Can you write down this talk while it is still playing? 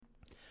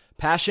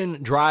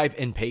Passion, drive,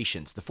 and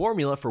patience. The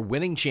formula for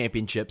winning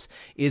championships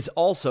is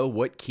also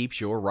what keeps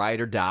your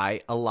ride or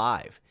die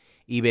alive.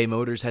 eBay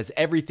Motors has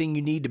everything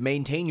you need to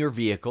maintain your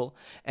vehicle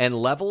and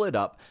level it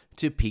up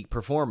to peak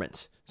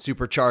performance.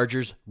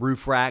 Superchargers,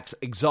 roof racks,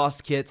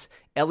 exhaust kits,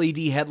 LED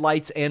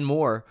headlights, and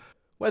more.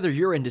 Whether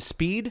you're into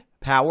speed,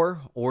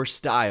 power, or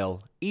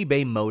style,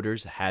 eBay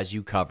Motors has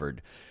you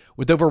covered.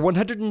 With over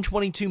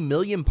 122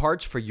 million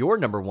parts for your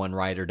number one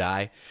ride or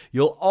die,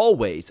 you'll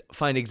always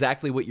find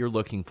exactly what you're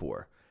looking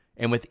for.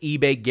 And with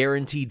eBay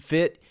Guaranteed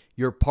Fit,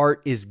 your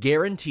part is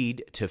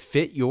guaranteed to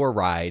fit your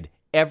ride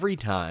every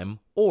time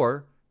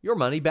or your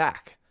money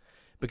back.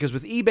 Because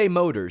with eBay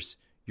Motors,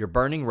 you're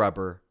burning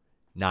rubber,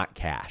 not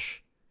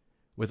cash.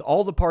 With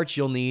all the parts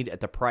you'll need at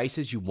the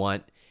prices you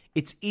want,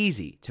 it's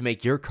easy to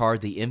make your car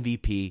the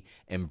MVP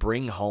and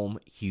bring home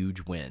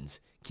huge wins.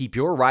 Keep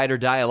your ride or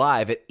die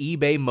alive at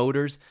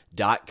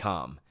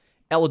ebaymotors.com.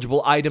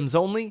 Eligible items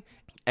only.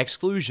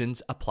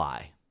 Exclusions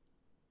apply.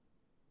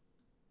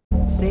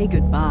 Say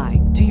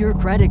goodbye to your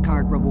credit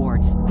card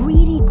rewards.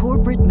 Greedy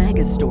corporate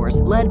mega stores,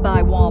 led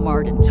by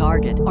Walmart and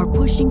Target, are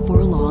pushing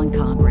for a law in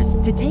Congress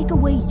to take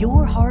away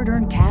your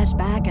hard-earned cash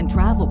back and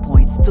travel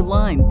points to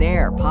line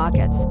their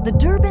pockets. The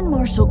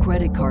Durbin-Marshall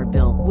credit card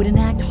bill would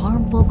enact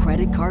harmful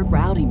credit card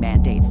routing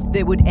mandates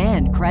that would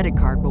end credit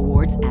card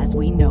rewards as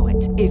we know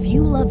it. If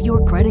you love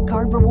your credit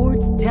card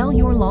rewards, tell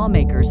your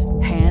lawmakers,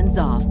 hands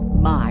off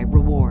my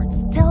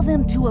rewards. Tell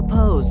them to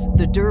oppose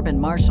the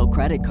Durbin-Marshall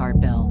credit card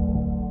bill.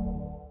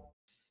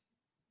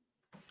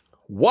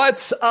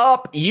 What's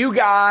up, you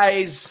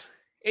guys?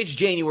 It's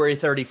January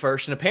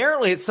 31st, and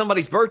apparently it's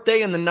somebody's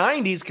birthday in the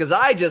 90s because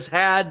I just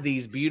had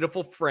these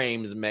beautiful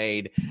frames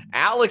made.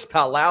 Alex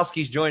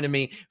Pawlowski's joining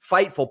me,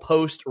 Fightful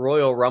Post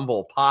Royal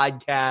Rumble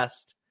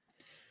podcast.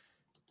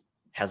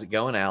 How's it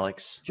going,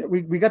 Alex?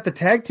 We got the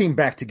tag team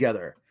back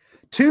together.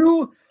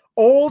 Two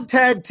old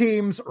tag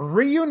teams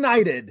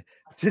reunited.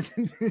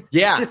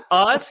 Yeah,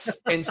 us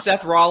and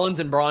Seth Rollins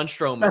and Braun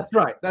Strowman. That's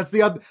right.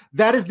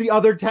 That is the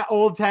other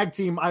old tag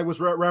team I was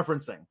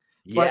referencing.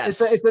 But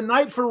yes. It's a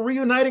night for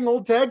reuniting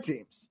old tag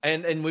teams.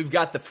 And we've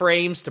got the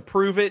frames to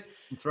prove it.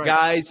 That's right.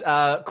 Guys,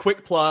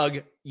 quick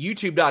plug,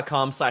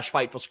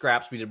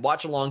 youtube.com/FightfulScraps. We did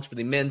watch-alongs for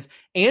the men's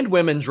and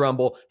women's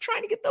Rumble,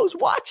 trying to get those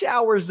watch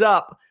hours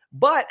up.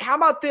 But how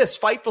about this?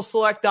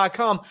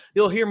 FightfulSelect.com.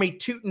 You'll hear me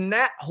tooting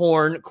that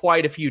horn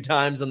quite a few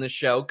times on this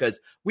show because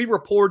we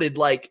reported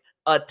like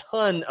a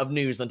ton of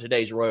news on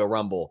today's Royal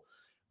Rumble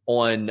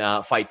on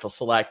Fightful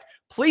Select.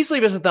 Please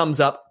leave us a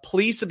thumbs up.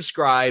 Please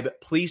subscribe.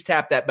 Please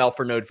tap that bell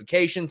for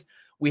notifications.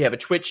 We have a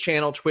Twitch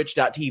channel,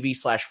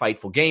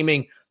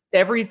 twitch.tv/FightfulGaming.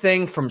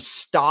 Everything from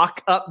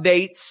stock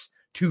updates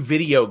to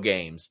video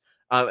games.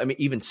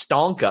 Even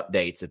stonk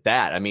updates at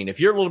that. I mean, if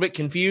you're a little bit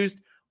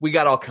confused, we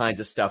got all kinds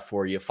of stuff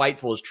for you.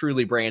 Fightful is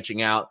truly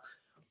branching out.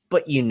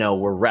 But you know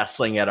we're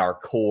wrestling at our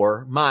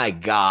core. My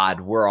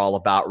God, we're all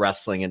about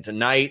wrestling. And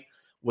tonight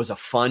was a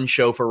fun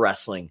show for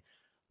wrestling.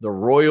 The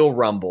Royal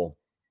Rumble.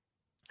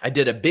 I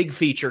did a big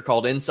feature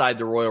called Inside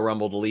the Royal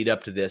Rumble to lead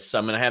up to this. So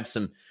I'm going to have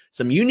some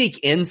unique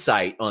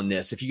insight on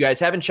this. If you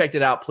guys haven't checked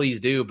it out, please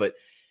do. But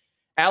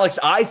Alex,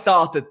 I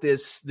thought that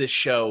this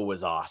show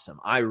was awesome.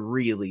 I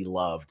really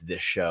loved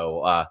this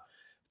show.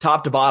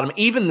 Top to bottom,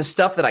 even the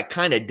stuff that I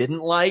kind of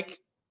didn't like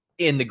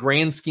in the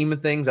grand scheme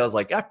of things, I was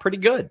like, pretty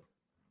good.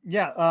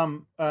 Yeah.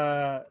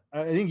 I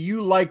think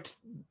you liked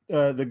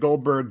the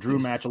Goldberg Drew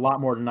match a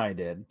lot more than I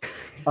did.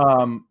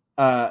 I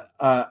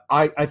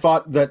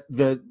thought that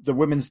the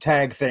women's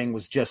tag thing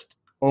was just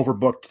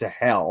overbooked to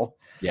hell.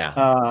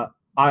 Yeah.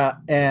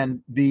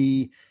 And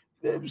the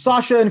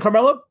Sasha and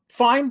Carmella,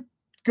 fine,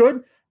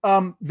 good.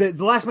 The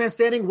Last Man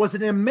Standing was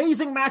an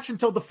amazing match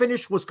until the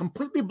finish was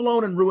completely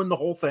blown and ruined the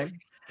whole thing.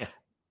 Yeah.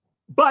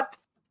 But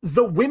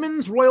the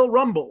Women's Royal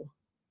Rumble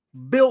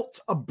built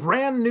a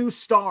brand new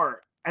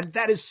star, and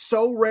that is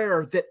so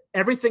rare that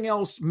everything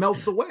else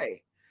melts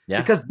away. Yeah.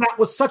 Because that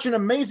was such an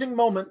amazing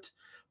moment.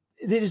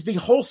 It is the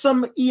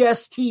wholesome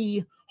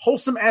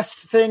wholesome-est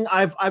thing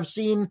I've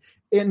seen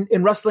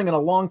in wrestling in a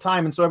long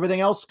time, and so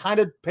everything else kind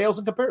of pales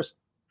in comparison.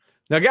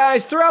 Now,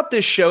 guys, throughout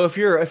this show, if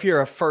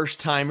you're a first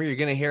timer, you're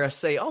going to hear us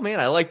say, "Oh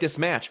man, I like this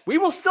match." We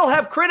will still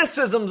have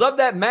criticisms of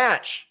that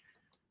match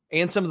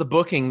and some of the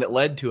booking that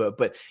led to it.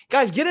 But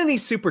guys, get in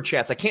these super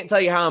chats. I can't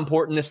tell you how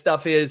important this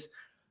stuff is.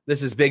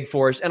 This is big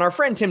for us. And our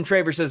friend Tim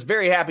Traver says,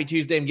 "Very happy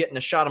Tuesday. I'm getting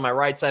a shot on my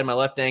right side of my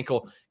left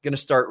ankle. Going to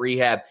start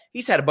rehab."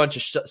 He's had a bunch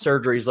of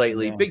surgeries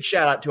lately. Yeah. Big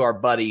shout out to our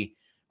buddy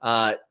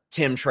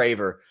Tim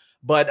Traver.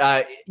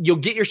 But you'll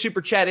get your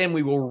super chat in.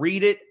 We will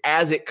read it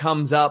as it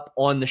comes up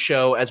on the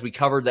show as we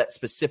cover that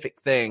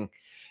specific thing.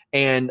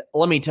 And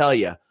let me tell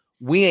you,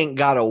 we ain't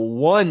got a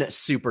one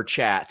super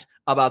chat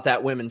about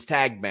that women's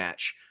tag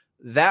match.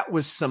 That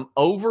was some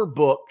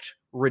overbooked,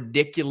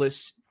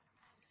 ridiculous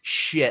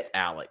shit,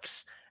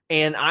 Alex.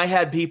 And I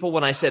had people,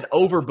 when I said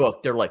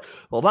overbooked, they're like,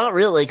 "Well, not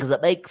really, because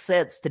it makes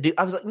sense to do."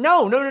 I was like,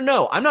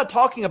 no. I'm not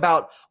talking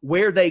about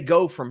where they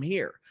go from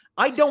here.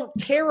 I don't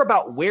care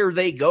about where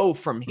they go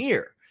from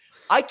here.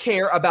 I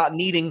care about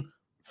needing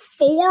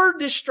 4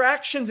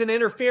 distractions and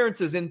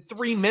interferences in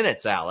 3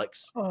 minutes,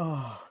 Alex.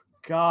 Oh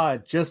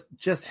God,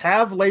 just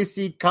have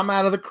Lacey come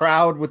out of the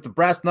crowd with the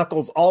brass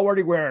knuckles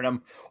already wearing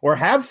them, or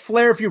have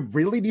Flair if you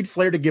really need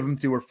Flair to give them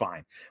to her,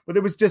 fine. But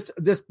it was just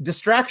this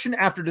distraction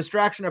after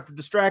distraction after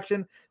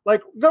distraction,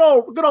 like good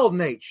old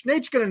Nate.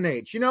 Nate's gonna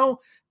Nate, you know.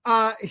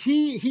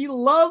 He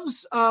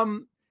loves.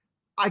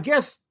 I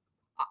guess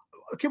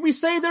can we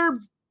say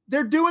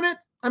they're doing it?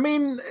 I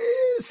mean,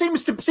 it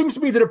seems to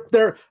be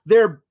that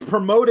they're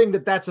promoting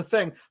that that's a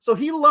thing. So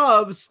he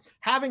loves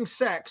having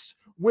sex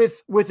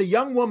with a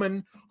young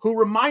woman who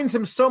reminds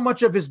him so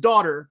much of his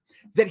daughter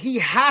that he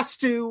has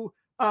to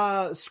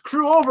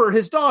screw over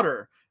his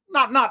daughter.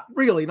 Not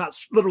really, not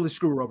literally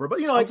screw her over, but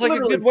you know, it's like a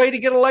good way to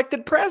get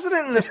elected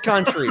president in this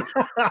country.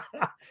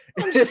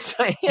 I'm just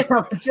saying,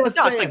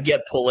 not to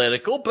get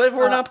political, but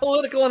we're not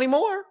political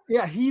anymore.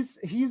 Yeah, he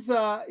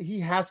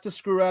has to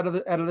screw out of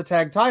the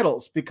tag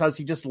titles because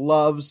he just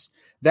loves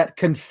that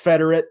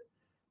Confederate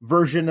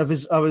version of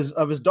his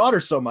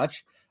daughter so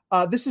much.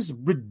 This is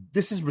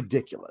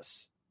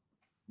ridiculous.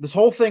 This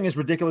whole thing is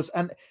ridiculous,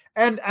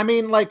 and I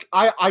mean, like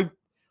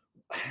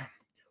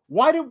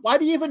why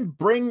do you even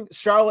bring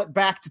Charlotte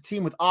back to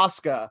team with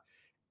Asuka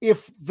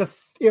if the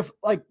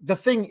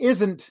thing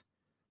isn't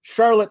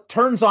Charlotte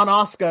turns on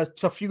Asuka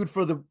to feud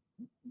for the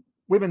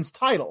women's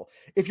title?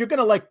 If you're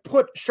gonna like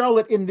put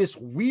Charlotte in this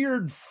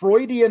weird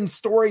Freudian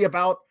story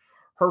about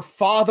her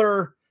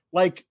father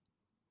like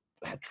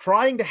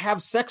trying to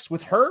have sex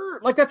with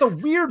her, like that's a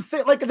weird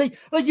thing.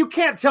 Like you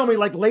can't tell me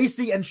like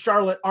Lacey and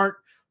Charlotte aren't.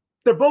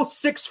 They're both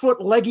 6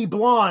 foot leggy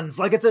blondes.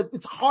 Like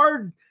it's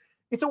hard.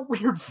 It's a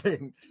weird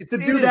thing to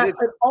do that at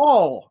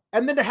all.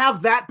 And then to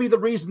have that be the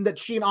reason that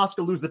she and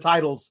Asuka lose the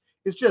titles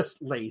is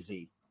just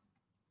lazy.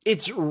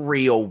 It's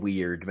real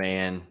weird,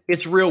 man.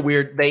 It's real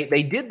weird.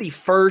 They did the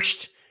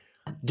first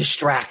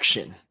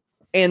distraction,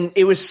 and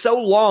it was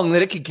so long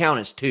that it could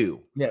count as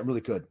 2. Yeah, it really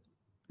could.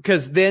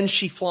 Because then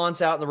she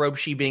flaunts out in the robe,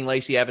 she being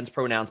Lacey Evans,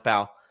 pronouns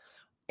pal.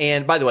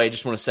 And by the way, I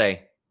just want to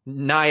say,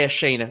 Nia,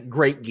 Shayna,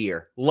 great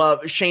gear.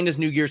 Love Shayna's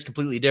new gear is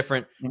completely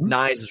different. Mm-hmm.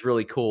 Nia's is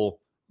really cool.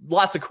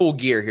 Lots of cool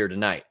gear here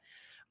tonight.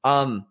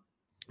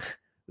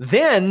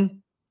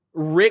 Then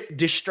Rick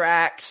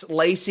distracts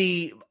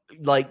Lacey,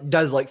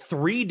 does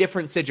 3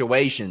 different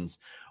situations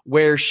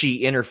where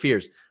she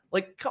interferes.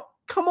 Like,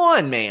 come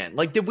on, man.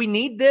 Like, did we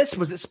need this?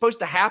 Was it supposed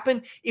to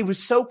happen? It was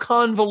so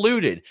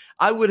convoluted.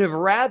 I would have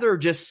rather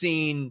just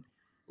seen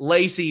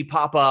Lacey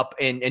pop up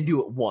and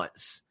do it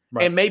once.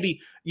 Right. And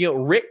maybe,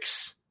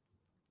 Rick's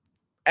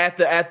at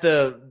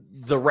the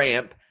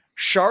ramp.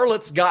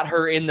 Charlotte's got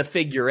her in the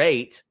figure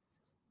 8.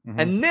 Mm-hmm.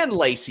 And then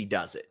Lacey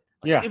does it.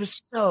 It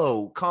was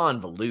so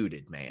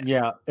convoluted, man.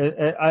 Yeah,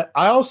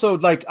 I also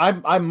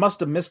I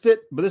must have missed it,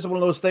 but this is one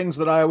of those things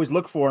that I always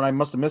look for, and I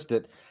must have missed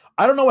it.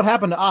 I don't know what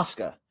happened to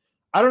Asuka.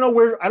 I don't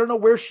know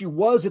where she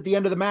was at the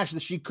end of the match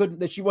that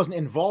she wasn't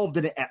involved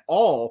in it at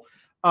all.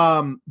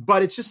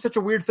 But it's just such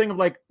a weird thing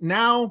of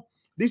now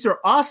these are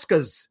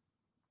Asuka's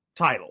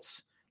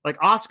titles. Like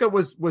Asuka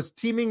was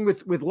teaming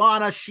with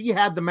Lana. She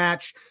had the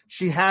match.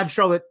 She had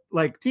Charlotte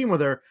team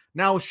with her.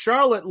 Now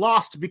Charlotte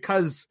lost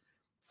because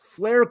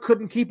Flair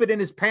couldn't keep it in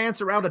his pants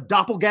around a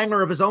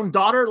doppelganger of his own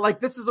daughter.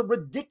 This is a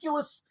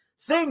ridiculous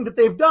thing that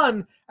they've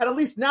done. And at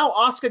least now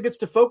Asuka gets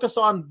to focus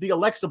on the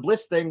Alexa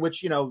Bliss thing,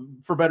 which,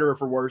 for better or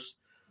for worse.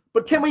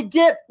 But can we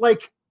get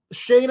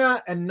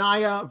Shayna and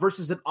Nia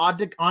versus an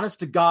honest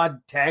to God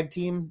tag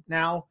team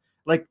now?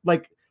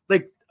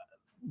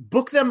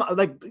 Book them,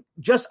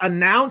 just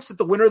announce that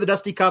the winner of the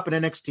Dusty Cup in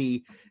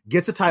NXT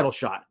gets a title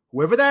shot.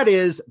 Whoever that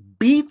is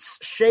beats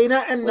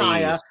Shayna and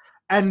Nia,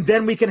 and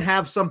then we can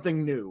have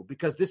something new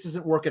because this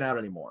isn't working out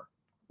anymore.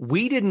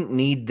 We didn't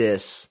need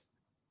this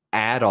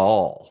at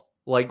all.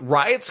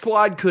 Riot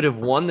Squad could have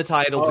won the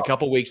titles a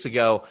couple weeks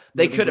ago.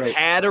 They could have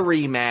had a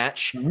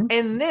rematch,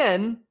 and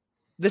then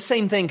the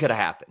same thing could have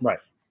happened. Right.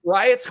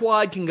 Riot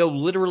Squad can go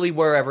literally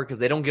wherever because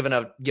they don't give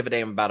a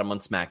damn about them on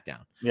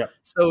SmackDown. Yeah.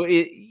 So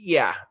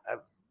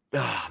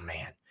oh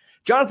man.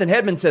 Jonathan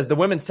Hedman says the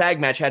women's tag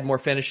match had more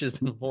finishes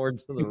than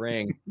Lords of the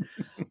Ring.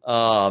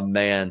 Oh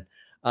man.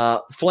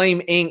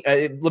 Flame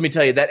Inc. Let me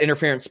tell you, that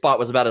interference spot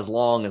was about as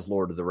long as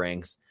Lord of the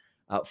Rings.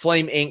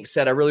 Flame Inc.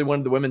 said, I really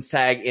wanted the women's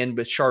tag in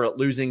with Charlotte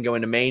losing,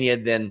 going to Mania,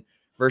 then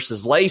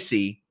versus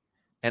Lacey,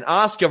 and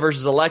Asuka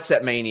versus Alexa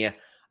at Mania.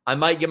 I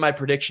might get my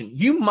prediction.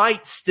 You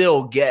might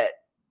still get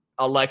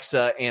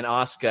Alexa and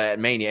Asuka at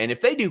Mania. And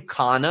if they do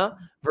Kana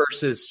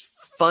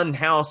versus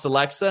Funhouse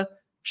Alexa,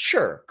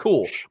 sure,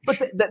 cool. But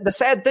the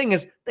sad thing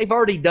is they've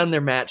already done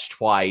their match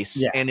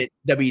twice, and it's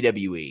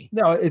WWE.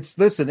 No, it's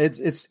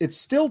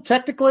still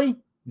technically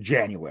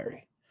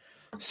January.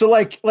 So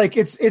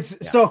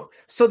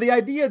so the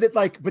idea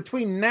that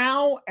between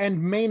now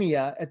and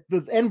Mania at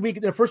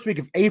the first week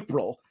of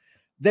April,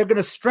 they're going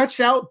to stretch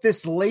out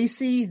this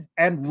Lacey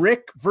and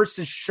Rick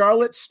versus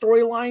Charlotte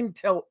storyline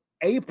till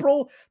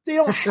April. They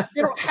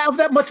don't have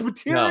that much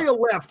material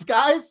left,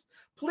 guys.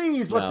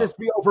 Please let this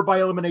be over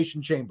by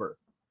Elimination Chamber.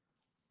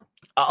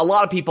 A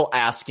lot of people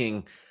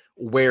asking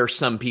where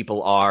some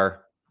people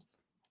are.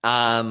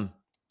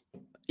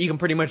 you can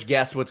pretty much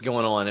guess what's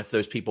going on if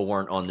those people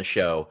weren't on the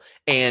show.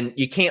 And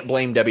you can't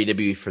blame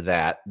WWE for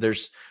that.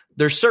 There's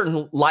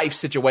certain life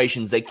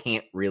situations they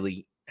can't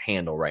really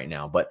handle right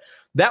now. But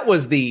that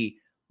was the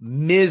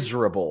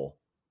miserable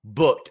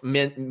booked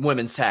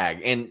women's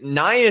tag. And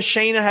Nia,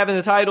 Shayna having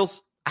the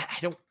titles, I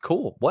don't,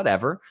 cool,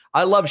 whatever.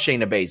 I love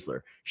Shayna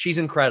Baszler. She's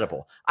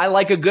incredible. I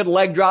like a good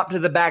leg drop to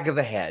the back of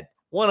the head.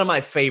 One of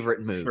my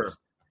favorite moves. Sure.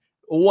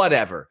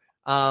 Whatever.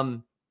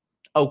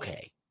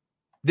 Okay.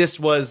 This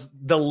was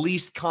the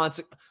least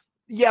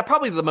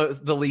probably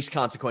the least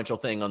consequential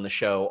thing on the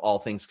show, all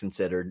things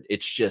considered.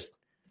 It's just,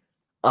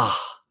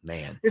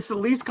 man. It's the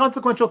least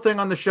consequential thing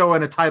on the show,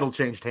 and a title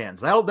changed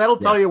hands. That'll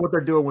tell you what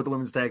they're doing with the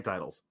women's tag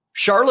titles.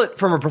 Charlotte,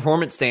 from a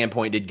performance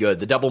standpoint, did good.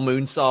 The double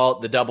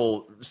moonsault, the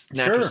double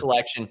natural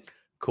selection,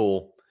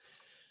 cool.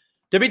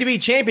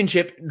 WWE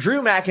Championship,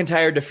 Drew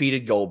McIntyre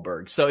defeated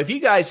Goldberg. So if you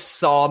guys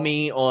saw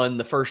me on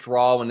the first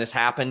Raw when this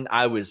happened,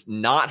 I was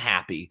not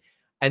happy.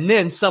 And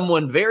then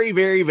someone very,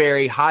 very,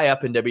 very high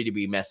up in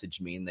WWE messaged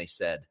me, and they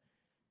said,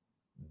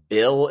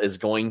 Bill is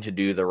going to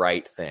do the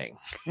right thing.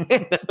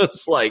 And I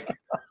was like,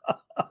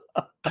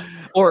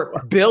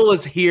 or Bill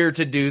is here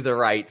to do the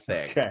right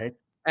thing. Okay.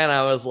 And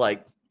I was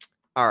like,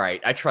 all right,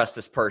 I trust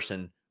this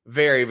person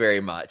very, very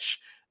much.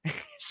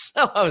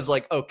 So I was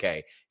like,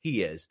 okay,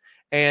 he is.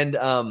 And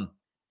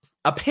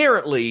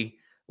apparently,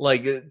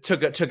 like,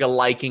 took a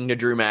liking to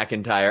Drew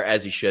McIntyre,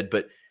 as he should.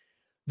 But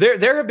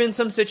there have been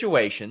some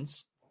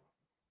situations.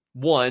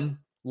 One,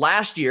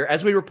 last year,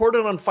 as we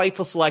reported on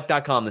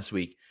FightfulSelect.com this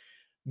week,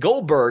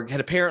 Goldberg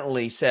had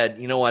apparently said,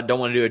 you know what, I don't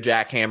want to do a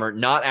jackhammer.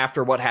 Not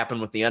after what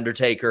happened with The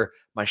Undertaker.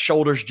 My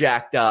shoulder's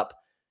jacked up.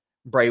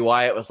 Bray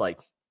Wyatt was like,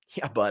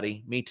 yeah,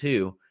 buddy, me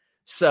too.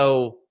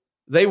 So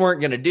they weren't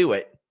going to do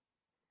it.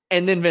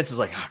 And then Vince was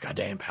like, oh,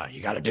 goddamn, pal,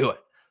 you got to do it.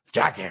 It's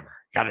jackhammer.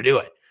 Got to do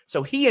it.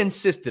 So he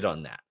insisted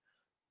on that.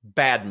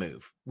 Bad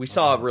move. We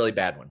saw a really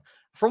bad one.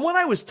 From what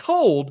I was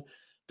told,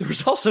 there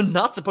was also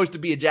not supposed to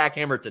be a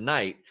jackhammer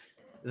tonight.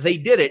 They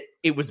did it.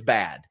 It was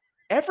bad.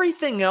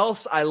 Everything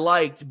else I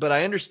liked, but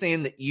I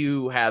understand that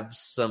you have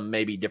some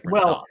maybe different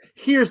thoughts.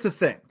 Here's the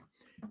thing.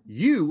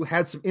 You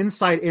had some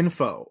inside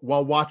info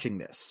while watching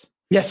this.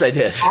 Yes, I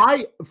did.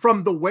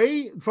 From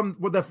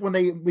when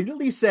they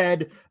immediately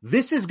said,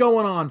 this is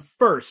going on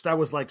first, I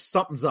was like,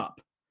 something's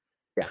up.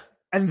 Yeah.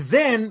 And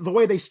then the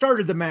way they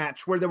started the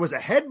match, where there was a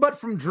headbutt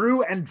from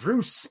Drew and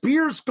Drew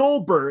spears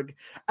Goldberg,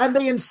 and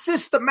they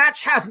insist the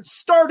match hasn't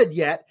started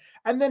yet,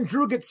 and then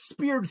Drew gets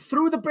speared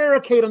through the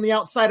barricade on the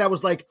outside. I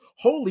was like,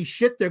 holy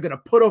shit, they're going to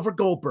put over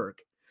Goldberg.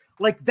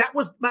 Like,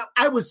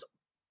 I was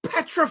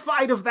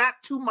petrified of that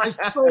to my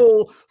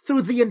soul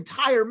through the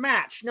entire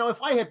match. Now, if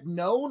I had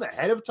known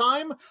ahead of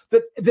time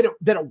that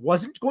it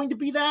wasn't going to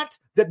be that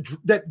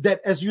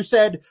as you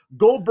said,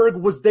 Goldberg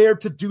was there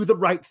to do the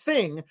right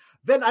thing,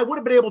 then I would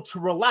have been able to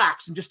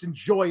relax and just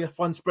enjoy a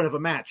fun spread of a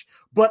match.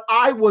 But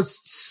I was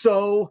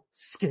so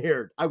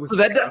scared. I was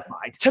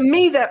terrified. To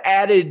me, that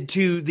added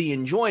to the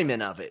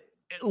enjoyment of it,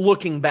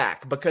 looking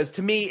back, because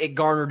to me, it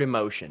garnered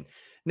emotion.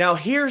 Now,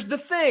 here's the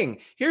thing.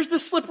 Here's the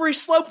slippery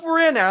slope we're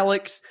in,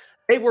 Alex.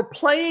 They were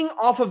playing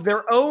off of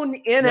their own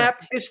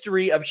inept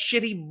history of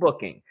shitty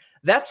booking.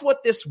 That's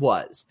what this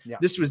was. Yeah.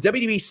 This was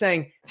WWE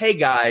saying, hey,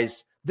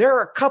 guys, there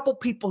are a couple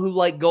people who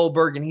like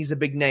Goldberg, and he's a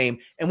big name,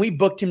 and we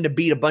booked him to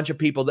beat a bunch of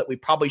people that we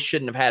probably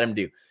shouldn't have had him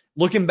do.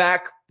 Looking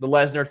back, the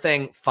Lesnar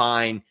thing,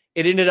 fine.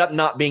 It ended up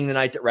not being the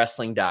night that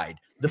wrestling died.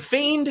 The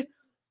Fiend,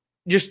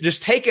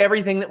 just take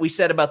everything that we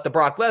said about the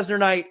Brock Lesnar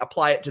night,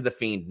 apply it to the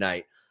Fiend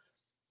night.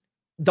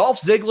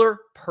 Dolph Ziggler,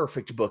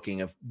 perfect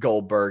booking of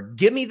Goldberg.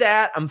 Give me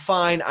that. I'm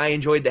fine. I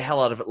enjoyed the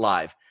hell out of it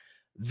live.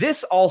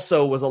 This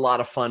also was a lot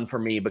of fun for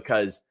me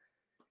because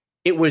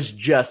it was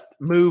just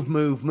move.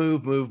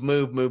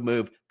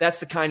 That's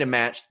the kind of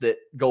match that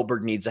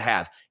Goldberg needs to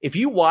have. If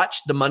you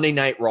watched the Monday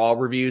Night Raw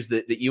reviews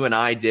that you and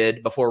I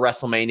did before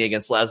WrestleMania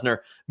against Lesnar,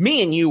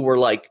 me and you were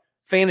like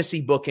fantasy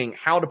booking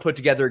how to put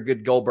together a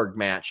good Goldberg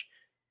match.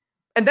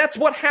 And that's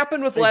what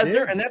happened with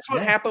Lesnar, and that's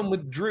what happened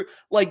with Drew.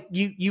 Like,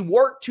 you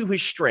work to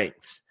his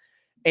strengths,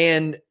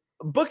 and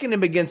booking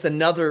him against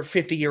another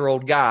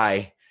 50-year-old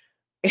guy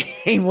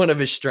ain't one of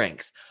his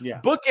strengths. Yeah.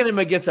 Booking him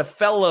against a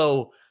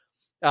fellow,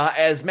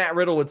 as Matt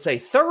Riddle would say,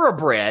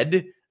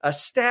 thoroughbred, a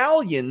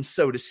stallion,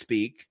 so to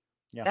speak,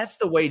 that's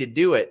the way to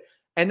do it.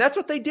 And that's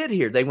what they did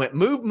here. They went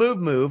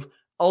move.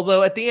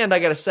 Although at the end, I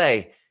got to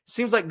say,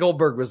 seems like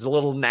Goldberg was a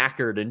little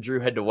knackered, and Drew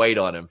had to wait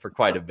on him for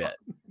quite a bit.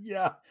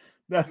 Yeah,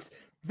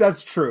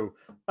 That's true.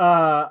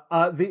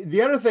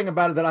 The other thing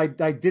about it that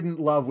I didn't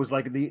love was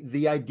like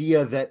the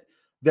idea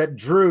that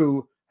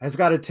Drew has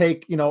got to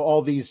take,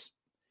 all these,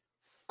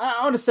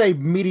 I want to say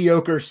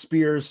mediocre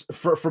spears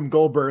from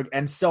Goldberg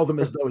and sell them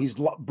as though he's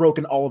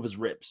broken all of his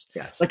ribs.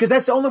 Yes. Like, because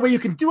that's the only way you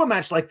can do a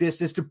match like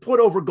this is to put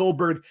over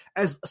Goldberg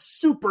as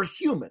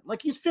superhuman.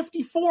 Like, he's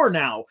 54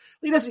 now.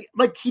 He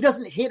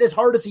doesn't hit as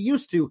hard as he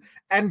used to,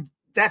 and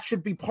that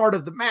should be part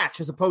of the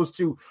match as opposed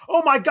to,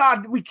 oh my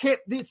God, we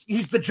can't.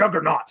 He's the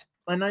Juggernaut.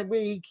 And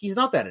he's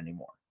not that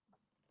anymore.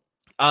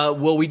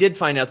 Well, we did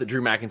find out that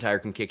Drew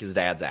McIntyre can kick his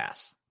dad's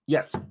ass.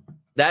 Yes.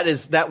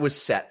 That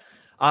was set.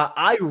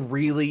 I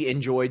really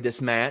enjoyed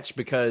this match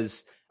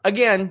because,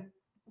 again,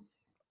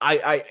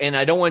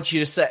 I don't want you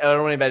to say, I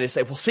don't want anybody to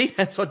say, well, see,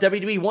 that's what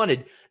WWE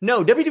wanted.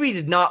 No, WWE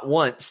did not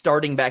want,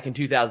 starting back in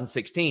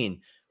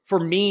 2016, for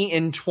me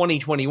in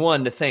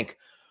 2021 to think,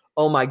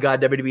 oh my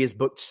God, WWE is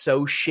booked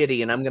so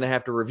shitty and I'm going to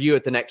have to review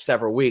it the next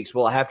several weeks.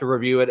 Well, I have to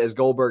review it as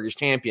Goldberg is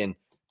champion.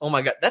 Oh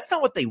my God, that's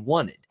not what they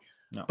wanted.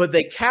 No. But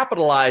they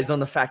capitalized on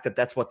the fact that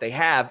that's what they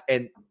have.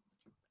 And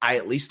I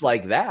at least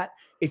like that.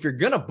 If you're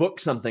going to book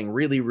something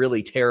really,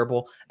 really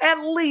terrible,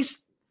 at least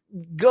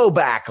go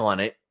back on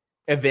it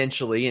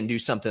eventually and do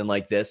something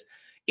like this.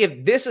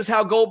 If this is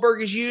how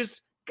Goldberg is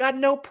used, got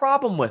no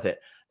problem with it.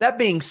 That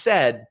being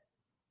said,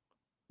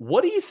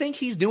 what do you think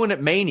he's doing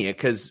at Mania?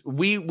 Because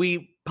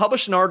we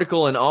published an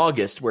article in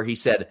August where he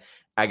said,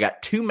 I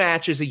got 2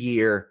 matches a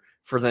year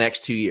for the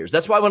next 2 years.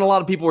 That's why when a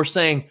lot of people were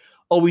saying,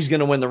 oh, he's going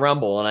to win the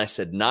Rumble. And I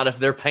said, not if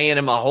they're paying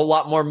him a whole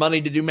lot more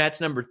money to do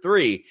match number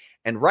 3.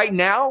 And right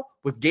now,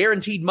 with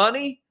guaranteed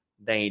money,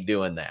 they ain't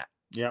doing that.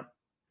 Yeah.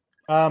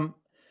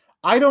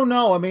 I don't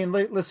know. I mean,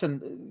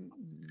 listen,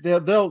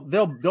 they'll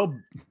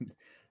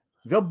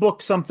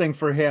book something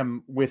for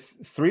him with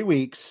 3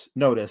 weeks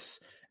notice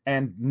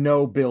and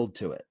no build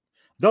to it.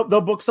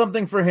 They'll book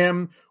something for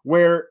him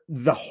where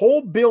the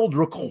whole build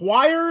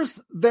requires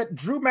that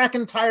Drew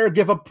McIntyre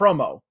give a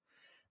promo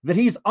that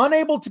he's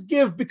unable to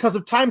give because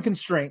of time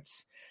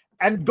constraints.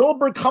 And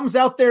Goldberg comes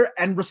out there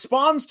and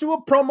responds to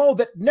a promo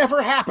that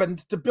never happened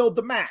to build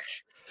the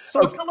match.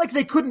 So it's not like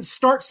they couldn't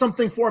start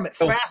something for him at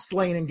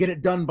Fastlane and get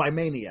it done by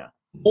Mania.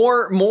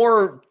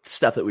 More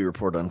stuff that we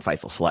report on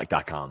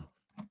FightfulSelect.com.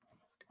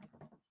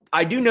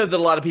 I do know that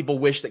a lot of people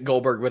wish that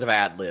Goldberg would have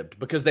ad-libbed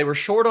because they were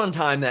short on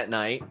time that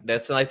night.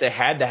 That's like they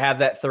had to have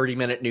that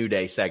 30-minute New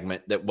Day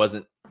segment that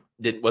wasn't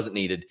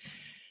needed.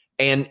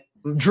 And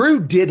Drew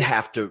did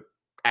have to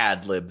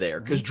ad-lib there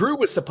because Drew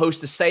was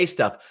supposed to say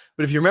stuff.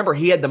 But if you remember,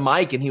 he had the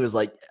mic and he was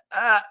like,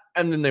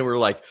 and then they were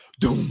like,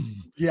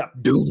 doom,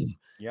 doom.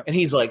 Yep. And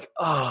he's like,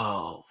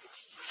 oh,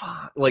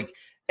 fuck. Like,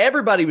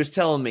 everybody was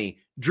telling me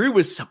Drew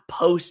was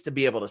supposed to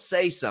be able to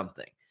say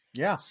something.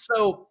 Yeah.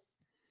 So,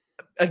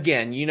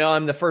 again,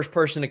 I'm the first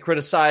person to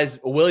criticize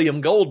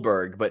William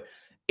Goldberg, but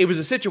it was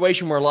a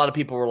situation where a lot of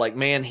people were like,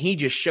 man, he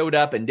just showed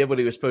up and did what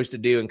he was supposed to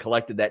do and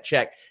collected that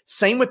check.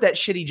 Same with that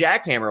shitty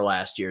jackhammer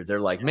last year.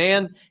 They're like,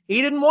 man,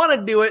 he didn't want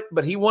to do it,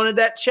 but he wanted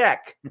that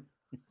check.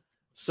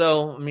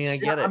 So, I mean, I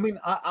get it. I mean,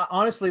 I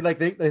honestly,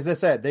 like as I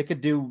said, they could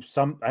do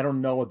some. I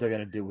don't know what they're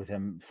going to do with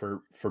him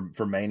for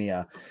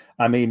Mania.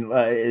 I mean,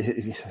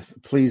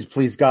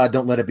 please, God,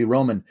 don't let it be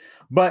Roman.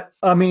 But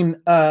I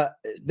mean, I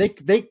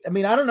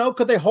don't know.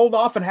 Could they hold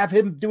off and have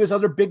him do his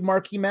other big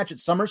marquee match at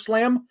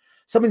SummerSlam?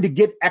 Something to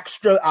get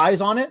extra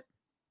eyes on it.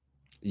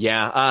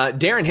 Yeah.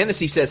 Darren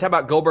Hennessy says, "How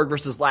about Goldberg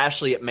versus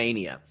Lashley at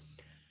Mania?"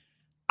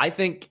 I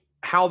think.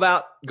 How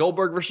about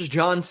Goldberg versus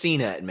John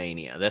Cena at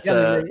Mania? That's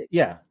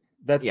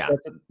That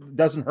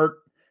doesn't hurt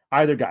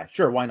either guy.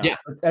 Sure, why not? Yeah.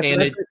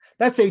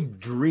 That's a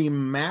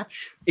dream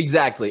match.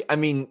 Exactly. I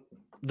mean,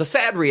 the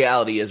sad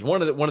reality is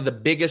one of the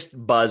biggest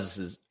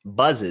buzzes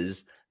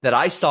that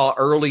I saw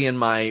early in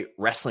my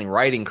wrestling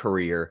writing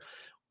career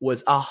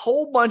was a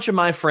whole bunch of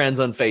my friends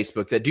on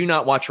Facebook that do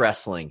not watch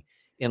wrestling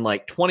in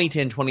like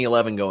 2010,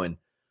 2011 going,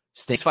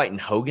 Sting's fighting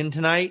Hogan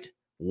tonight?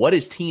 What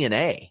is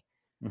TNA?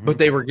 Mm-hmm. But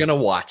they were going to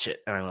watch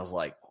it. And I was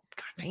like,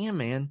 God damn,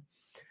 man.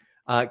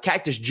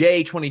 Cactus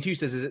J22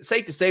 says, is it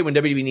safe to say when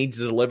WWE needs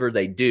to deliver,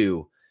 they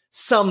do?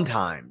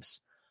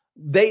 Sometimes.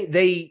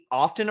 They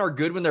often are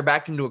good when they're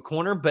backed into a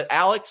corner. But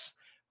Alex,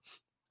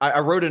 I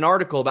wrote an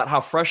article about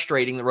how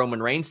frustrating the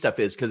Roman Reigns stuff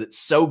is because it's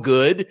so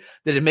good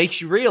that it makes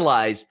you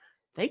realize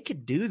they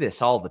could do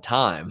this all the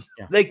time.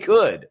 Yeah. They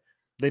could.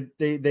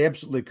 They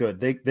absolutely could.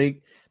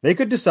 They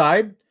could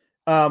decide,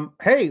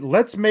 hey,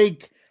 let's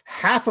make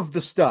half of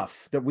the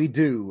stuff that we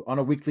do on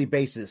a weekly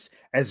basis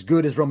as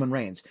good as Roman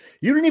Reigns.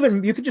 You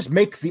could just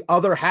make the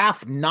other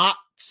half not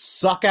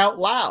suck out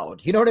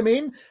loud. You know what I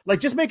mean? Like,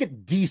 just make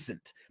it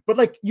decent. But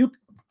like you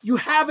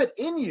have it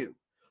in you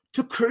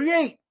to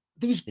create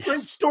these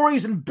great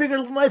stories and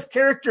bigger than life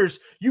characters.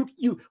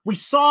 We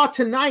saw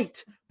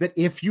tonight that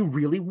if you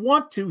really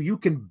want to, you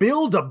can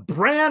build a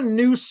brand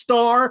new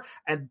star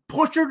and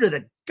push her to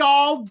the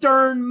gall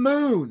darn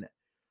moon.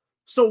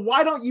 So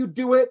why don't you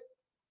do it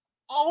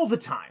all the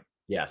time?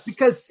 Yes.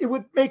 Because it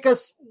would make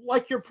us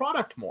like your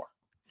product more.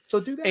 So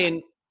do that.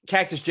 And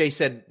Cactus J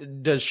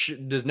said,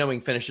 does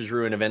knowing finishes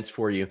ruin events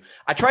for you?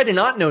 I try to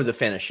not know the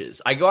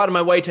finishes. I go out of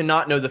my way to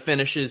not know the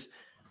finishes.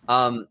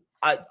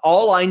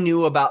 All I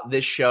knew about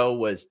this show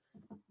was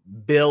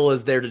Bill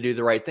is there to do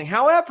the right thing.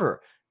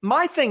 However,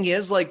 my thing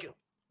is, like,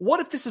 what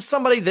if this is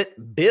somebody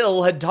that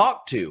Bill had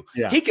talked to?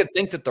 Yeah. He could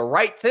think that the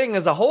right thing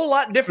is a whole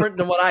lot different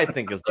than what I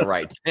think is the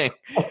right thing.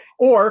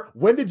 Or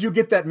when did you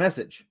get that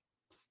message?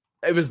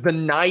 It was the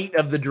night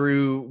of the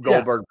Drew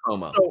Goldberg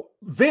promo. So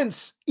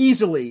Vince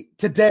easily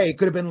today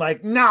could have been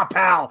like, nah,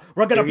 pal,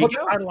 we're going to put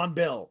the title on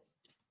Bill.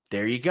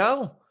 There you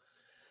go.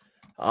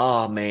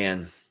 Oh,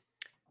 man.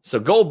 So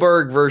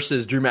Goldberg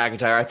versus Drew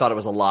McIntyre, I thought it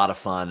was a lot of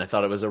fun. I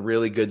thought it was a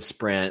really good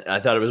sprint.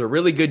 I thought it was a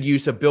really good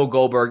use of Bill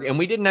Goldberg, and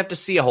we didn't have to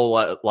see a whole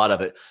lot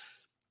of it.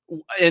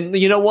 And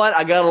you know what?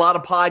 I got a lot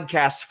of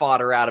podcast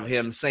fodder out of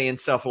him saying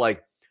stuff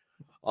like,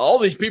 all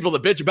these people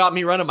that bitch about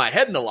me running my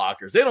head in the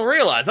lockers, they don't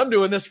realize I'm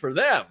doing this for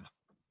them.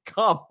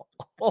 Come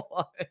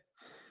on.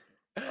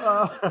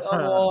 Come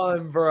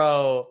on,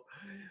 bro.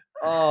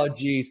 Oh,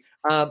 geez.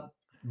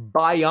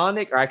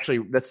 Bionic, or actually,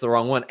 that's the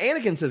wrong one.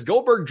 Anakin says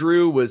Goldberg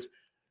Drew was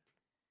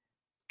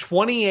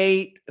 2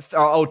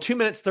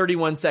 minutes,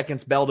 31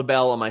 seconds, bell to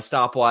bell on my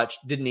stopwatch.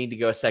 Didn't need to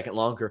go a second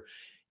longer.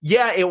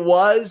 Yeah, it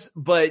was,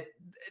 but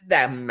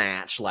that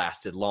match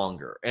lasted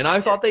longer. And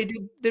I thought they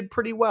did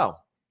pretty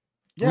well.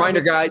 Yeah,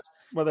 reminder, guys,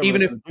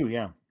 even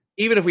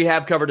if we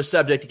have covered a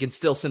subject, you can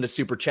still send a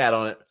super chat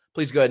on it.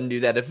 Please go ahead and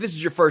do that. If this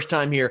is your first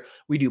time here,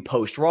 we do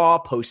post Raw,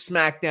 post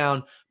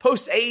SmackDown,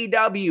 post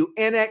AEW,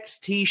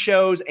 NXT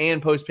shows,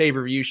 and post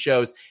pay-per-view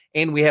shows.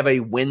 And we have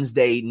a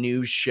Wednesday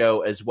news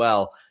show as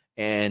well.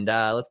 And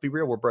let's be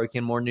real, we're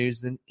breaking more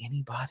news than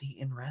anybody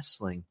in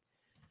wrestling.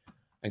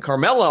 And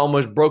Carmella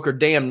almost broke her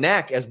damn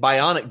neck, as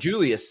Bionic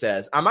Julius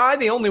says. Am I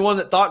the only one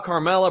that thought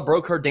Carmella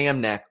broke her damn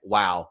neck?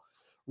 Wow.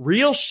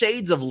 Real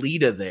shades of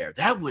Lita there.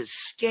 That was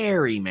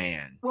scary,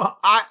 man. Well,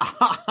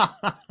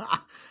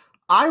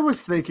 I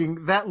was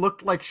thinking that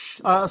looked like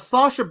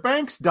Sasha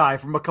Banks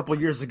died from a couple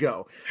of years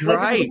ago.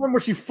 Like the one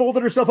where she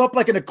folded herself up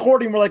like an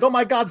accordion. We're like, oh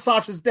my God,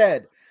 Sasha's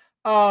dead.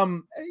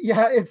 I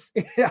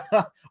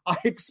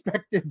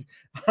expected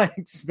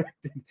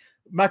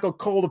Michael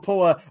Cole to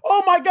pull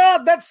oh my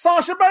God, that's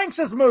Sasha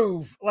Banks's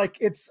move.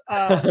 That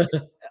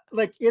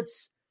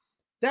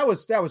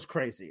was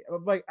crazy.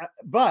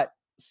 But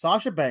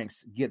Sasha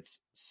Banks gets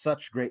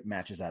such great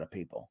matches out of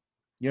people.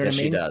 You know what I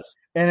mean? She does.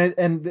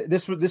 And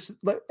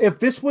if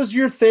this was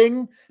your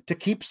thing to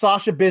keep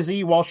Sasha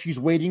busy while she's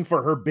waiting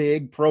for her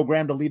big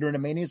program to lead her in a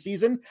Mania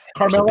season,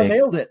 Carmella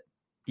nailed it.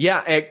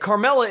 Yeah,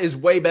 Carmella is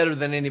way better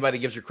than anybody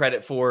gives her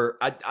credit for.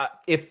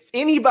 If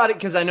anybody,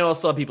 because I know a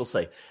lot of people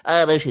say,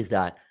 "Oh, no, she's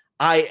not."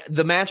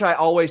 The match I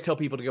always tell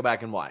people to go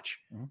back and watch.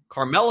 Mm-hmm.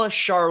 Carmella,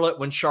 Charlotte,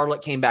 when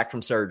Charlotte came back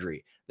from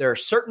surgery. There are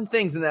certain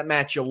things in that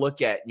match you'll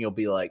look at and you'll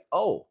be like,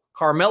 "Oh,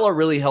 Carmella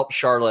really helped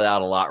Charlotte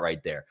out a lot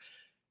right there."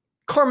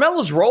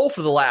 Carmella's role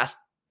for the last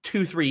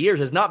 2-3 years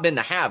has not been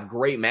to have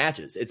great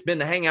matches. It's been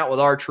to hang out with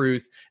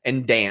R-Truth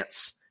and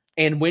dance.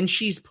 And when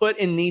she's put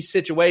in these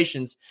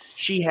situations,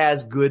 she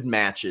has good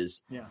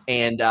matches. Yeah.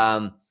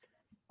 And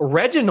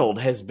Reginald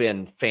has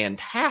been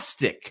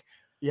fantastic.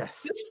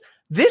 Yes.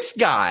 This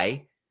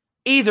guy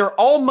either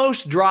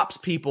almost drops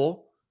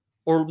people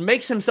or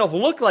makes himself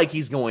look like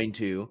he's going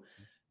to.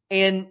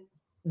 And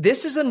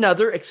this is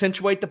another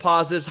accentuate the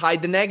positives,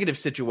 hide the negative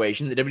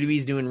situation that WWE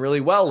is doing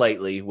really well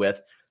lately with.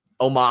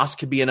 Omos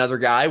could be another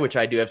guy, which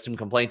I do have some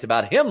complaints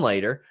about him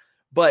later.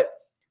 But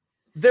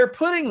they're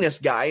putting this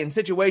guy in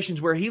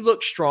situations where he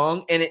looks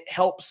strong, and it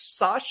helps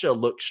Sasha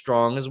look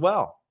strong as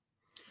well.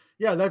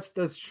 Yeah,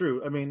 that's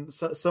true. I mean,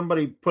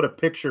 somebody put a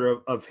picture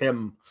of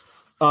him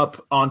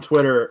up on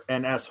Twitter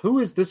and asked, "Who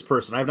is this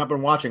person?" I've not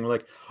been watching.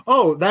 Like,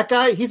 oh, that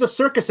guy, he's a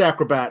circus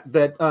acrobat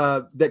that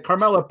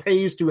Carmella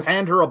pays to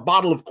hand her a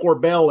bottle of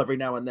Corbel every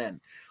now and then.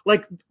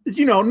 Like,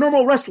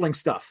 normal wrestling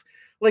stuff.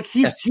 Like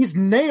he's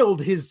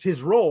nailed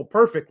his role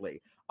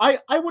perfectly. I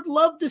would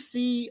love to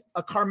see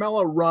a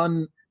Carmella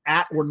run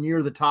at or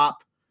near the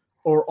top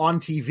or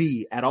on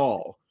TV at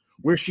all,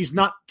 where she's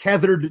not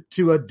tethered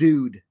to a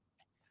dude.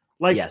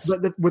 Like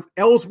with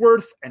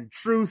Ellsworth and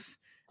Truth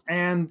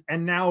and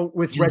now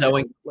with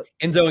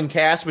Enzo and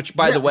Cass, which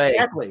by the way,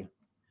 exactly.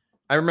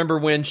 I remember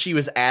when she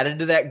was added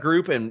to that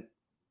group and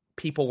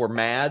people were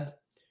mad.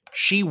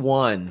 She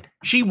won.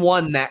 She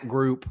won that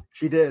group.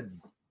 She did.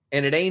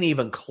 And it ain't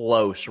even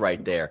close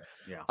right there.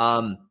 Yeah.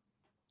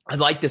 I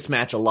like this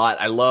match a lot.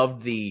 I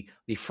loved the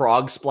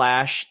frog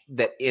splash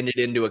that ended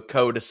into a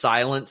code of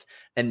silence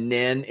and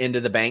then into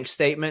the bank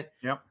statement.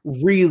 Yep.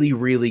 Really,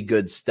 really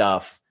good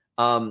stuff.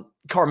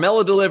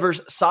 Carmella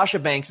delivers. Sasha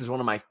Banks is one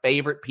of my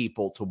favorite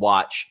people to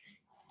watch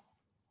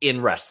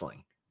in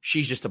wrestling.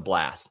 She's just a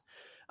blast.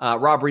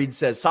 Rob Reed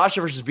says, Sasha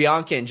versus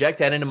Bianca, inject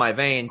that into my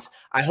veins.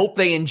 I hope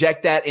they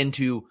inject that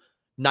into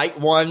night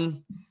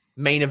one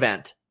main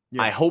event.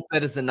 Yeah. I hope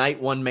that is the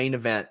night one main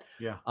event.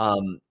 Yeah.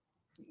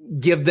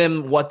 Give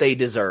them what they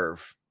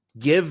deserve.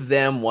 Give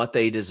them what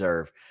they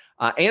deserve.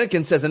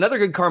 Anakin says another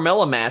good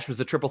Carmella match was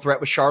the triple threat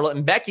with Charlotte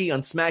and Becky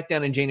on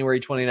SmackDown in January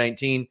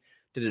 2019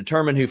 to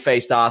determine who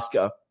faced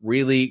Asuka.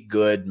 Really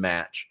good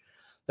match.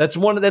 That's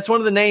one of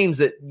the names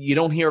that you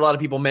don't hear a lot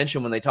of people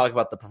mention when they talk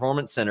about the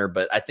Performance Center,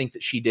 but I think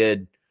that she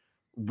did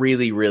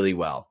really, really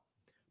well.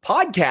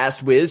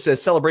 Podcast Wiz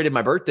says, celebrated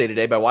my birthday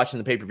today by watching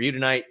the pay-per-view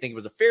tonight. Think it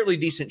was a fairly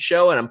decent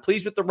show, and I'm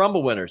pleased with the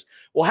Rumble winners.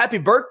 Well, happy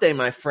birthday,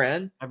 my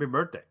friend. Happy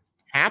birthday.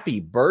 Happy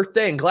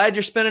birthday, and glad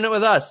you're spending it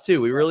with us,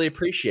 too. We really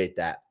appreciate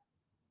that.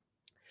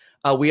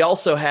 We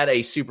also had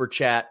a super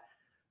chat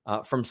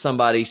from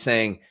somebody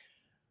saying,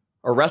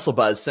 or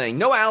WrestleBuzz saying,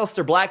 no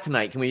Aleister Black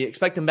tonight. Can we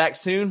expect him back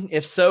soon?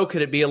 If so,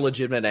 could it be a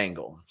legitimate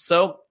angle?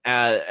 So,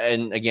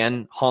 and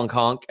again, honk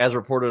honk, as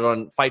reported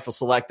on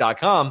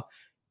FightfulSelect.com,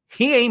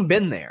 he ain't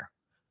been there.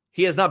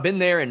 He has not been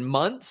there in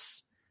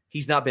months.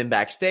 He's not been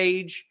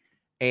backstage.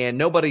 And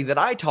nobody that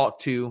I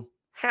talked to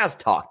has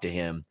talked to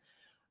him.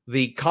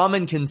 The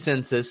common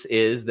consensus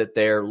is that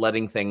they're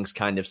letting things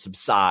kind of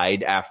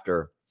subside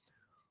after,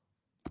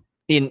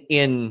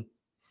 in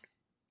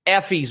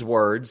Effie's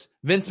words,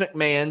 Vince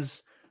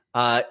McMahon's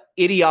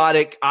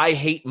idiotic I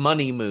hate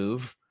money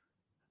move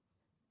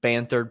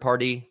ban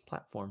third-party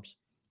platforms.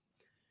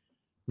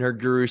 Nerd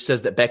Guru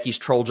says that Becky's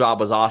troll job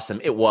was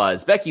awesome. It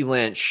was. Becky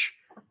Lynch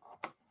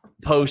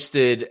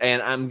posted,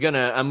 and I'm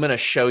gonna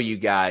show you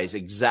guys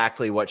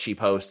exactly what she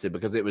posted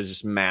because it was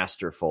just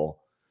masterful.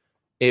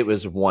 It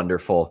was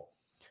wonderful.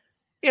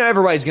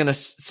 Everybody's gonna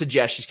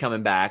suggest she's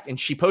coming back, and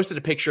she posted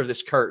a picture of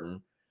this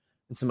curtain,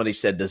 and somebody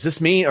said, "Does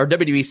this mean?" Or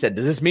WWE said,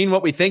 "Does this mean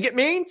what we think it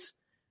means?"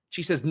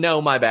 She says,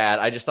 "No, my bad.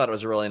 I just thought it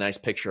was a really nice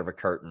picture of a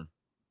curtain."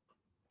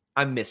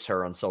 I miss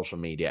her on social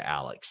media,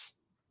 Alex.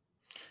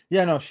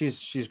 Yeah, no,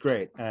 she's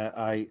great.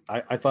 I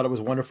thought it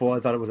was wonderful.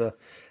 I thought it was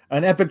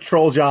an epic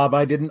troll job.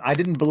 I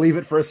didn't believe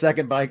it for a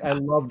second, but I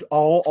loved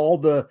all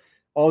the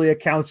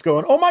accounts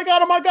going, oh my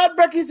god,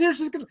 Becky's here.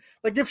 She's gonna,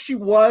 like, if she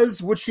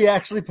was, would she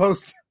actually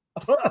post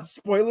a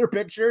spoiler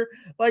picture?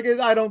 Like,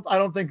 I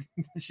don't think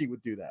she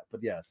would do that.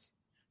 But yes.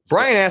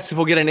 Brian asks if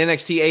we'll get an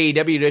NXT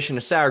AEW edition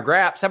of Sour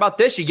Graps. How about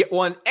this? You get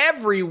one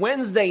every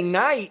Wednesday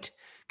night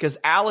because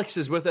Alex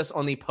is with us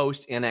on the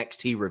post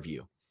NXT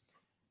review.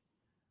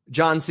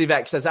 John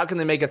Sivak says, how can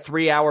they make a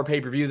 3-hour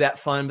pay-per-view that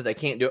fun, but they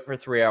can't do it for a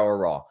 3-hour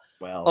Raw?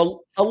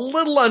 Well, a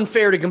little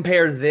unfair to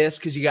compare this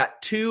because you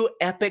got 2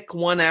 epic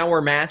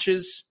 1-hour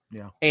matches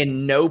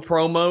and no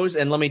promos.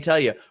 And let me tell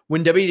you,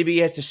 when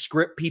WWE has to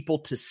script people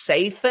to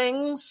say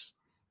things,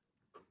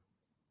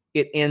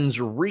 it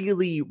ends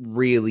really,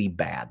 really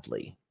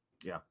badly.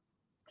 Yeah.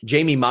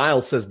 Jamie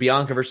Miles says,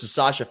 Bianca versus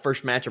Sasha,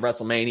 first match of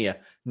WrestleMania.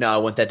 No, I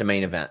want that to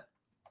main event.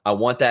 I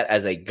want that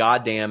as a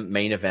goddamn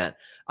main event.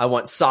 I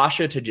want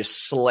Sasha to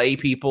just slay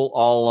people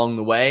all along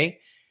the way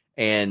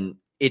and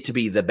it to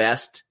be the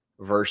best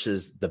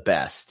versus the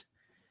best.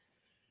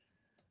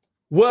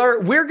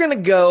 We're going to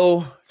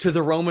go to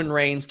the Roman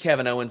Reigns,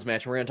 Kevin Owens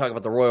match. We're going to talk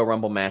about the Royal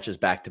Rumble matches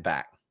back to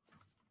back.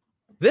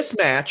 This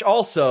match,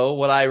 also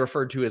what I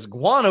referred to as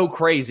guano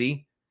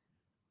crazy.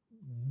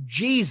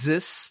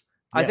 Jesus.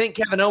 Yeah. I think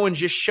Kevin Owens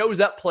just shows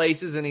up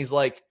places and he's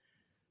like,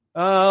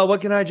 what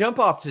can I jump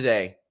off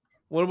today?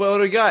 What do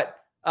we got?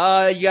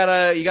 You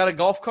got a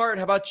golf cart?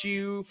 How about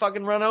you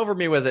fucking run over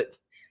me with it?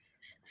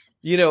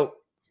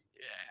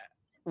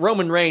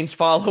 Roman Reigns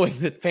following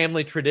the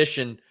family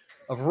tradition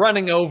of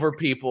running over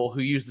people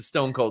who use the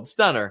Stone Cold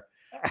Stunner.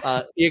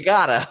 You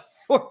gotta.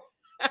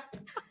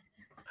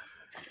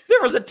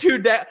 There was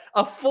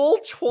a full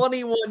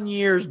 21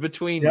 years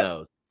between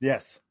those.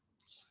 Yes.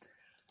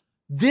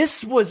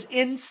 This was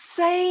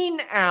insane,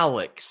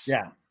 Alex.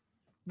 Yeah.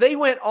 They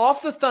went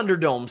off the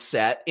Thunderdome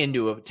set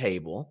into a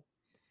table.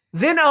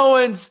 Then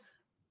Owens,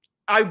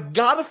 I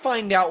got to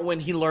find out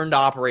when he learned to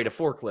operate a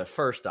forklift,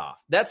 first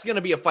off. That's going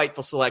to be a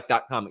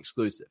FightfulSelect.com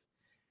exclusive.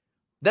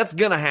 That's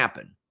going to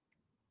happen.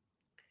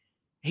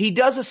 He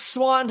does a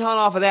swanton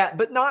off of that,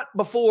 but not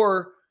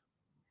before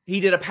he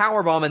did a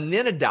powerbomb and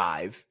then a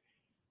dive.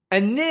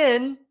 And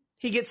then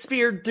he gets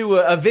speared through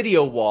a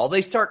video wall.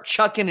 They start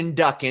chucking and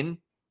ducking.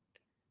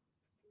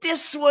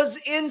 This was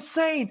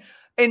insane.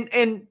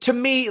 And to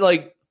me,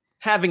 like,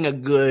 having a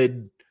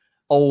good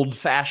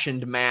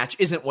old-fashioned match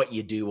isn't what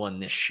you do on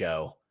this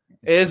show.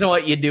 It isn't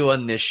what you do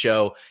on this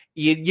show.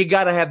 You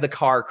got to have the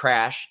car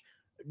crash,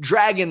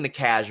 drag in the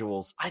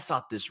casuals. I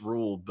thought this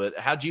ruled, but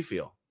how'd you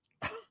feel?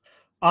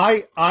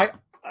 I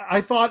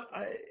thought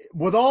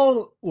with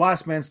all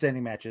last man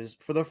standing matches,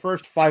 for the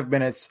first 5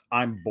 minutes,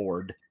 I'm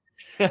bored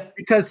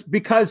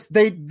because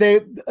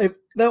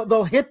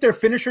they'll hit their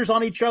finishers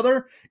on each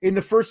other in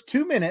the first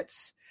 2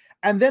 minutes,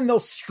 and then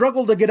they'll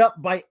struggle to get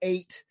up by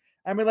 8.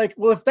 I mean, like,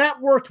 well, if that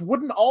worked,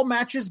 wouldn't all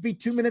matches be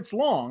 2 minutes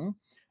long?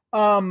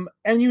 And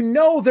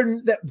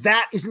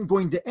that isn't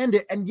going to end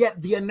it. And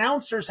yet the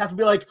announcers have to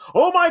be like,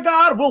 oh my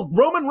God, will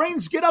Roman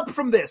Reigns get up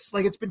from this?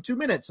 Like, it's been 2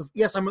 minutes.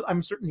 Yes,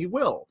 I'm certain he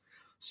will.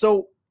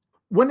 So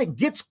when it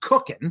gets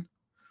cooking,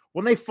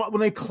 when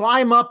they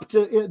climb up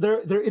to,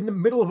 they're in the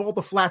middle of all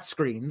the flat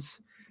screens,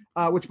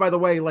 which, by the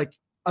way, like,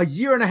 a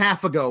year and a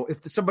half ago, if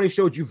somebody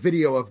showed you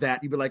video of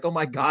that, you'd be like, oh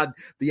my God,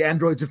 the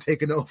androids have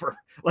taken over.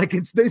 Like,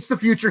 it's the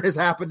future has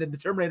happened and the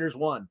Terminator's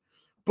won.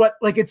 But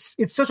like, it's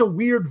such a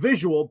weird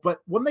visual. But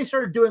when they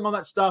started doing all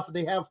that stuff,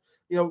 they have,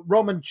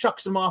 Roman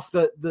chucks him off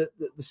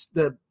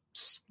the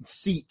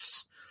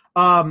seats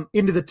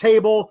into the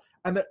table,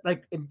 and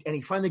and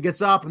he finally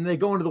gets up, and they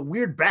go into the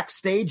weird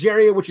backstage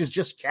area, which is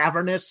just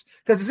cavernous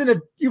because it's in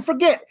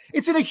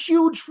a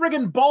huge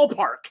friggin'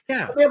 ballpark.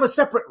 Yeah, they have a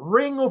separate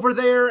ring over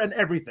there and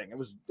everything.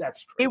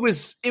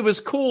 It was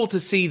cool to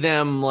see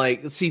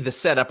them see the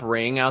setup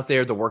ring out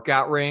there, the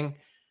workout ring.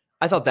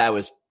 I thought that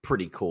was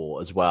pretty cool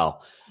as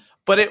well.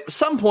 But at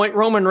some point,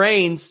 Roman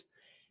Reigns,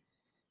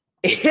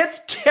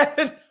 It's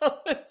Kevin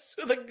Owens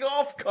with a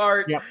golf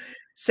cart. Yep.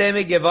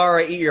 Sammy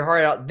Guevara, eat your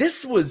heart out.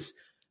 This was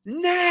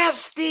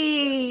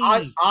nasty.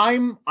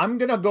 I'm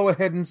gonna go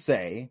ahead and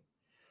say,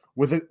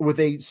 with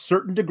a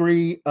certain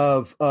degree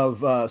of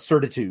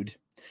certitude,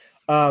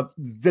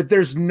 that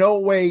there's no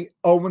way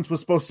Owens was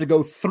supposed to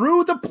go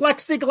through the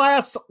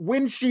plexiglass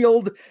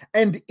windshield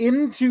and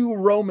into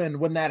Roman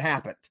when that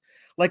happened.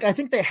 Like, I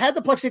think they had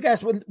the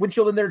plexiglass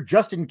windshield in there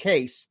just in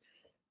case,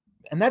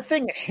 and that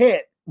thing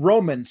hit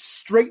Roman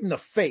straight in the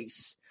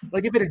face.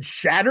 Like, if it had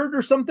shattered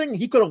or something,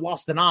 he could have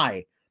lost an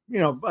eye. You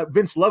know,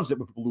 Vince loves it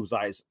when people lose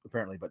eyes,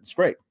 apparently, but it's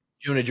great.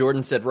 Jonah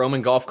Jordan said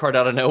Roman golf cart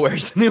out of nowhere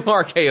is the new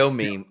RKO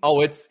meme.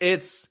 Oh, it's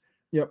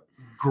yep,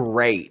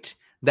 great.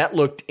 That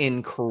looked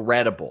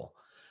incredible.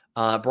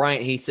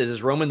 Bryant Heath says,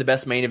 is Roman the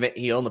best main event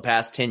heel in the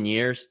past 10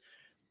 years?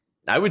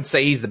 I would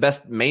say he's the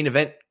best main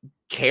event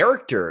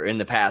character in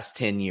the past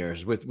 10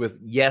 years with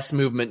Yes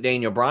Movement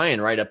Daniel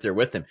Bryan right up there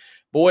with him.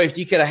 Boy, if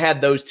you could have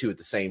had those two at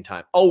the same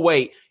time. Oh,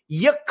 wait,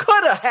 you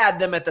could have had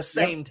them at the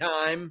same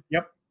time.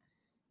 Yep.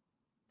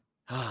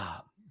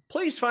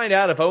 Please find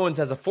out if Owens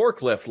has a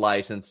forklift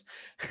license.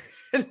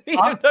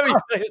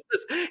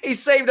 He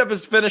saved up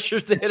his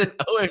finishers to hit an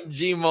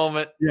OMG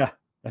moment. Yeah,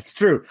 that's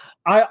true.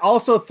 I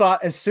also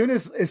thought as soon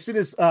as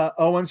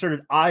Owens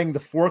started eyeing the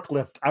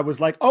forklift, I was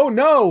like, oh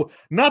no,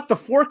 not the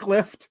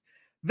forklift.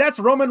 That's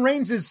Roman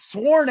Reigns'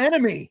 sworn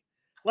enemy.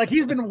 Like,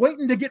 he's been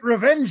waiting to get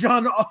revenge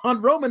on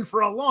Roman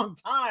for a long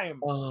time.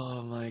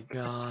 Oh my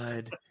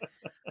God.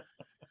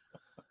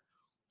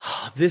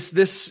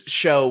 This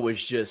show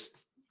was just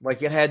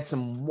like, it had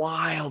some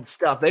wild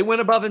stuff. They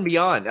went above and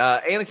beyond.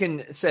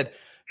 Anakin said,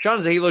 Sean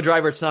is a Halo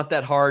driver. It's not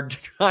that hard to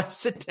drive.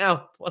 Sit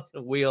down on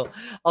the wheel.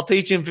 I'll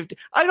teach him 50.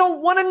 I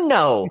don't want to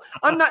know.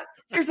 I'm not.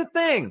 Here's the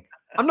thing.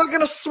 I'm not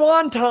going to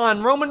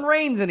swanton Roman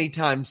Reigns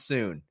anytime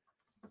soon.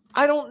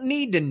 I don't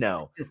need to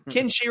know.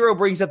 Ken Shiro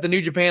brings up the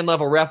New Japan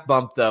level ref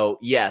bump, though.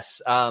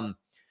 Yes.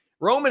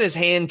 Roman is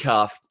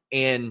handcuffed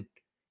and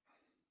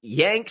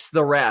yanks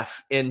the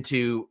ref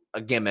into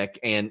a gimmick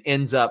and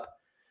ends up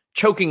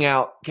choking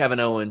out Kevin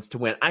Owens to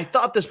win. I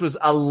thought this was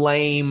a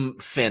lame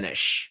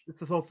finish.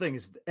 It's the whole thing.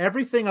 Is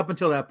everything up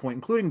until that point,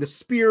 including the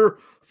spear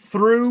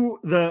through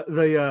the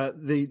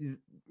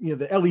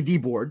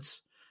LED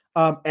boards,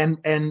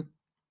 and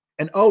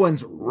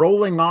Owens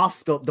rolling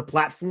off the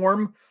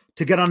platform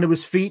to get onto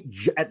his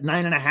feet at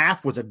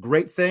 9.5 was a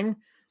great thing.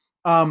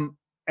 And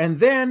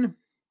then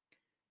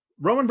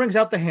Roman brings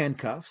out the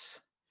handcuffs,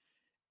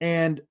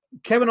 and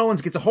Kevin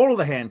Owens gets a hold of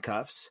the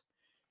handcuffs,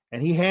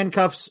 and he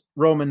handcuffs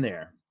Roman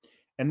there.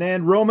 And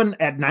then Roman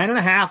at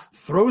 9.5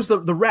 throws the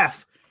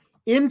ref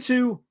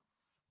into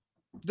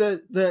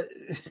the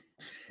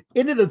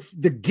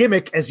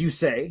gimmick, as you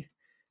say,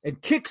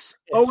 and kicks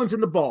Owens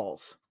in the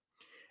balls.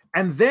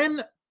 And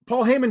then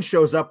Paul Heyman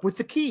shows up with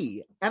the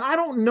key. And I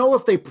don't know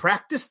if they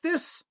practiced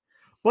this,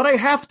 but I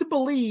have to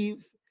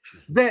believe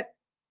that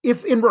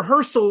if in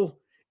rehearsal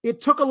it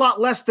took a lot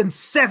less than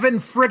 7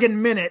 friggin'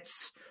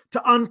 minutes to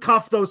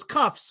uncuff those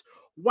cuffs,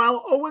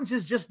 while Owens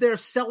is just there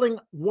selling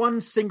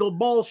one single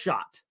ball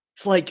shot.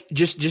 It's like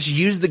just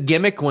use the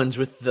gimmick ones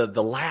with the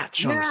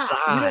latch on the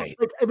side.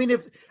 I mean,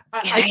 if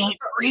it ain't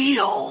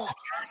real.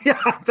 Yeah,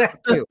 thank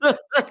you.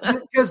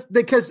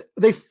 because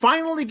they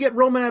finally get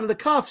Roman out of the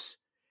cuffs,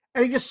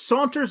 and he just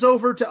saunters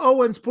over to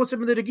Owens, puts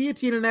him into the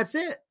guillotine, and that's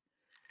it.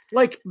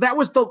 Like, that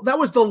was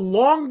the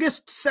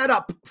longest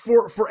setup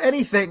for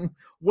anything,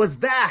 was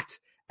that.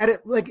 And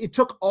it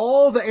took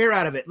all the air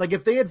out of it. Like,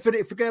 if they had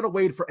figured out a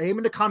way for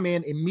Heyman to come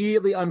in,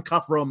 immediately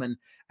uncuff Roman,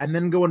 and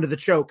then go into the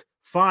choke,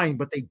 fine,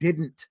 but they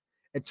didn't.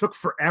 It took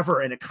forever,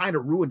 and it kind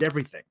of ruined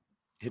everything.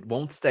 It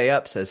won't stay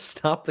up, says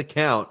stop the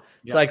count.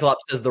 Yep.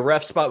 Cyclops says the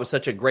ref spot was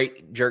such a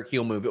great jerk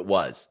heel move. It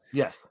was.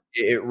 Yes.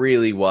 It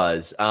really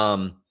was.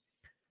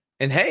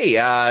 And hey,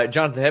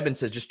 Jonathan Hedman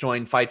says just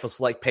join Fightful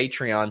Select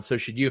Patreon. So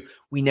should you.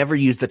 We never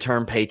use the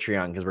term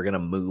Patreon because we're going to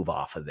move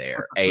off of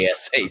there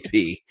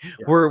ASAP. Yeah.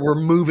 We're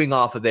moving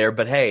off of there.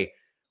 But hey,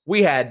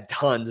 we had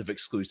tons of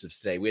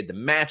exclusives today. We had the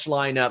match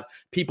lineup,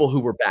 people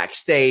who were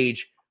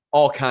backstage,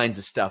 all kinds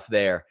of stuff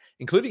there,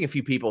 including a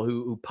few people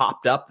who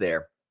popped up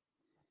there.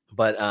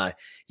 But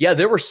yeah,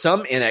 there were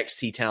some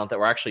NXT talent that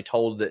were actually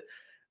told that,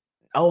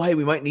 oh, hey,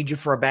 we might need you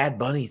for a Bad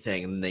Bunny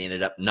thing. And they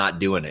ended up not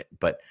doing it.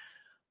 But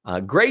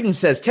Graydon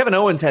says Kevin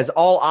Owens has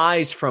all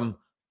eyes from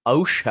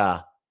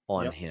OSHA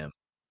on him.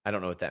 I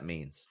don't know what that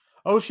means.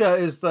 OSHA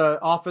is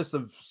the Office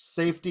of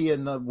Safety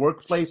in the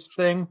Workplace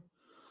thing.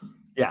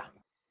 Yeah.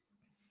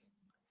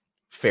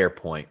 Fair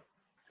point.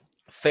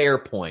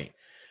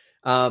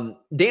 Dan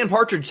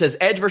Partridge says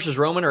Edge versus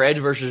Roman or Edge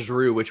versus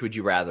Drew. Which would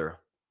you rather?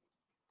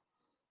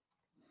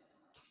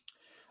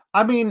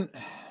 I mean,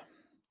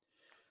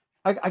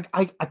 I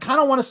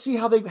kind of want to see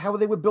how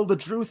they would build a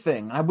Drew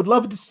thing. I would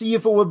love to see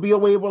if it would be a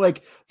way where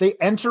like they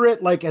enter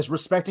it like as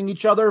respecting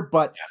each other,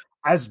 but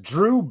as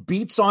Drew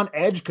beats on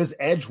Edge because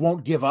Edge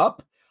won't give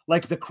up,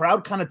 like the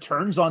crowd kind of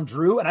turns on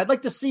Drew. And I'd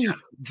like to see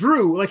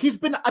Drew, like he's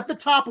been at the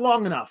top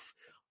long enough.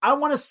 I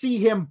want to see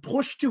him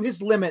push to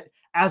his limit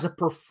as a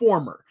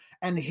performer.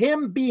 and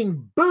him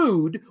being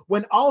booed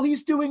when all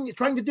he's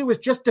trying to do is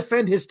just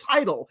defend his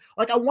title.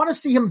 Like, I want to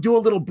see him do a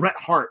little Bret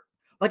Hart.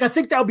 Like, I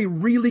think that would be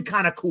really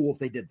kind of cool if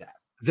they did that.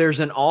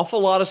 There's an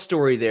awful lot of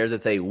story there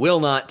that they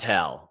will not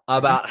tell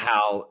about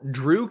how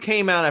Drew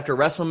came out after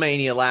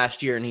WrestleMania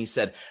last year and he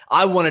said,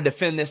 I want to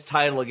defend this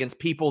title against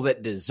people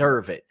that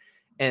deserve it.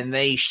 And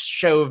they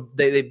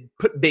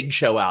put Big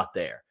Show out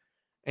there.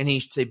 And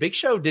he said, Big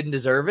Show didn't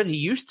deserve it. He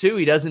used to.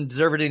 He doesn't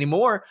deserve it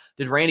anymore.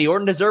 Did Randy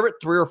Orton deserve it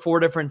 3 or 4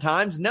 different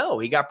times? No,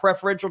 he got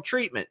preferential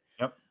treatment.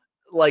 Yep.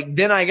 Like,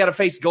 then I got to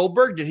face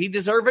Goldberg. Did he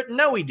deserve it?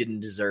 No, he didn't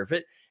deserve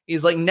it.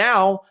 He's like,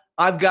 now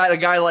I've got a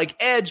guy like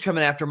Edge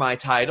coming after my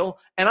title,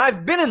 and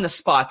I've been in the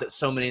spot that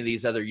so many of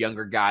these other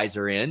younger guys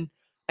are in,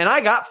 and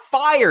I got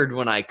fired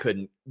when I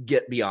couldn't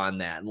get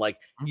beyond that. And like,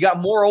 you got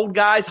more old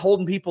guys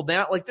holding people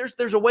down. Like,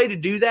 there's a way to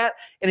do that,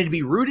 and it'd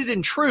be rooted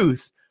in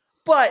truth,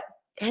 but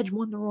Edge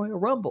won the Royal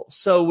Rumble.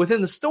 So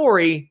within the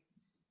story,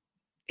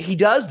 he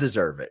does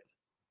deserve it.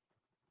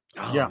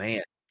 Oh, yeah.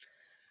 Man.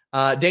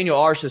 Daniel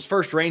R says,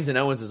 first, Reigns and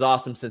Owens is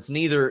awesome.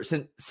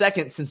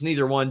 Second, since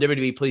neither one,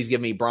 WWE, please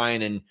give me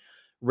Bryan and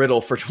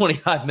Riddle for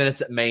 25 minutes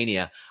at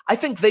Mania. I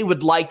think they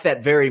would like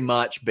that very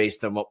much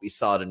based on what we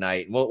saw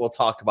tonight. We'll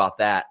talk about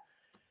that.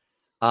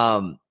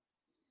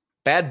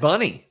 Bad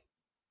Bunny.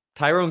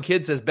 Tyrone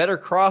Kidd says, better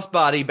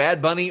crossbody,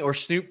 Bad Bunny or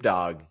Snoop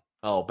Dogg?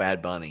 Oh,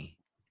 Bad Bunny.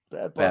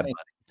 Bad Bunny.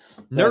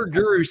 Nerd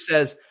Guru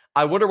says,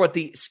 I wonder what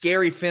the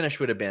scary finish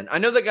would have been. I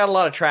know that got a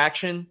lot of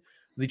traction.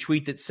 The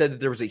tweet that said that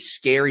there was a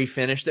scary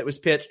finish that was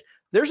pitched.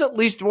 There's at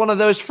least one of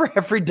those for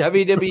every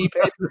WWE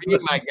pay-per-view,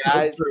 my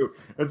guys.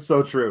 That's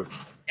so true.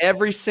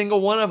 Every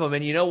single one of them.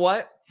 And you know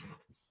what?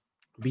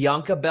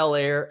 Bianca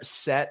Belair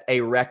set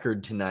a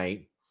record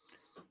tonight.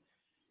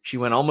 She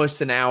went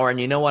almost an hour, and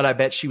you know what? I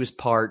bet she was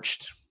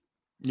parched.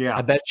 Yeah.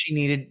 I bet she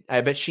needed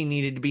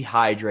to be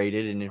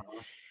hydrated. And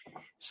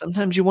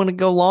sometimes you want to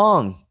go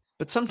long,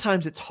 but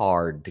sometimes it's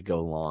hard to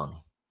go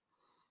long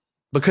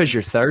because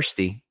you're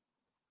thirsty.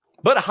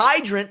 But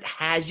Hydrant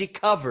has you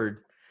covered.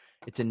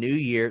 It's a new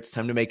year. It's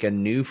time to make a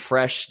new,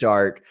 fresh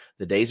start.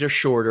 The days are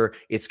shorter.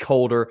 It's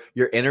colder.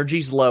 Your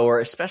energy's lower,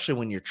 especially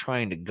when you're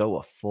trying to go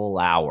a full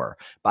hour.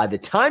 By the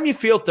time you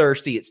feel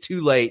thirsty, it's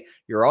too late.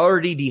 You're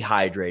already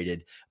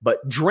dehydrated.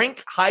 But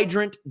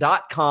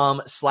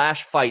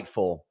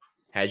drinkhydrant.com/Fightful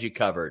has you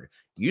covered.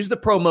 Use the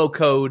promo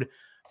code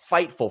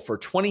Fightful for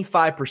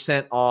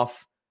 25%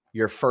 off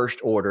your first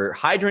order.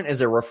 Hydrant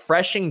is a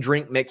refreshing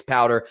drink mix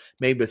powder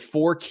made with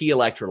 4 key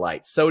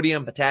electrolytes: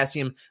 sodium,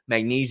 potassium,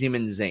 magnesium,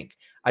 and zinc.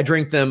 I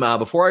drink them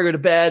before I go to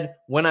bed,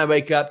 when I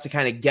wake up, to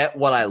kind of get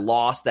what I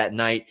lost that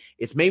night.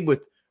 It's made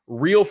with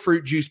real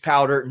fruit juice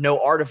powder,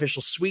 no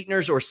artificial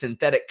sweeteners or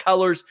synthetic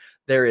colors.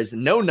 There is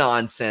no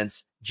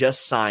nonsense,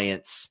 just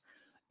science.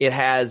 It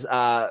has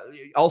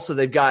also,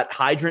 they've got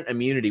Hydrant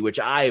Immunity,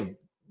 which I've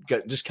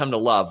just come to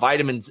love.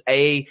 Vitamins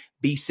A,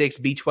 B6,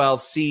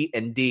 B12, C,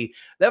 and D.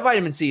 That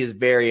vitamin C is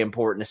very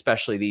important,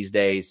 especially these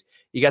days.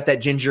 You got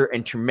that ginger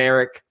and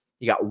turmeric.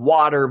 You got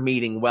water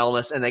meeting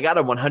wellness, and they got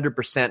a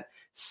 100%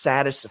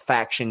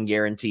 satisfaction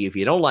guarantee. If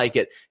you don't like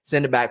it,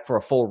 send it back for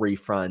a full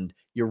refund.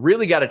 You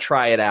really got to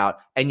try it out,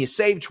 and you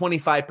save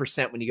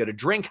 25% when you go to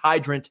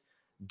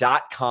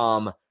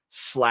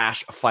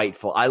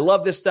drinkhydrant.com/Fightful. I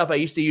love this stuff. I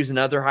used to use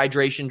another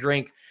hydration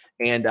drink,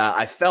 and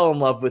I fell in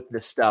love with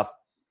this stuff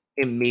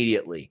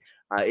immediately.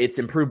 It's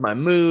improved my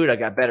mood. I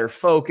got better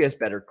focus,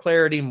 better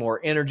clarity, more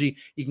energy.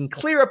 You can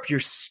clear up your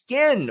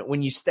skin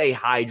when you stay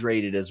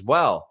hydrated as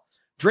well.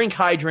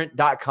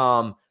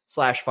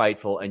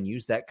 drinkhydrant.com/Fightful and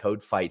use that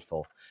code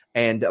Fightful.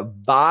 And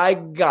by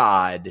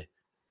God,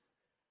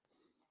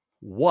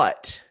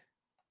 what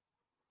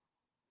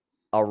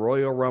a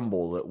Royal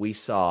Rumble that we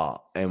saw,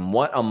 and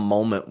what a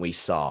moment we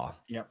saw.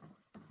 Yep.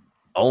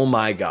 Oh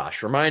my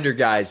gosh. Reminder,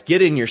 guys,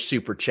 get in your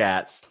super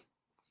chats.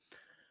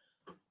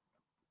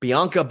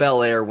 Bianca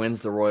Belair wins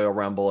the Royal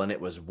Rumble, and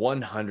it was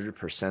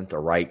 100% the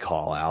right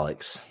call,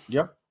 Alex.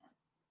 Yep.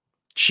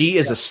 She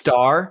is a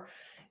star.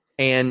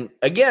 And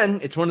again,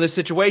 it's one of those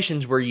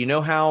situations where you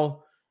know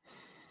how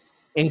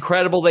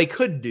incredible they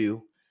could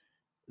do.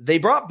 They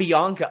brought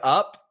Bianca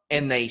up,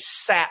 and they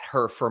sat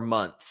her for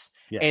months.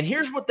 Yes. And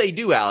here's what they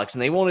do, Alex,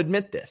 and they won't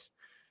admit this.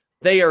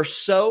 They are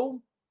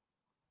so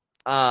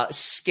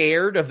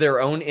scared of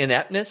their own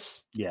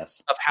ineptness. Yes.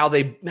 Of how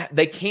they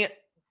can't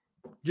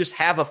just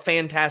have a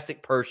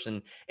fantastic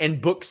person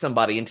and book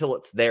somebody until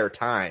it's their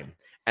time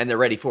and they're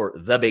ready for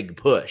the big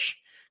push.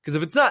 Because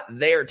if it's not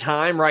their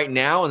time right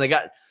now and they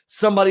got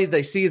somebody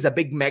they see as a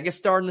big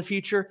megastar in the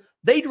future,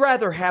 they'd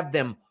rather have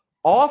them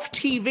off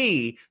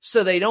TV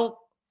so they don't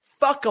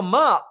fuck them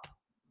up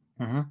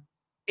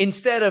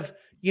instead of,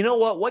 you know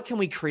what can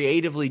we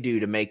creatively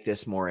do to make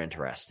this more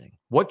interesting?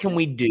 What can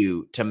we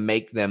do to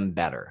make them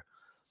better?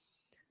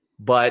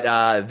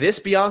 But this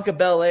Bianca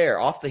Belair,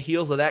 off the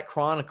heels of that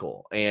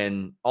Chronicle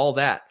and all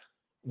that,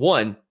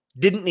 one,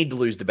 didn't need to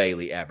lose to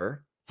Bayley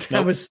ever.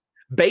 That was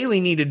Bayley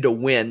needed to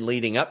win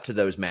leading up to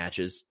those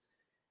matches.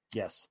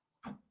 Yes.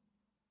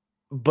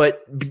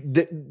 But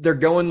they're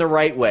going the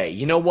right way.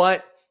 You know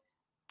what?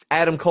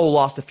 Adam Cole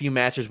lost a few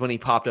matches when he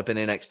popped up in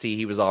NXT.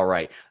 He was all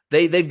right.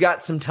 They've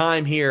got some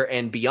time here,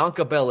 and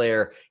Bianca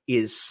Belair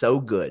is so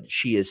good.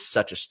 She is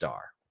such a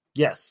star.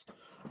 Yes.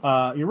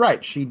 You're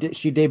right. She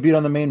debuted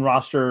on the main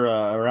roster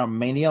around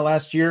Mania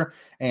last year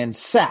and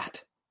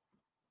sat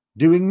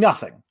doing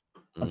nothing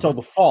until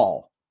the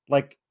fall.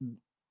 Like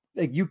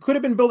you could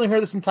have been building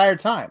her this entire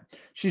time.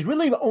 She's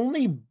really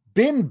only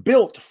been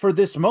built for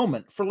this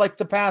moment for like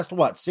the past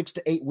 6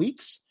 to 8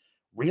 weeks,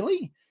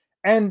 really.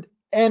 And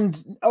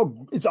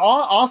it's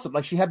awesome.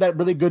 Like she had that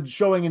really good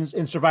showing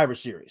in Survivor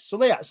Series.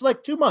 So yeah, it's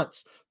like 2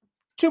 months,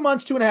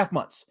 2.5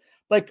 months.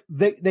 Like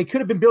they could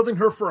have been building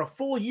her for a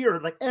full year.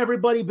 Like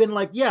everybody been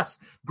like, yes,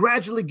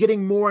 gradually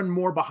getting more and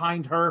more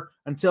behind her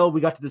until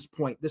we got to this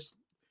point.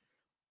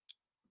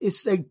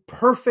 It's a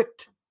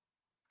perfect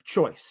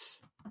choice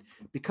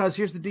because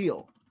here's the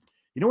deal.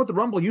 You know what the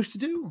Rumble used to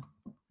do?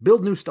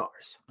 Build new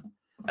stars.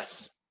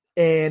 Yes.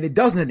 And it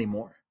doesn't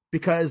anymore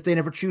because they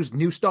never choose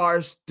new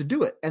stars to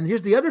do it. And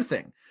here's the other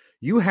thing.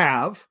 You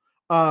have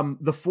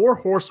the 4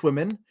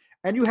 horsewomen,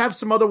 and you have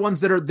some other ones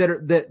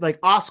that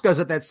like Asuka's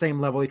at that same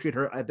level. They treat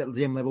her at that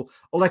same level.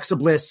 Alexa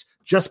Bliss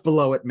just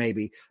below it,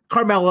 maybe.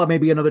 Carmella,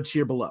 maybe another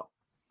tier below.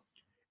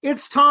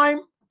 It's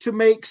time to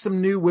make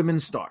some new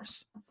women's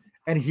stars.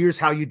 And here's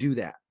how you do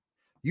that.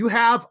 You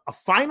have a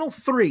final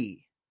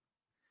 3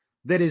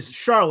 that is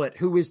Charlotte,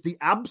 who is the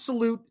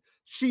absolute,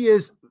 she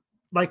is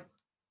like,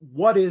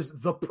 what is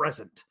the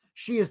present?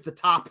 She is the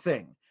top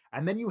thing.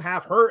 And then you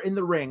have her in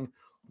the ring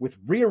with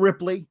Rhea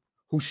Ripley,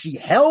 who she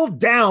held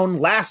down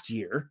last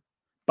year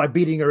by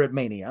beating her at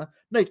Mania.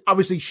 Now,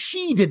 obviously,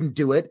 she didn't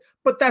do it,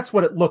 but that's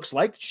what it looks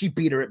like. She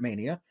beat her at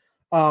Mania.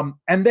 And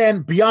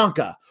then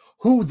Bianca,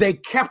 who they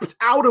kept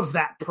out of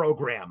that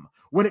program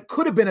when it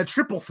could have been a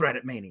triple threat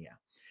at Mania.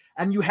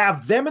 And you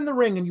have them in the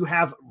ring, and you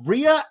have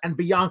Rhea and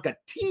Bianca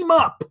team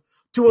up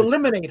to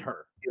eliminate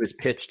her. It was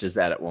pitched as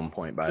that at one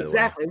point, by the way.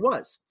 Exactly, it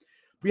was.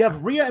 We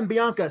have Rhea and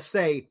Bianca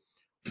say,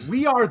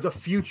 we are the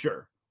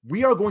future.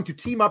 We are going to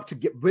team up to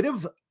get rid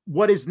of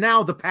what is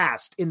now the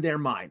past in their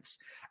minds.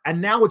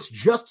 And now it's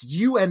just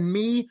you and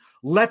me.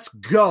 Let's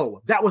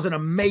go. That was an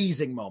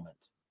amazing moment.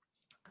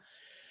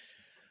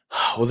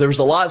 Well, there was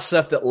a lot of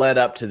stuff that led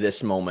up to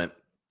this moment.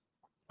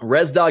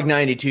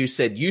 ResDog92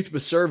 said youth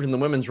was served in the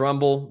Women's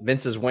Rumble.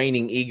 Vince's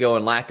waning ego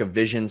and lack of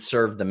vision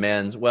served the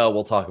men's. Well,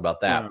 we'll talk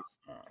about that.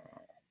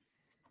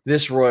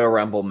 This Royal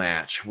Rumble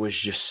match was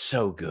just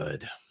so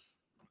good.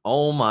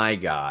 Oh, my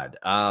God.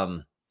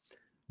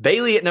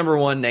 Bayley at number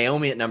 1,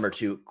 Naomi at number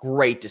 2.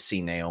 Great to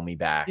see Naomi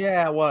back.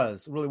 Yeah, it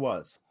was. It really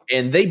was.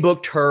 And they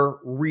booked her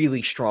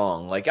really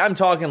strong. Like, I'm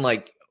talking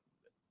like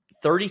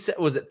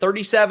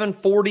 37,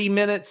 40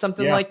 minutes,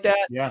 something like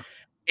that? Yeah.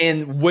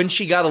 And when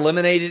she got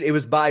eliminated, it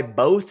was by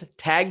both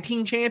tag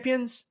team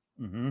champions.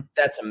 Mm-hmm.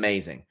 That's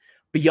amazing.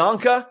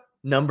 Bianca,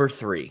 number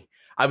 3.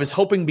 I was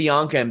hoping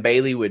Bianca and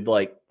Bayley would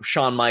like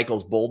Shawn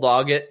Michaels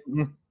bulldog it.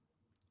 Mm-hmm.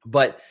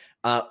 But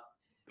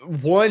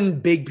one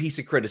big piece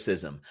of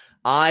criticism.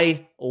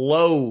 I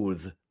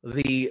loathe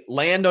the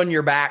land on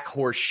your back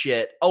horse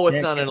shit. Oh,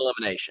 it's not an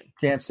elimination.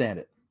 Can't stand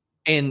it.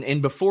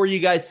 And before you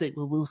guys say,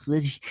 well,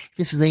 this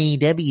was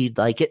AEW, you'd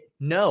like it.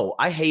 No,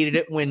 I hated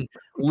it when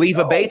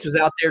Leva Bates was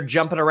out there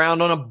jumping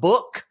around on a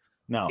book.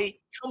 No.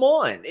 Come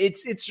on.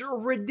 It's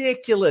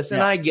ridiculous.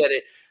 And I get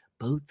it.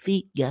 Both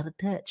feet got to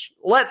touch.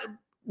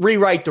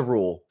 Rewrite the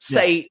rule.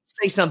 Say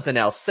something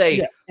else.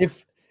 Say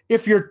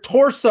if your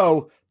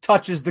torso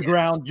touches the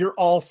ground, you're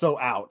also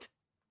out.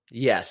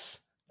 Yes.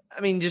 I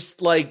mean,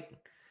 just like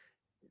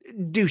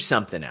do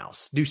something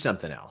else. Do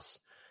something else.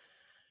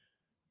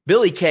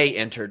 Billie Kay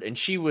entered, and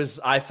she was,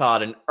 I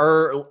thought, an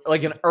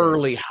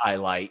early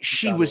highlight.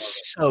 She was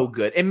so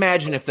good.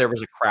 Imagine if there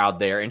was a crowd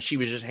there, and she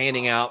was just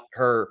handing out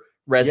her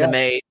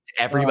resume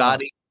to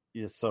everybody.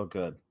 It's so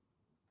good.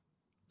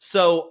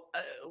 So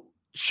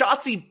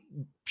Shotzi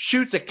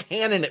shoots a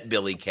cannon at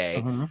Billie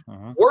Kay.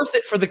 Worth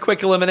it for the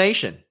quick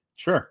elimination.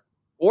 Sure.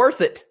 Worth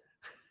it.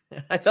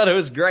 I thought it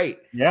was great.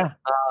 Yeah.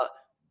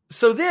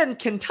 So then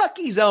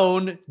Kentucky's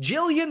own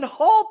Jillian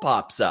Hall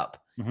pops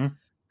up. Mm-hmm.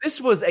 This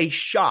was a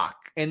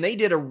shock, and they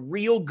did a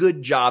real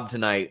good job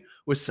tonight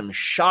with some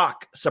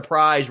shock,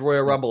 surprise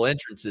Royal Rumble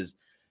entrances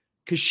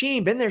because she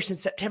ain't been there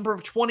since September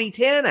of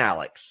 2010,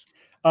 Alex.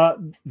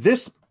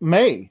 This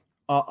may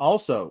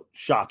also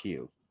shock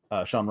you,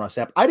 Sean Ross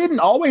Sapp. I didn't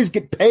always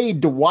get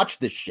paid to watch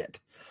this shit.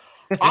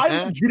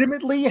 I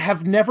legitimately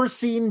have never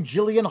seen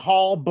Jillian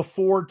Hall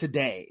before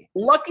today.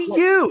 Lucky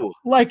you.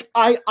 Like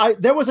I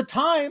there was a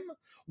time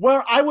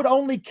where I would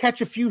only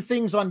catch a few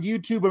things on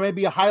YouTube or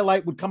maybe a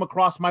highlight would come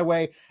across my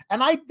way.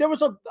 And there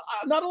was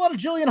not a lot of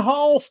Jillian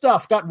Hall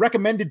stuff got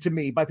recommended to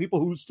me by people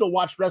who still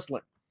watched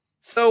wrestling.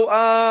 So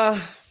I'm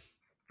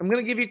going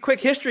to give you a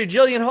quick history of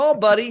Jillian Hall,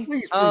 buddy.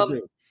 Please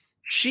do.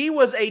 She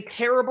was a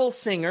terrible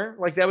singer.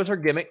 Like that was her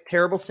gimmick,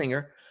 terrible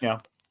singer. Yeah.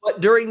 But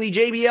during the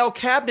JBL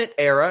cabinet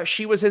era,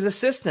 she was his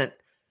assistant.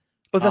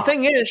 But the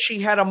thing is, she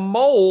had a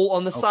mole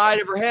on the side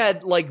of her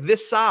head like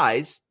this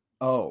size.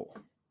 Oh.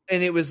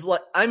 And it was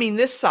like,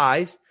 this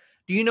size.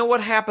 Do you know what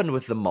happened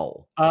with the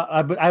mole?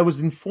 But I was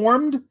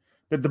informed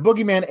that the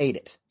boogeyman ate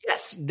it.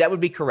 Yes, that would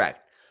be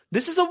correct.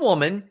 This is a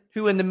woman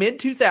who in the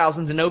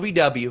mid-2000s in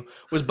OVW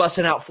was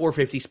busting out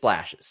 450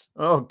 splashes.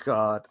 Oh,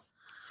 God.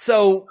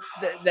 So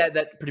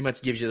that pretty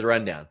much gives you the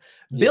rundown.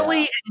 Yeah. Billy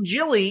and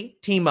Jilly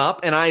team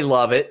up, and I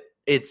love it.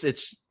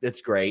 It's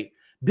great.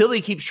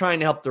 Billy keeps trying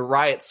to help the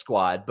Riot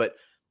Squad, but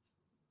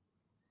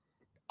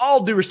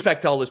all due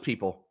respect to all those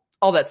people,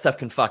 all that stuff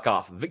can fuck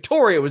off.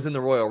 Victoria was in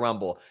the Royal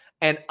Rumble,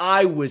 and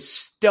I was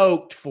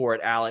stoked for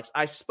it, Alex.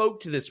 I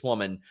spoke to this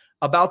woman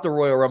about the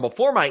Royal Rumble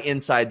for my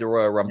Inside the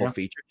Royal Rumble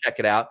feature. Check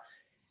it out.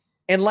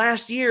 And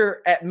last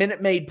year at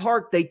Minute Maid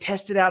Park, they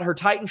tested out her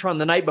Titantron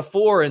the night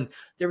before, and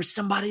there was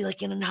somebody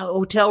like in a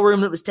hotel room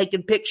that was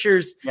taking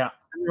pictures. Yeah.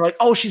 And they're like,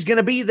 oh, she's going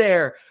to be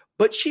there.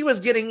 But she was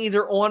getting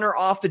either on or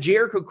off the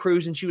Jericho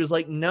cruise, and she was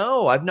like,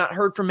 no, I've not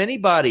heard from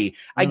anybody.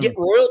 I get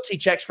royalty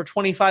checks for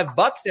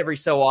 $25 every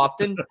so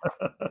often.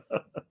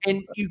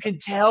 And you can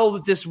tell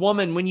that this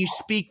woman, when you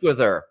speak with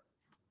her,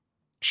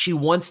 she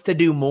wants to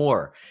do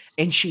more.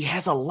 And she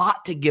has a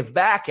lot to give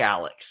back,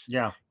 Alex.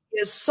 Yeah. She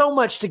has so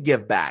much to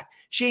give back.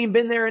 She ain't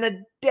been there in a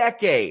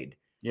decade.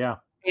 Yeah.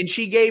 And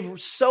she gave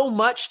so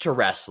much to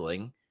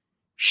wrestling.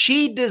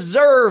 She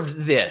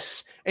deserved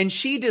this. And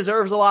she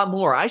deserves a lot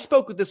more. I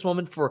spoke with this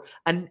woman for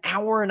an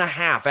hour and a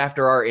half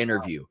after our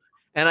interview.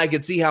 And I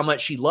could see how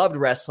much she loved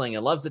wrestling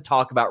and loves to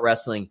talk about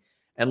wrestling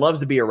and loves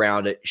to be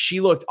around it.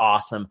 She looked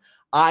awesome.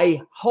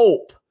 I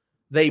hope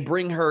they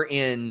bring her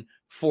in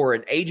for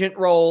an agent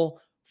role,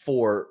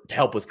 to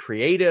help with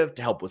creative,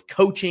 to help with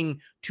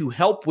coaching, to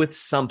help with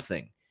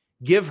something.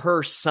 Give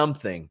her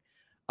something.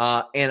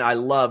 And I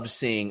love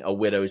seeing a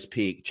Widow's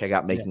Peak. Check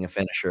out Making a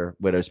Finisher,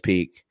 Widow's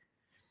Peak.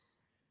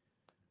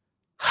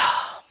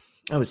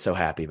 I was so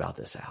happy about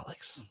this,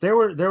 Alex. There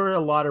were a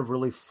lot of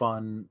really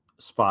fun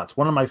spots.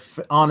 One of my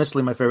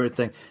honestly my favorite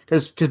thing,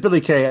 because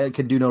Billie Kay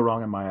can do no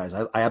wrong in my eyes.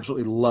 I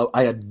absolutely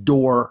I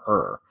adore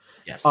her.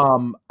 Yes.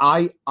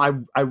 I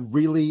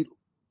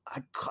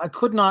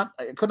could not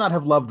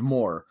have loved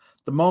more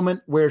the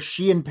moment where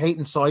she and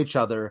Peyton saw each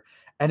other,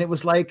 and it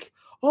was like,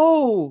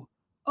 oh,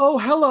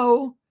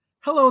 hello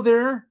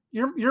there,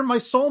 you're my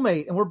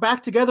soulmate, and we're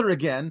back together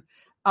again.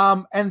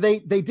 And they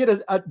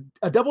did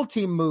a double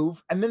team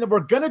move, and then they were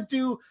gonna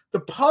do the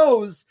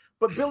pose,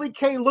 but Billie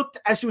Kay looked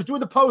as she was doing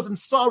the pose and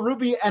saw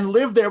Ruby and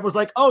Liv there, was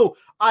like, oh,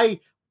 I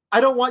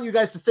don't want you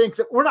guys to think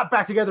that we're not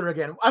back together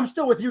again. I'm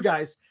still with you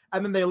guys.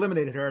 And then they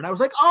eliminated her, and I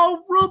was like,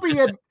 oh, Ruby,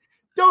 and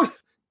don't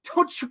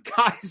you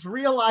guys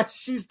realize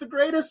she's the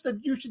greatest, and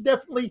you should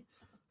definitely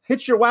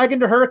hitch your wagon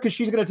to her because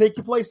she's gonna take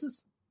you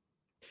places.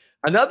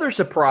 Another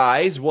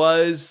surprise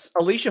was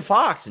Alicia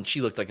Fox, and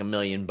she looked like $1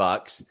 million.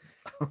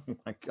 Oh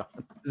my God.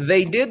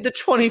 They did the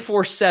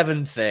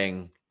 24/7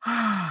 thing.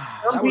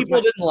 Some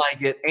people didn't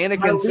like it.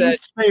 Anakin said,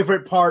 least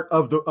favorite part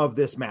of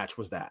this match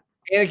was that.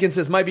 Anakin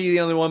says, might be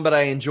the only one, but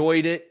I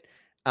enjoyed it.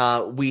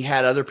 We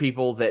had other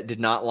people that did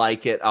not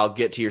like it. I'll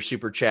get to your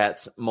super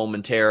chats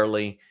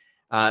momentarily.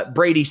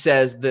 Brady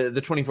says the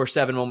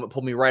 24/7 moment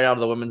pulled me right out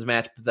of the women's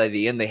match, but at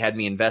the end they had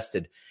me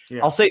invested.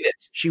 Yeah. I'll say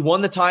this. She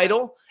won the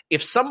title.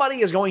 If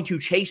somebody is going to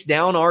chase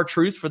down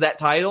R-Truth for that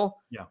title,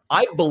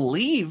 I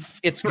believe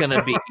it's going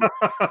to be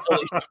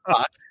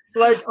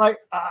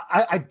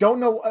I don't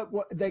know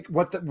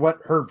what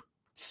her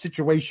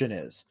situation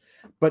is,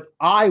 but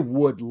I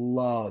would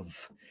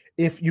love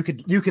if you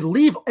could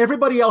leave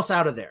everybody else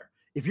out of there.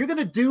 If you're going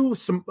to do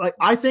some,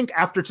 I think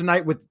after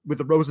tonight with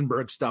the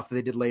Rosenberg stuff that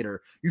they did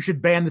later, you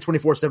should ban the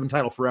 24/7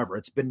 title forever.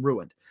 It's been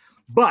ruined.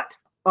 But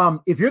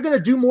if you're going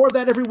to do more of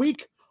that every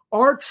week,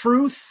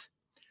 R-Truth,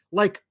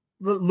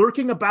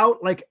 lurking about,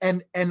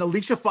 and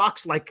Alicia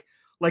Fox,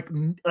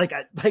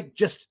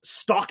 just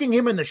stalking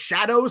him in the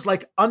shadows,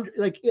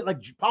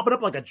 popping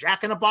up like a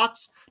jack in a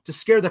box to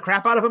scare the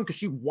crap out of him because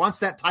she wants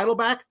that title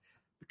back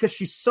because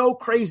she's so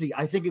crazy.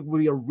 I think it would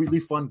be a really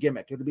fun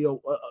gimmick. It would be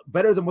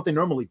better than what they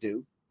normally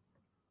do.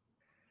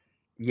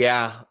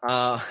 Yeah.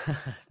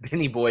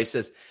 Benny Boy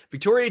says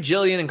Victoria,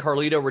 Jillian, and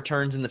Carlito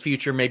returns in the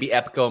future. Maybe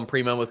Epico and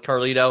Primo with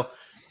Carlito.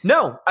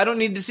 No, I don't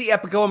need to see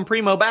Epico and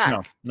Primo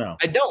back. No,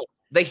 I don't.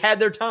 They had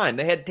their time.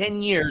 They had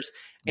 10 years,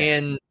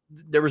 and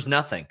there was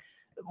nothing.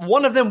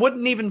 One of them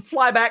wouldn't even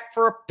fly back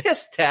for a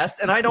piss test,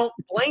 and I don't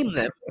blame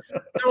them.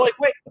 They're like,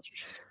 wait,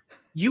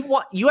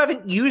 you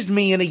haven't used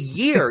me in a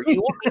year.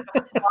 You want me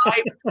to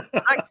fly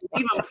back to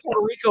even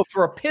Puerto Rico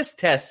for a piss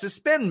test?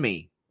 Suspend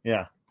me.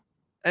 Yeah.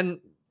 And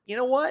you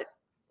know what?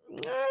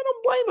 I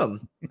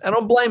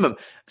don't blame him.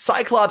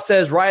 Cyclops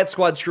says Riot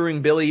Squad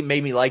screwing Billy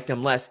made me like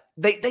them less.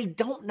 They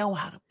don't know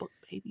how to book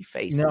baby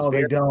faces. No,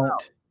 they don't. Well.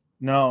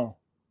 No.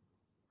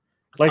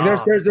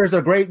 There's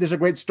a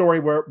great story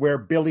where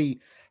Billy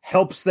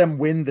helps them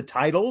win the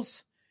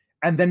titles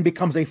and then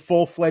becomes a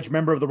full-fledged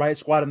member of the Riot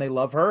Squad, and they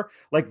love her.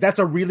 That's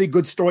a really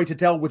good story to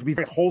tell, which would be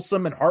very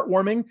wholesome and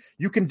heartwarming.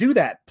 You can do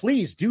that.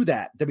 Please do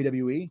that,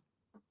 WWE.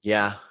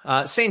 Yeah.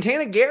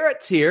 Santana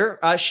Garrett's here.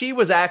 She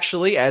was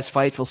actually, as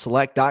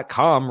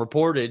FightfulSelect.com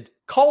reported,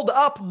 called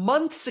up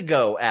months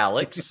ago,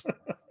 Alex.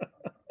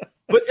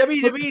 But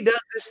WWE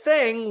does this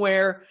thing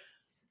where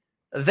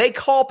They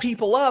call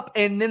people up,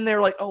 and then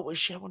they're like, oh, well,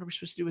 shit, what are we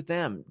supposed to do with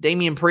them?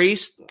 Damian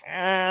Priest,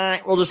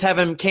 we'll just have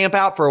him camp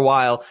out for a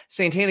while.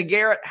 Santana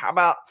Garrett, how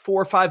about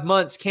 4 or 5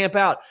 months, camp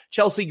out.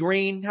 Chelsea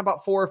Green, how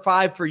about 4 or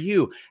 5 for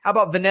you? How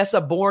about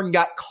Vanessa Bourne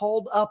got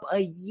called up a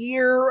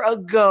year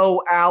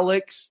ago,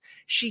 Alex?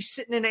 She's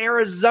sitting in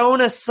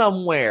Arizona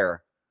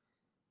somewhere.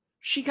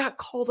 She got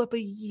called up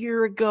a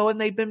year ago, and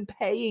they've been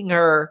paying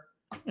her.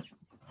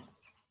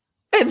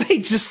 And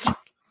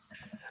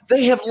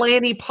they have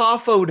Lanny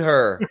Poffo'd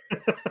her.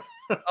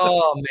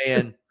 Oh,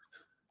 man.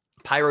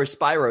 Pyro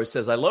Spyro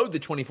says, I loathe the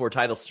 24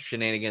 title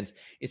shenanigans.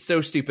 It's so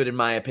stupid in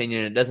my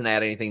opinion. It doesn't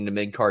add anything to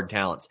mid-card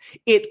talents.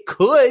 It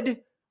could,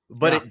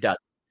 but it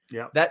doesn't.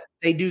 Yeah. That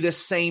they do the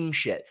same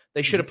shit.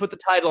 They should have put the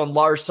title on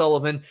Lars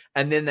Sullivan,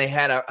 and then they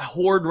had a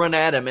horde run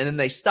at him, and then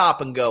they stop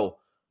and go,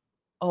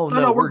 oh,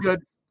 no, we're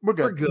good. We're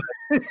good.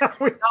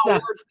 We're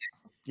good.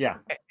 Yeah.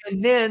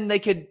 And then they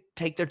could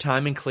take their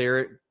time and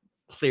clear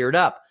it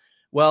up.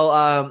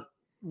 Well,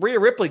 Rhea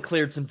Ripley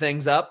cleared some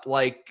things up,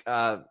 like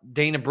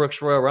Dana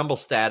Brooks' Royal Rumble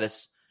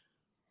status.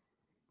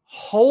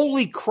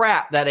 Holy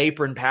crap, that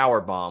apron power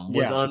bomb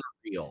was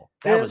unreal.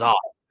 That was awesome.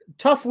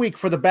 Tough week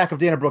for the back of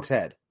Dana Brooks'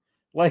 head.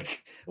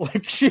 Like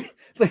she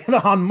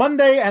on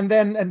Monday and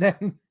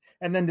then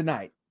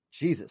tonight.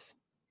 Jesus.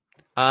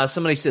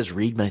 Somebody says,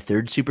 read my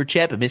third super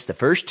chat, but missed the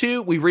first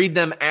 2. We read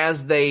them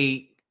as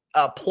they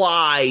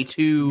apply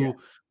to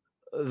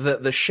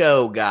the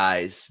show,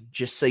 guys,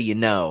 just so you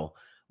know.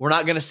 We're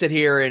not going to sit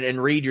here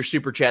and read your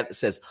super chat that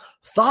says,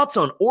 thoughts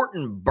on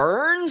Orton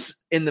Burns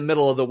in the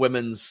middle of the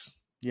women's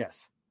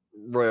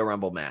Royal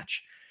Rumble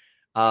match.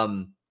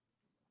 That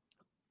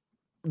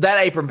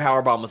apron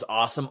powerbomb was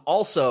awesome.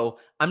 Also,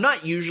 I'm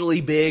not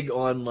usually big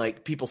on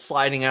like people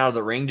sliding out of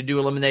the ring to do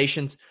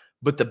eliminations,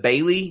 but the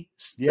Bayley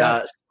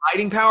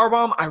sliding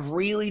powerbomb, I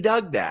really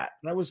dug that.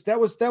 That was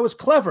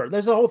clever.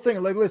 There's a whole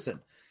thing. Like, listen,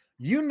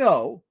 you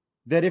know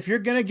that if you're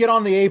going to get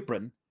on the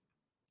apron,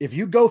 if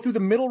you go through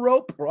the middle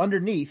rope or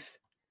underneath,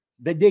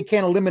 that they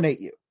can't eliminate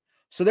you.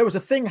 So there was a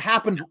thing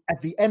happened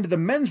at the end of the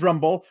men's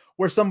rumble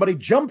where somebody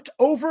jumped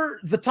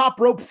over the top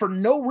rope for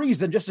no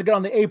reason just to get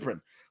on the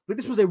apron. But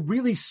this was a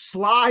really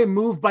sly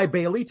move by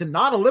Bayley to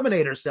not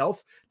eliminate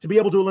herself, to be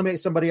able to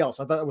eliminate somebody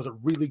else. I thought that was a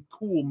really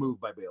cool move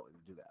by Bayley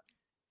to do that.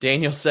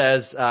 Daniel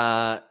says,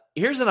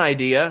 here's an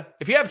idea.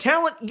 If you have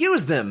talent,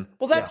 use them.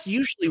 Well, that's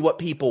usually what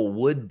people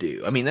would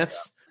do. I mean,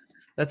 that's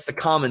the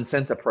common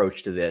sense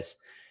approach to this.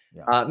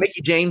 Yeah.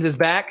 Mickie James is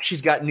back.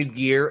 She's got new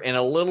gear and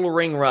a little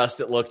ring rust.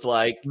 It looked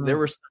like there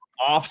were some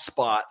off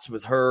spots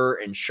with her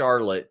and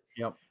Charlotte.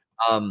 Yep.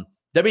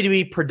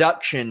 WWE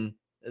production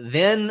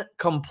then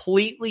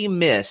completely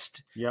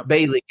missed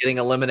Bayley getting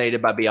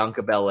eliminated by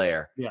Bianca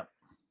Belair. Yeah.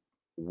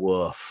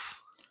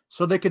 Woof.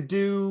 So they could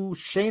do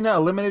Shayna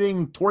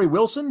eliminating Tori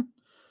Wilson?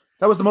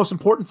 That was the most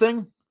important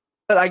thing?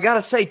 But I got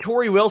to say,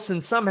 Tori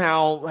Wilson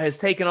somehow has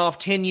taken off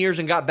 10 years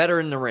and got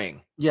better in the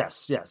ring.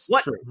 Yes.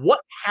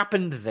 What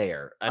happened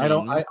there? I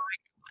don't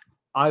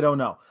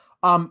know.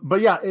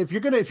 But yeah, if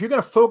you're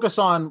gonna focus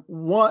on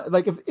one,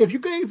 like if you're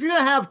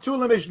gonna have 2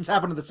 eliminations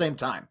happen at the same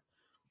time,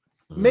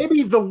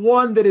 maybe the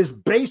one that is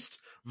based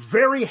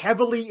very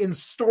heavily in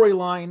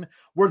storyline,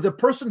 where the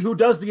person who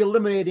does the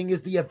eliminating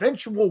is the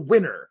eventual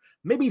winner.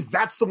 Maybe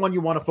that's the one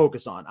you want to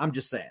focus on. I'm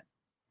just saying.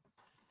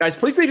 Guys,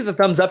 please leave us a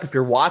thumbs up if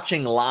you're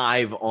watching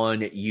live on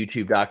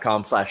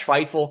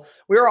youtube.com/Fightful.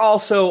 We're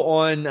also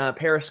on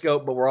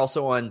Periscope, but we're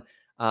also on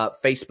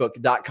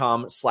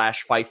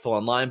Facebook.com/Fightful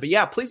online. But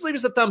yeah, please leave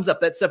us a thumbs up.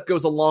 That stuff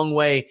goes a long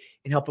way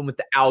in helping with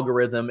the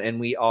algorithm,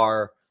 and we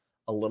are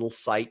a little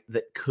site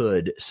that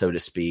could, so to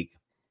speak.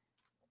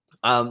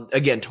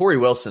 Again, Tori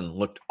Wilson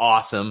looked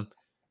awesome,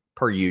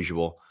 per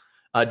usual.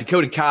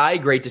 Dakota Kai,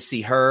 great to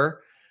see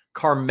her.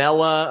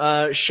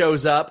 Carmella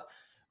shows up.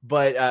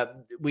 But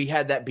we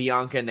had that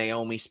Bianca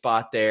Naomi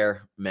spot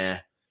there, meh.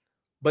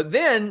 But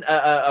then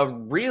a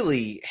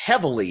really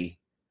heavily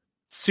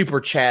super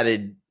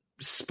chatted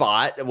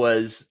spot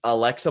was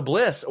Alexa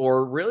Bliss,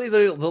 or really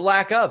the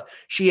lack of.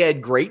 She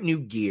had great new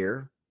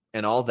gear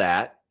and all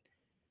that,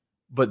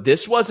 but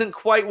this wasn't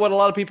quite what a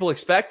lot of people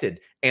expected,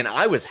 and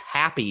I was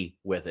happy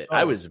with it.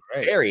 I was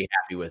very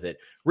happy with it.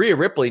 Rhea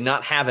Ripley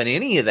not having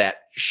any of that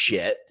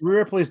shit. Rhea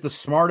Ripley is the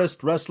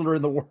smartest wrestler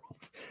in the world.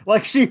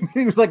 Like he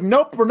was like,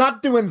 nope, we're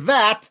not doing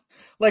that.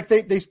 Like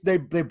they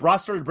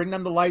brought her to bring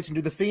down the lights and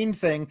do the Fiend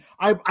thing.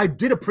 I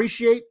did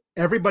appreciate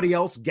everybody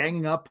else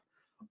ganging up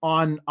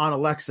on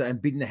Alexa and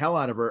beating the hell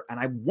out of her. And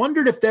I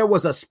wondered if there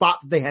was a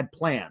spot that they had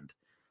planned,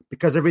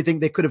 because everything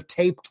they could have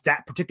taped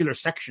that particular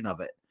section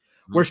of it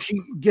where she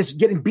gets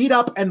getting beat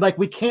up and like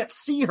we can't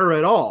see her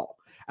at all.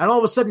 And all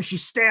of a sudden she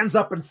stands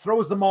up and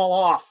throws them all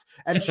off,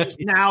 and she's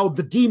now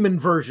the demon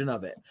version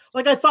of it.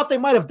 Like I thought they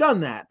might have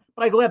done that,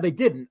 but I'm glad they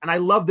didn't. And I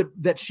love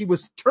that she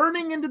was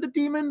turning into the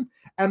demon,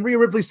 and Rhea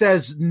Ripley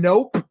says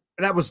nope.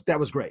 That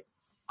was great.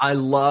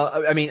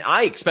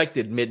 I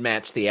expected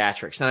mid-match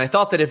theatrics, and I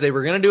thought that if they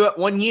were going to do it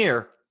one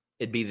year,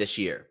 it'd be this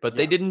year, but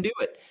they didn't do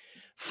it.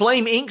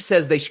 Flame Inc.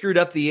 says they screwed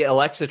up the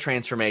Alexa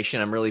transformation.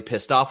 I'm really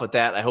pissed off with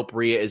that. I hope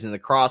Rhea is in the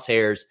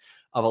crosshairs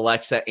of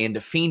Alexa and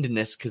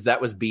Fiendness because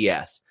that was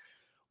BS.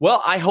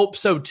 Well, I hope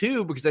so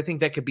too, because I think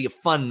that could be a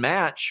fun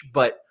match,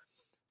 but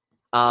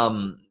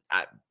I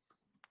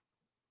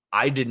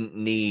didn't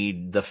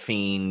need the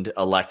Fiend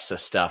Alexa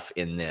stuff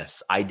in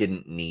this. I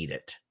didn't need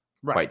it,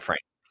 quite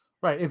frankly.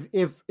 Right.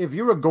 If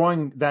you were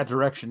going that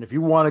direction, if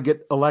you want to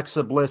get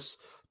Alexa Bliss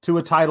to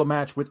a title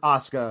match with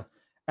Asuka,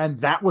 and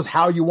that was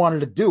how you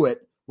wanted to do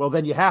it, well,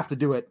 then you have to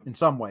do it in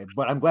some way.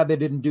 But I'm glad they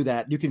didn't do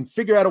that. You can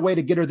figure out a way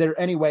to get her there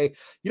anyway.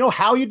 You know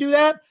how you do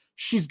that?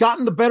 She's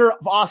gotten the better of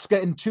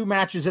Asuka in 2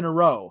 matches in a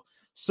row.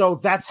 So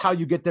that's how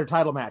you get their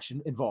title match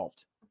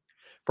involved.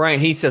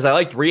 Brian Heath says, I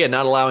liked Rhea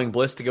not allowing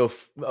Bliss to go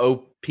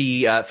OP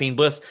Fiend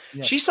Bliss.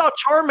 Yes. She saw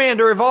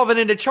Charmander evolving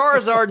into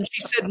Charizard, and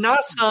she said, nah,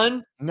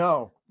 son.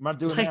 No, I'm not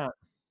doing that.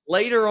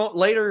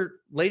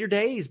 Later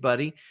days,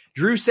 buddy.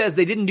 Drew says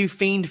they didn't do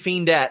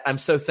Fiendette. I'm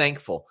so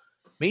thankful.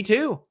 Me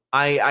too.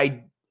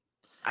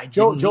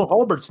 Joe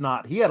Holbert's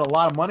not. He had a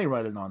lot of money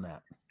riding on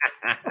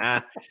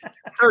that.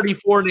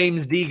 34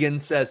 names Deegan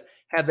says,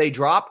 have they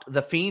dropped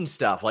the Fiend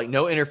stuff? Like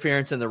no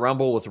interference in the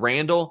Rumble with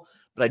Randall,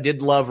 but I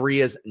did love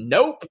Rhea's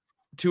nope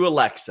to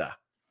Alexa.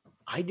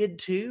 I did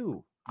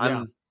too.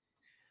 Yeah.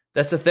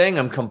 That's the thing.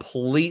 I'm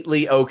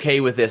completely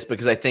okay with this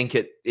because I think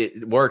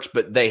it works,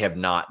 but they have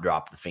not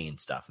dropped the Fiend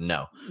stuff.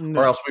 No.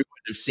 Or else we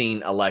wouldn't have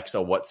seen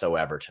Alexa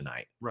whatsoever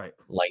tonight. Right.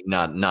 Like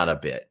not a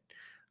bit.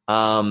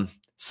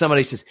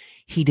 Somebody says,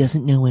 he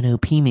doesn't know what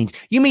OP means.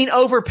 You mean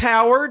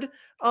overpowered?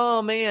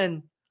 Oh,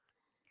 man.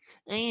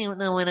 I don't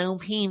know what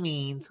OP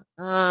means.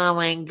 Oh,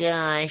 my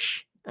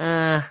gosh.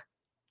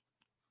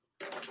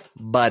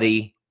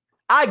 Buddy,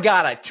 I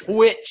got a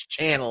Twitch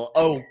channel,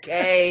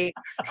 okay?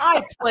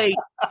 I play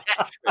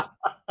Tetris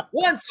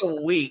once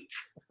a week.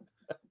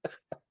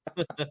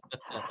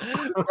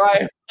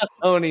 Brian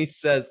Mahoney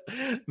says,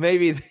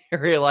 maybe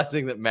they're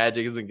realizing that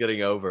magic isn't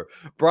getting over.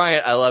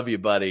 Brian, I love you,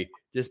 buddy.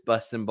 Just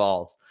busting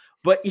balls.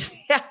 But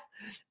yeah,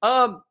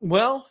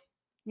 well,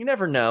 you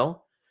never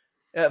know.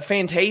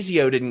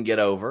 Fantasio didn't get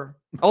over,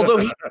 although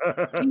he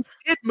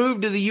did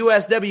move to the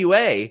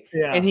USWA,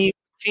 and he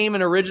became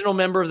an original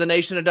member of the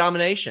Nation of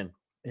Domination.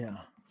 Yeah,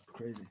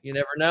 crazy. You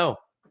never know.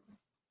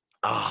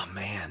 Oh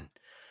man.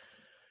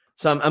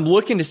 So I'm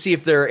looking to see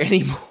if there are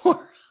any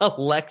more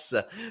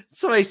Alexa.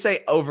 Somebody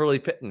say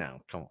overly no,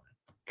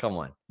 come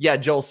on. Yeah,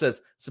 Joel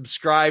says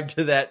subscribe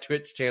to that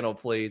Twitch channel,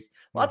 please.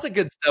 Lots of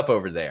good stuff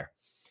over there.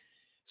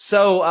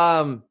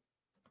 So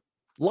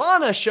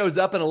Lana shows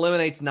up and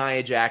eliminates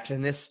Nia Jax,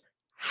 and this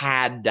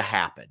had to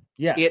happen.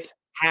 Yes. It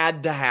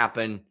had to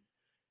happen.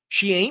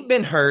 She ain't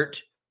been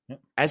hurt,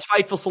 as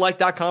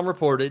FightfulSelect.com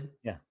reported.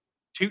 Yeah.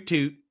 Toot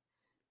toot.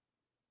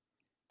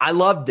 I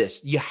love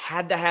this. You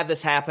had to have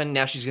this happen.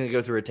 Now she's going to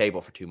go through a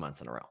table for 2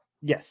 months in a row.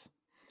 Yes.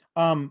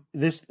 But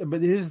here's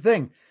the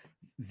thing.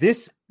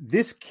 This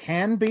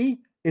can be,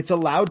 it's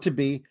allowed to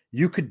be,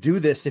 you could do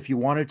this if you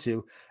wanted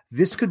to.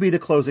 This could be the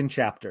closing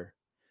chapter.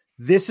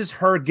 This is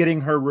her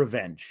getting her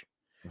revenge.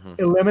 Mm-hmm.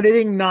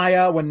 Eliminating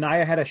Nia when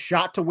Nia had a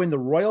shot to win the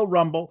Royal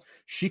Rumble.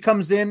 She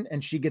comes in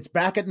and she gets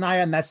back at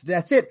Nia, and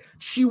that's it.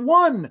 She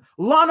won.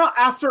 Lana,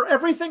 after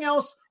everything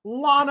else,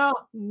 Lana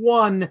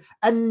won.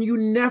 And you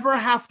never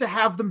have to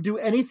have them do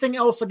anything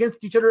else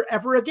against each other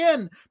ever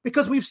again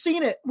because we've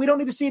seen it. We don't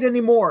need to see it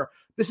anymore.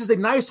 This is a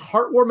nice,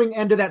 heartwarming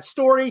end to that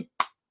story.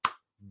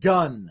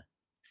 Done.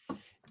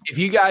 If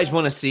you guys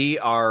want to see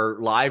our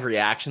live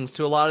reactions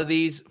to a lot of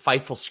these,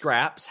 Fightful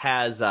Scraps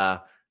has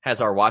our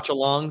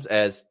watch-alongs.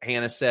 As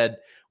Hannah said,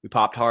 we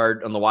popped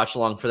hard on the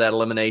watch-along for that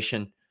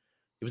elimination.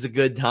 It was a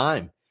good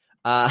time.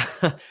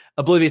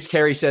 Oblivious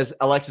Carrie says,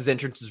 Alexa's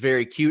entrance was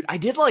very cute. I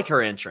did like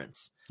her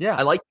entrance. Yeah.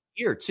 I liked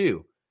it here,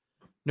 too.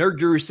 Nerd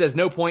Guru says,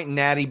 no point in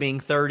Natty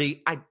being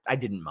 30. I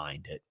didn't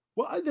mind it.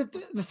 Well,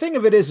 the thing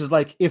of it is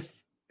like, if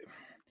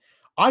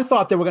I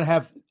thought they were going to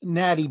have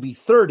Natty be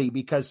 30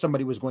 because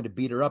somebody was going to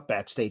beat her up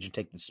backstage and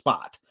take the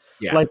spot.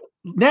 Yeah. Like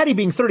Natty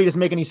being 30 doesn't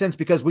make any sense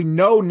because we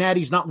know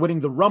Natty's not winning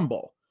the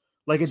Rumble.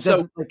 Like it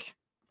doesn't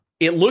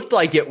it looked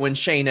like it when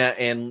Shayna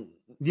and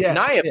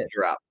Nia beat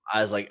her up.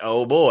 I was like,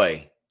 oh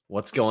boy,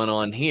 what's going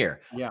on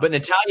here? Yeah. But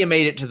Natalya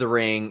made it to the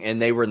ring and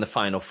they were in the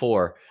final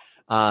 4.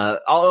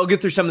 I'll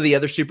get through some of the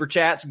other super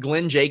chats.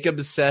 Glenn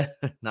Jacobs said,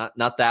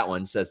 not that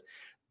one, says,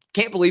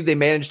 can't believe they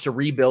managed to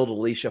rebuild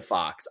Alicia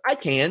Fox. I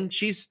can.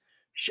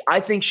 I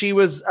think she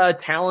was a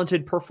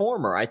talented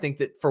performer. I think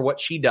that for what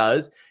she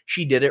does,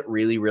 she did it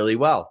really, really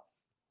well.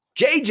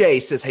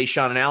 JJ says, hey,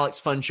 Sean and Alex,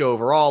 fun show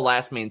overall.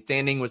 Last Man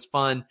Standing was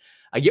fun.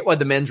 I get why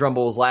the men's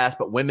rumble was last,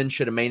 but women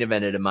should have main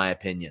evented, in my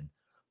opinion.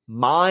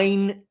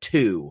 Mine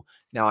too.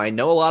 Now, I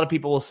know a lot of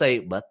people will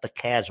say, let the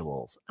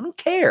casuals. I don't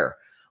care.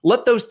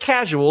 Let those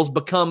casuals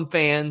become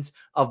fans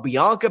of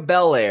Bianca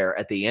Belair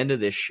at the end of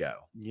this show.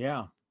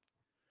 Yeah.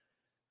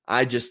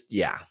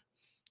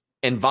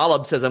 And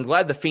Volub says, I'm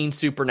glad the Fiend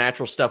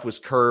supernatural stuff was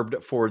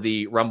curbed for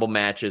the Rumble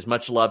matches.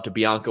 Much love to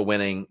Bianca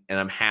winning, and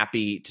I'm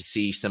happy to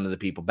see some of the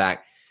people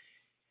back.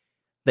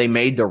 They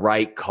made the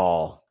right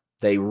call.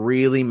 They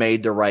really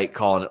made the right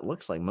call, and it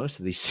looks like most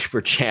of these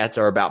super chats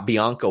are about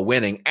Bianca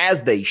winning,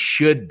 as they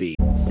should be.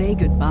 Say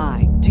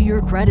goodbye Add to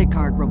your credit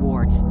card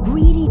rewards.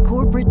 Greedy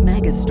corporate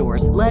mega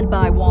stores, led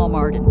by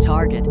Walmart and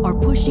Target, are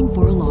pushing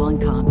for a law in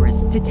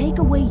Congress to take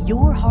away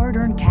your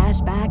hard-earned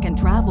cash back and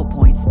travel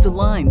points to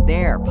line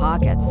their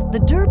pockets. The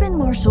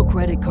Durbin-Marshall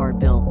credit card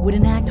bill would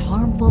enact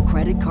harmful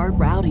credit card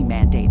routing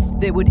mandates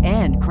that would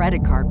end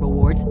credit card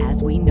rewards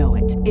as we know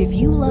it. If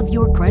you love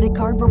your credit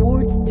card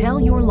rewards, tell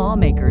your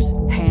lawmakers,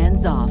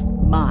 hands off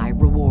my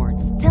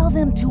rewards. Tell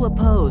them to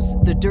oppose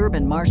the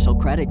Durbin-Marshall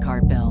credit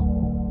card bill.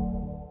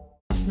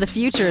 The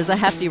future is a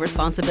hefty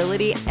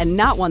responsibility and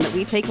not one that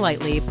we take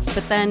lightly.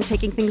 But then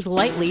taking things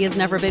lightly has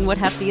never been what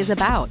Hefty is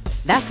about.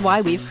 That's why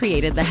we've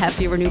created the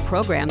Hefty Renew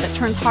program that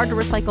turns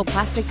hard-to-recycle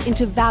plastics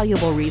into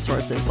valuable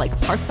resources like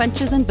park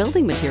benches and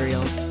building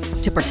materials.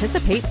 To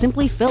participate,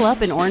 simply fill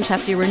up an orange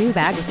Hefty Renew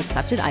bag with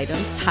accepted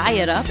items, tie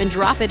it up, and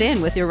drop it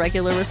in with your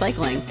regular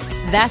recycling.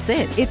 That's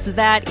it. It's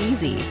that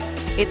easy.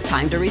 It's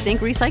time to rethink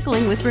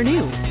recycling with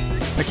Renew.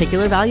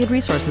 Particular valued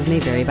resources may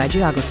vary by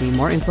geography.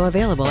 More info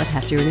available at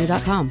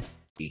heftyrenew.com.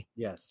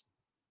 Yes.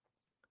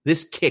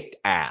 This kicked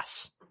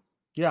ass.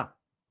 Yeah.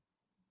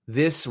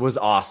 This was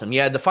awesome.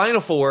 You had the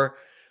final four: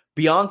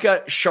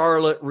 Bianca,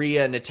 Charlotte,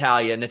 Rhea,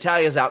 Natalya.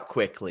 Natalya's out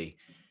quickly.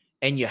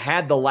 And you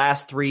had the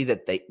last three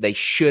that they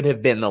should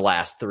have been the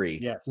last three.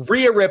 Yes.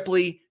 Rhea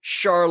Ripley,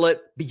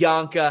 Charlotte,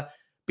 Bianca.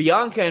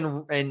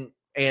 Bianca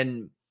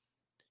and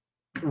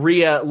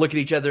Rhea look at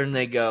each other and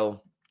they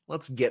go,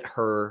 let's get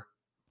her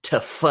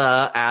to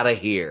out of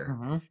here.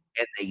 Mm-hmm.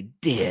 And they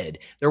did.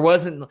 There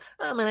wasn't,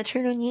 I'm going to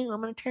turn on you.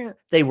 I'm going to turn on.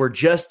 They were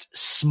just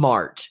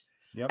smart.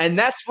 Yep. And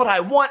that's what I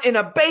want in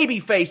a baby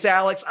face,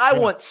 Alex. I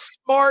want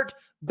smart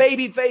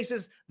baby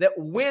faces that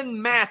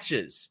win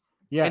matches.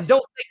 Yes. And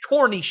don't say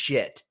corny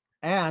shit.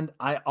 And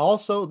I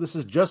also, this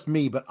is just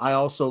me, but I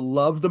also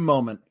love the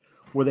moment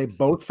where they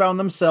both found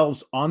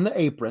themselves on the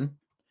apron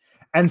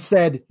and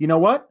said, you know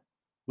what?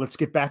 Let's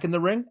get back in the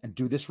ring and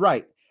do this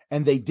right.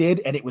 And they did,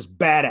 and it was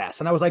badass.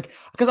 And I was like,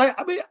 because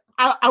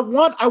I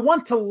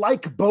want to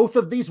like both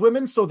of these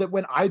women so that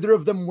when either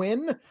of them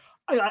win,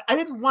 I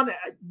didn't want to.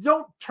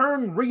 Don't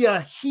turn Rhea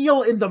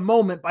heel in the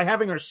moment by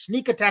having her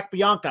sneak attack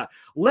Bianca.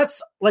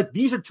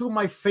 These are two of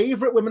my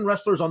favorite women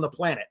wrestlers on the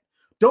planet.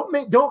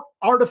 Don't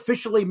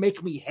artificially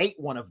make me hate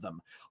one of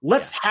them.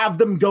 Let's have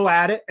them go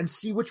at it and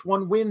see which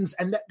one wins.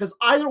 And because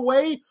either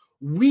way,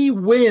 we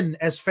win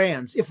as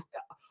fans. If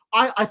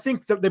I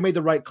think that they made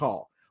the right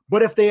call.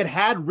 But if they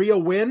had Rhea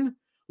win,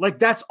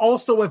 that's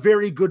also a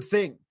very good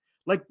thing.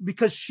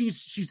 Because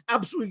she's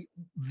absolutely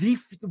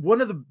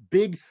one of the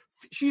big.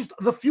 She's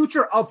the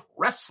future of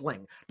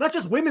wrestling, not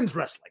just women's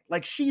wrestling.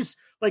 She's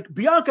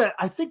Bianca,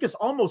 I think, is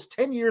almost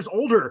 10 years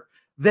older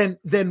than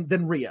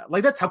Rhea.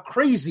 That's how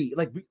crazy.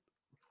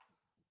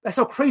 That's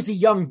how crazy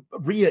young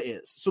Rhea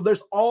is. So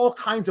there's all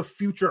kinds of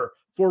future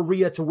for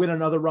Rhea to win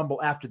another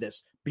Rumble after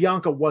this.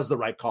 Bianca was the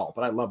right call,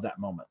 but I love that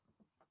moment.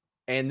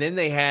 And then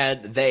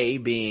they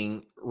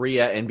being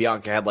Rhea and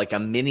Bianca had a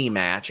mini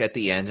match at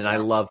the end, and I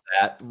love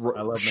that.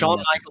 Shawn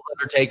Michaels,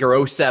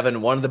 Undertaker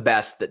 07, one of the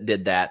best that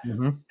did that.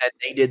 Mm-hmm. And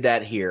they did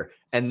that here.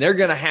 And they're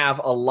going to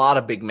have a lot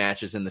of big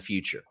matches in the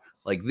future.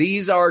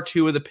 These are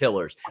two of the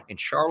pillars, and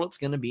Charlotte's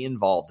going to be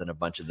involved in a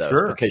bunch of those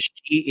because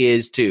she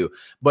is too.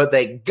 But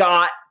they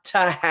got to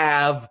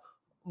have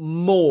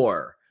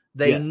more.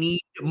 They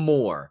need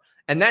more.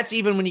 And that's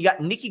even when you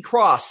got Nikki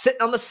Cross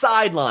sitting on the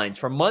sidelines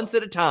for months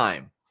at a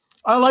time.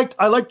 I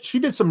liked she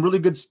did some really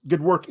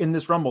good work in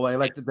this Rumble. I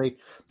liked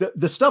that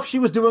the stuff she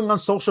was doing on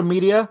social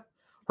media,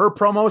 her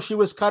promo she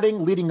was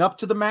cutting leading up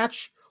to the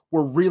match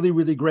were really,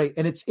 really great.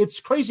 And it's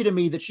crazy to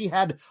me that she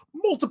had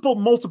multiple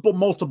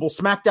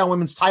SmackDown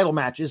women's title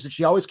matches that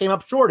she always came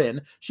up short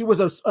in. She was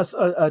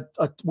a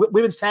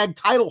women's tag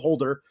title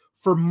holder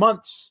for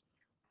months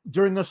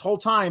during this whole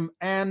time.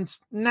 And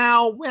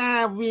now we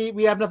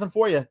have nothing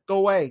for you. Go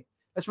away.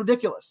 That's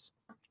ridiculous.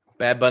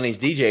 Bad Bunny's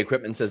DJ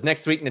equipment says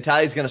next week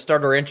Natalya's going to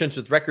start her entrance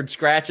with record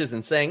scratches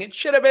and saying it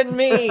should have been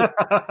me.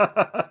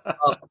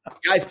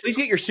 Guys, please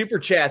get your super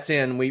chats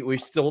in. We're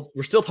still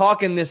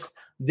talking this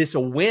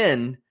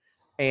win,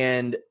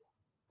 and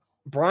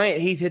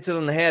Bryant Heath hits it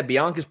on the head.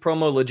 Bianca's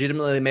promo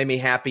legitimately made me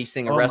happy.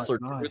 Seeing a wrestler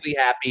really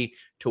happy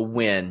to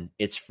win,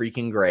 it's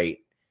freaking great.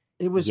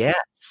 It was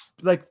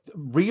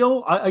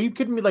real. Are you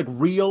kidding me?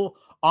 Real,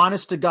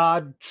 honest to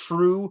God,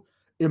 true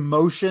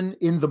emotion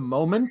in the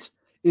moment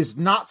is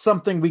not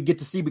something we get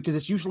to see because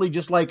it's usually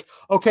just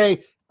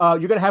okay, you're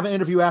going to have an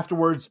interview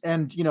afterwards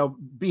and,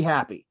 be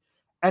happy.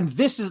 And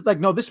this is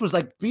no, this was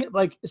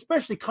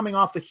especially coming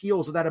off the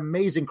heels of that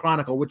amazing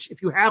Chronicle, which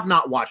if you have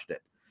not watched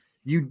it,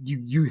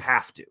 you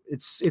have to.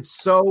 It's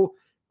so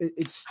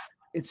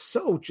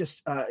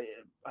just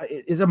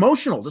it's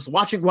emotional just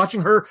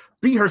watching her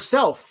be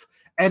herself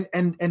and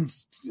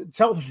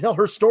tell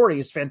her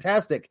story is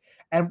fantastic.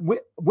 And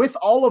with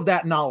all of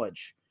that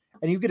knowledge,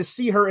 and you get to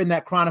see her in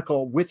that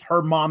Chronicle with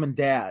her mom and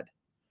dad,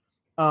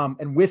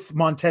 and with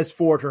Montez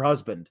Ford, her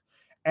husband,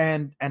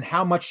 and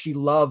how much she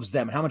loves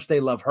them, how much they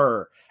love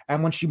her.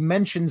 And when she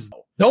mentions,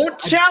 don't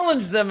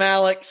challenge them,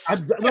 Alex.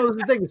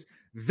 The thing is,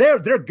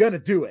 they're gonna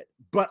do it,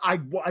 but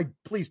I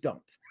please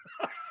don't.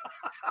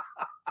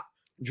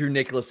 Drew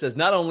Nicholas says,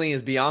 not only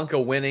is Bianca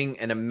winning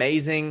an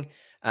amazing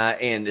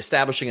and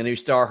establishing a new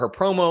star, her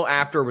promo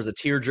after was a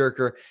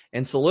tearjerker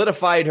and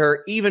solidified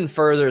her even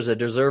further as a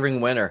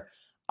deserving winner.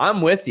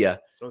 I'm with you.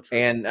 So true.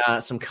 And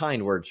some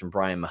kind words from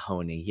Brian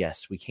Mahoney.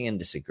 Yes, we can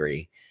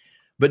disagree.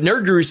 But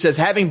Nerd Guru says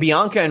having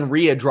Bianca and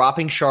Rhea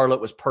dropping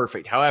Charlotte was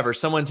perfect. However,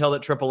 someone tell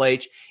that Triple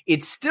H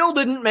it still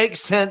didn't make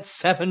sense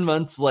 7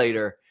 months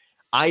later.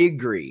 I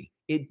agree.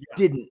 It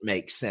didn't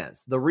make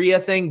sense. The Rhea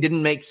thing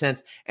didn't make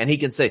sense. And he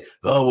can say,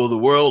 oh, well, the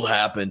world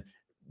happened.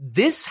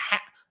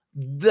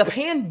 The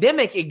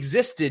pandemic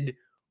existed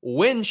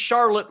when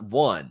Charlotte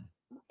won.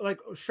 Like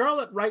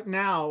Charlotte right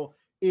now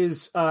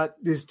is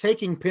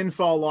taking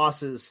pinfall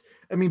losses.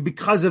 I mean,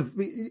 because of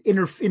in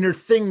her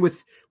thing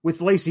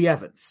with Lacey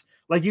Evans.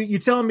 Like you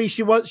telling me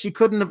she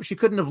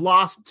couldn't have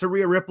lost to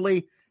Rhea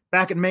Ripley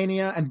back at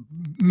Mania and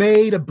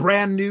made a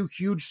brand new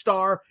huge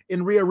star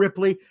in Rhea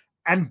Ripley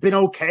and been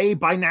okay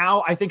by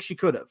now? I think she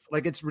could have.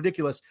 Like, it's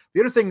ridiculous.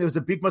 The other thing that was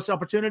a big missed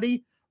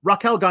opportunity,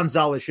 Raquel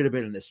Gonzalez should have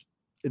been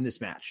in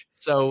this match.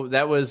 So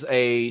that was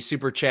a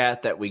super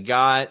chat that we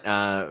got.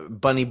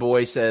 Bunny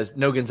Boy says,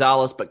 no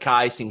Gonzalez, but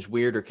Kai seems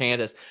weird, or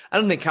Candace. I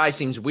don't think Kai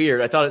seems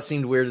weird. I thought it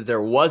seemed weird that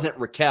there wasn't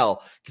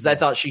Raquel, because I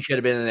thought she should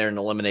have been in there and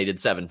eliminated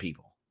 7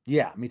 people.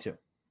 Yeah, me too.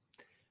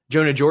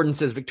 Jonah Jordan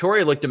says,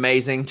 Victoria looked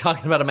amazing.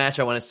 Talking about a match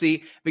I want to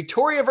see.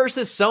 Victoria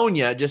versus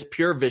Sonya, just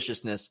pure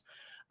viciousness.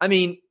 I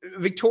mean,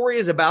 Victoria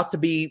is about to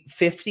be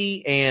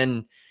 50,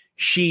 and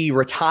she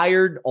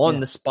retired on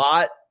the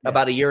spot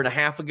about a year and a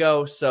half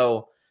ago.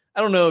 So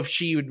I don't know if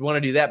she would want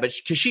to do that, but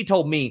because she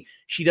told me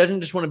she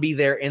doesn't just want to be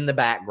there in the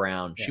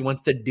background. Yeah. She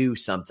wants to do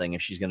something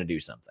if she's going to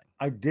do something.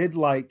 I did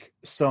like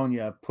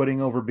Sonya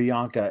putting over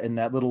Bianca in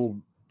that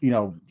little,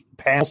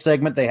 panel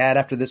segment they had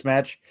after this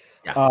match.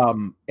 Yeah.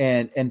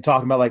 And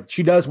talking about, like,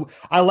 she does.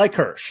 I like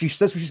her. She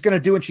says what she's going to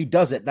do and she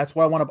does it. That's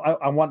why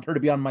I want her to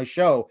be on my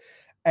show.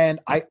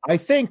 And I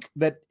think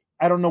that,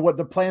 I don't know what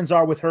the plans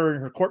are with her in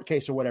her court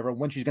case or whatever,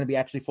 when she's going to be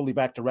actually fully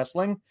back to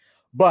wrestling.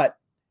 But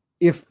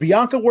if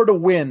Bianca were to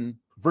win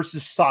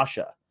versus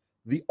Sasha,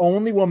 the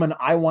only woman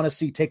I want to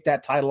see take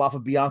that title off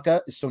of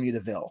Bianca is Sonya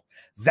Deville.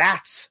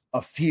 That's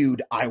a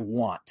feud I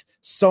want.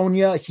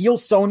 Heel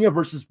Sonya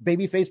versus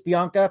babyface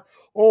Bianca.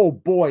 Oh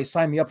boy,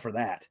 sign me up for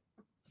that.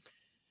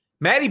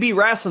 Maddie B.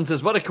 Wrestling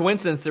says, what a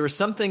coincidence. There was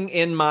something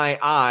in my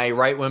eye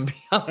right when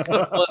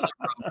Bianca won the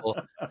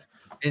Rumble.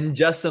 And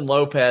Justin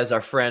Lopez,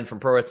 our friend from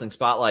Pro Wrestling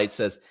Spotlight,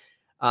 says,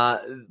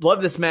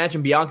 love this match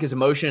and Bianca's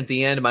emotion at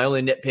the end. My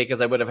only nitpick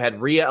is I would have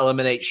had Rhea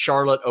eliminate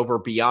Charlotte over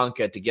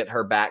Bianca to get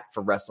her back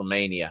for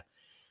WrestleMania.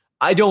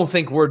 I don't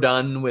think we're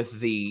done with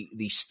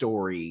the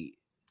story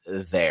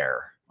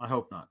there. I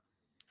hope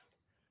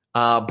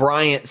not.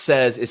 Bryant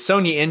says, is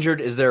Sonya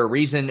injured? Is there a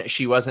reason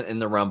she wasn't in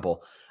the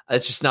Rumble?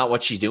 That's just not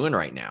what she's doing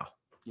right now.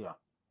 Yeah.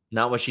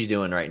 Not what she's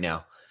doing right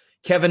now.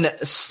 Kevin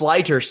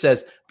Sliter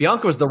says,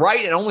 Bianca was the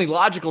right and only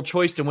logical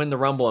choice to win the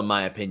Rumble, in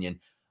my opinion.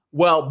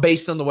 Well,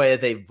 based on the way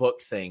that they've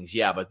booked things,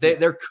 yeah, but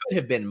there could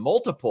have been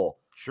multiple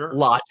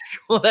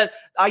logical.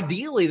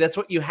 Ideally, that's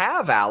what you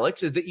have,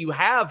 Alex, is that you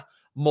have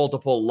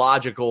multiple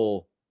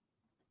logical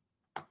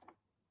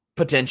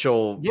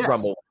potential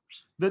Rumble.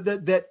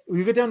 That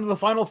you get down to the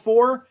final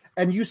 4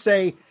 and you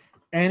say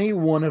any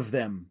one of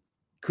them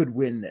could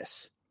win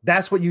this.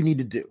 That's what you need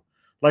to do.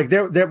 Like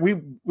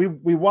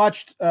we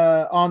watched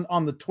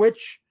on the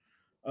Twitch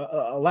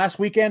last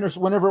weekend or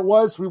whenever it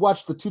was. We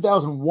watched the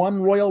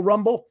 2001 Royal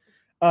Rumble.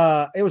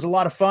 It was a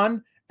lot of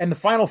fun, and the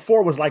final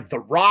 4 was like The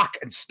Rock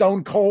and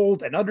Stone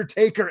Cold and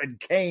Undertaker and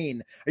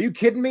Kane. Are you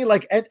kidding me?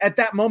 Like at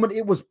that moment,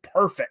 it was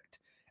perfect,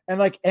 and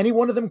like any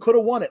one of them could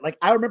have won it. Like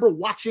I remember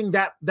watching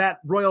that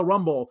Royal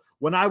Rumble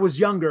when I was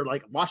younger,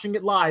 like watching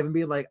it live and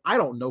being like, I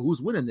don't know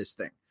who's winning this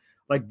thing.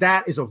 Like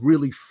that is a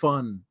really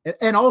fun,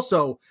 and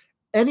also.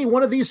 Any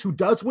one of these who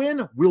does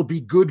win will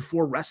be good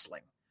for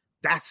wrestling.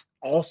 That's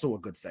also a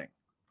good thing.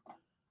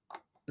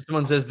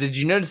 Someone says, did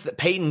you notice that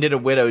Peyton did a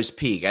widow's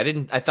peak?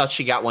 I thought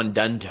she got one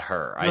done to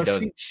her. No,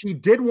 she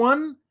did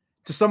one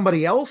to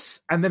somebody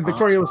else. And then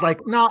Victoria was like,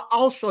 no,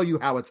 I'll show you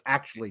how it's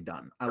actually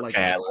done. I love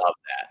that.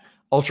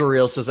 Ultra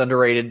Real says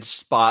underrated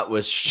spot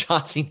was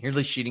Shotzi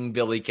nearly shooting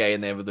Billy Kay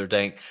in the end of their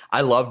tank. I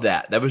love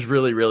that. That was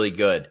really, really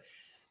good.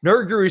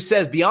 Nerd Guru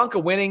says Bianca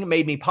winning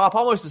made me pop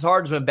almost as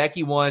hard as when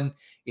Becky won.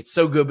 It's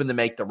so good when they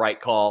make the right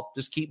call.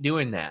 Just keep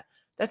doing that.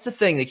 That's the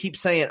thing. They keep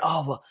saying,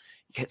 oh, well,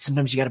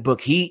 sometimes you got to book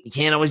heat. You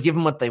can't always give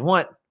them what they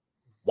want.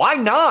 Why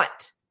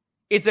not?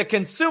 It's a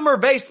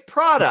consumer-based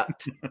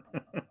product.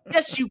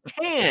 Yes, you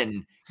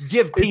can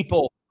give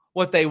people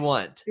what they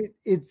want.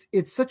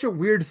 It's such a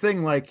weird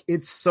thing. Like,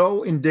 it's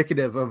so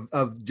indicative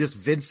of just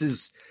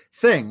Vince's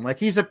thing. Like,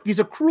 he's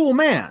a cruel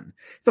man.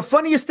 The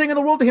funniest thing in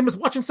the world to him is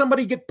watching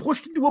somebody get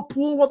pushed into a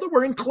pool while they're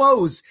wearing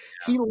clothes.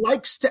 Yeah. He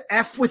likes to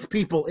F with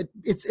people.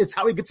 It's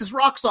how he gets his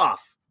rocks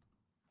off.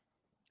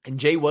 And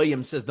Jay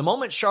Williams says, the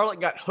moment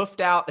Charlotte got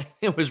hoofed out,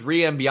 it was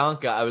Rhea and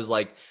Bianca. I was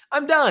like,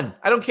 I'm done.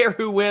 I don't care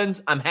who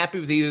wins. I'm happy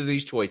with either of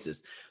these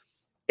choices.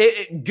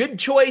 Good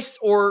choice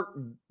or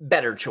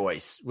better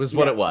choice was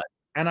what it was.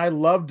 And I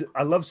loved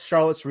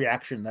Charlotte's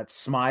reaction, that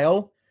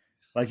smile.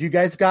 Like, you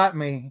guys got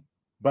me,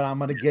 but I'm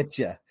gonna get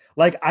you.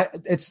 Like,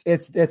 it's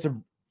a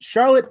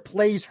Charlotte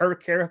plays her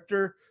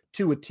character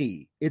to a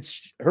T.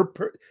 It's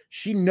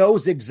she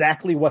knows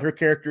exactly what her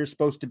character is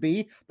supposed to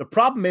be. The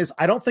problem is,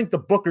 I don't think the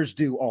bookers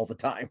do all the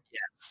time.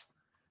 Yes.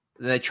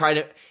 They try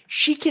to.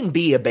 She can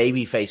be a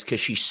babyface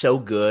because she's so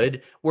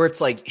good. Where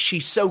it's like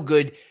she's so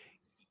good,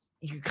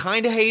 you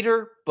kind of hate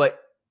her, but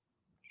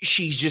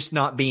she's just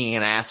not being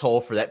an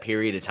asshole for that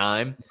period of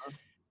time.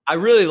 I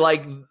really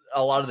like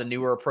a lot of the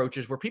newer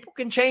approaches where people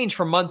can change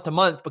from month to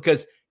month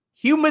because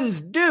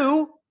humans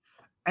do.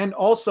 And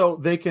also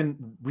they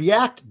can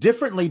react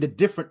differently to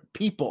different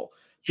people.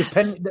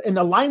 Yes. And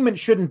alignment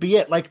shouldn't be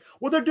it. Like,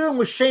 what they're doing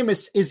with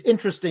Sheamus is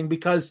interesting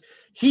because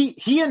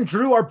he and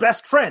Drew are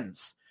best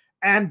friends.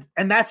 And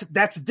that's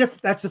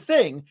the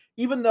thing.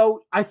 Even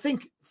though I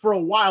think for a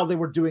while they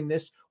were doing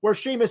this where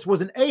Sheamus was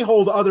an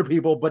a-hole to other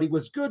people, but he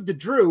was good to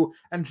Drew,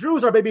 and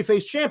Drew's our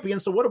babyface champion.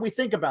 So what do we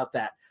think about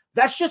that?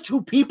 That's just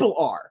who people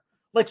are.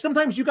 Like,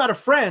 sometimes you got a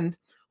friend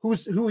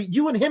who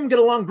you and him get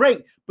along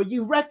great, but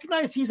you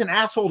recognize he's an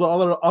asshole to a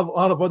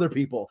lot of other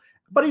people,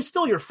 but he's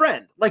still your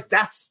friend. Like,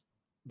 that's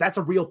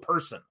a real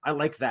person. I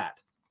like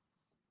that.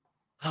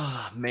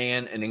 Oh,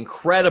 man, an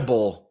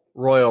incredible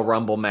Royal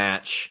Rumble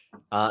match,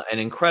 an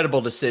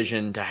incredible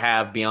decision to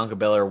have Bianca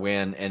Belair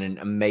win, and an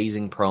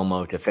amazing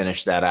promo to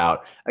finish that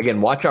out.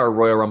 Again, watch our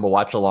Royal Rumble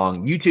watch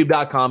along,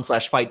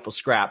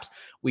 youtube.com/FightfulScraps.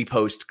 We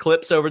post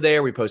clips over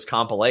there. We post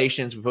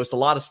compilations. We post a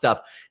lot of stuff.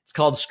 It's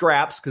called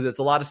Scraps because it's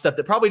a lot of stuff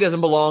that probably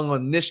doesn't belong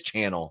on this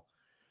channel.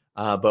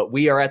 But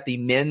we are at the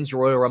men's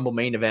Royal Rumble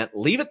main event.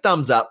 Leave a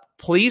thumbs up.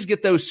 Please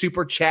get those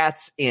super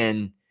chats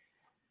in.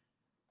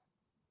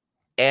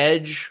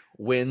 Edge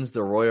wins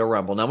the Royal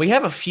Rumble. Now, we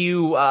have a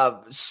few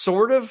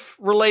sort of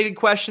related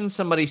questions.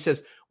 Somebody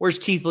says, where's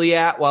Keith Lee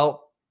at?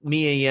 Well,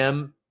 Mia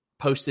Yim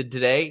posted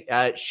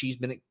today. She's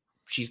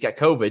got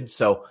COVID,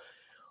 so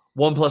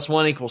 1 +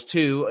 1 =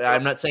 2.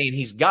 I'm not saying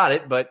he's got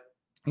it, but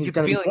he's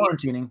got to be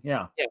quarantining.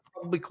 Yeah,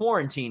 probably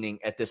quarantining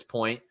at this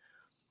point.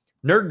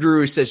 Nerd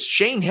Guru says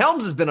Shane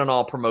Helms has been on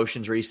all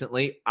promotions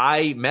recently.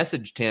 I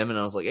messaged him and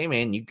I was like, "Hey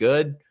man, you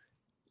good?"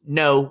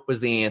 No was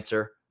the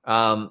answer.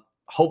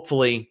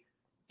 Hopefully,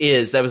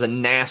 that was a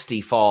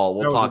nasty fall.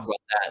 We'll talk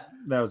about that.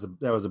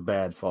 That was a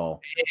bad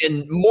fall,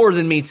 and more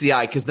than meets the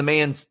eye because the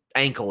man's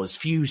ankle is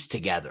fused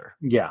together.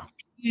 Yeah,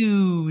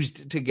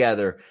 fused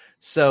together.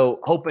 So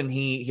hoping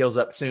he heals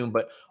up soon.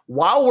 But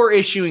while we're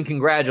issuing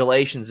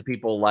congratulations to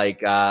people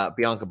like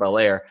Bianca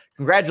Belair,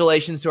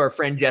 congratulations to our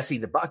friend Jessie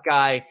the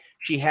Buckeye.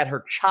 She had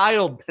her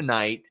child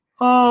tonight.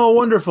 Oh,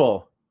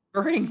 wonderful.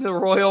 During the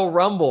Royal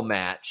Rumble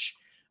match.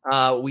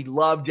 We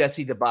love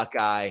Jessie the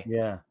Buckeye.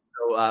 Yeah.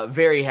 So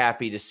very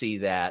happy to see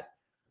that.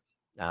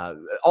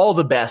 All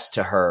the best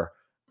to her.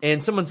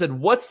 And someone said,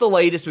 what's the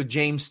latest with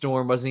James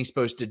Storm? Wasn't he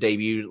supposed to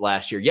debut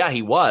last year? Yeah,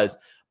 he was.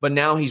 But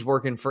now he's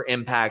working for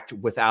Impact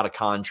without a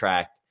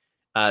contract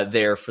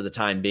there for the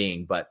time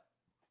being. But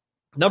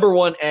number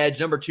 1, Edge.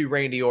 Number 2,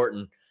 Randy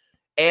Orton.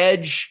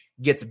 Edge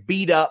gets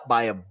beat up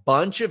by a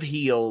bunch of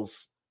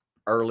heels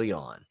early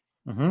on.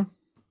 Mm-hmm.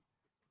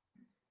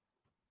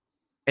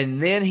 And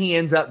then he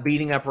ends up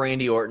beating up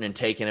Randy Orton and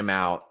taking him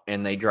out,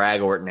 and they drag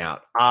Orton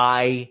out.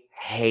 I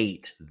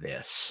hate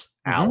this,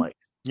 Alex.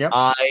 Yep.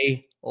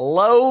 I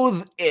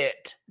loathe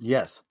it.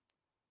 Yes.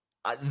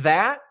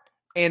 That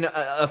and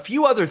a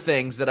few other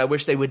things that I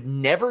wish they would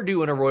never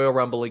do in a Royal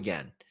Rumble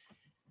again.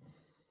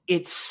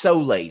 It's so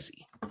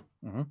lazy.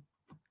 Mm-hmm.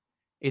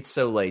 It's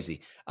so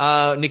lazy.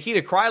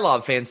 Nikita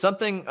Krylov fan,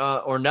 something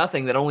or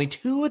nothing that only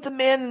 2 of the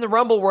men in the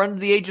Rumble were under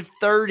the age of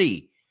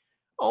 30.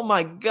 Oh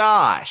my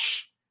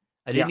gosh.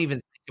 I didn't even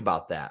think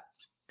about that.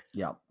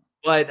 Yeah.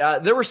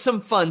 But there were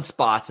some fun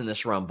spots in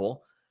this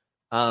Rumble.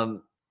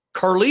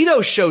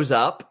 Carlito shows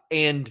up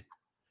and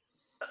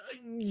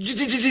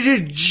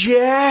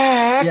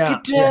Jack.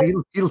 Yeah,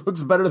 he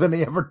looks better than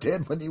he ever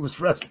did when he was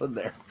wrestling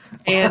there.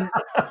 And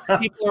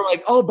people are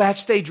like, oh,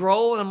 backstage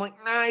role. And I'm like,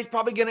 nah, he's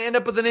probably going to end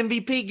up with an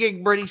MVP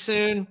gig pretty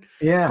soon.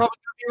 Yeah. Probably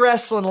going to be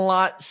wrestling a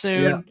lot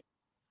soon. Yeah.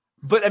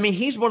 But, I mean,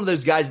 he's one of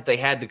those guys that they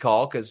had to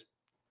call because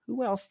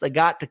who else they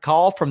got to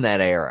call from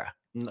that era?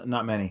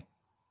 Not many.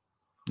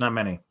 Not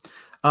many.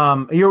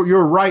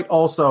 You're right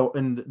also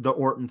in the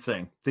Orton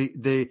thing.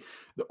 The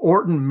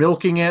Orton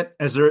milking it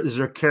as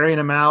they're carrying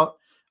him out.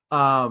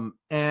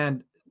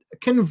 And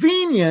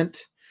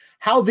convenient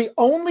how the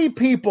only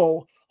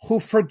people who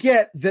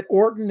forget that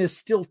Orton is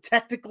still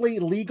technically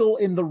legal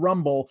in the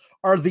Rumble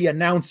are the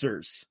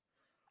announcers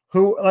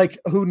who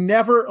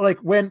never, like,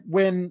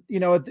 when, you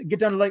know, get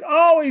done, like,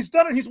 oh, he's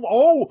done it.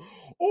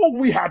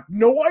 We had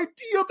no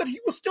idea that he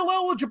was still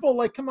eligible.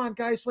 Like, come on,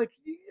 guys. Like,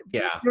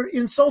 yeah, you're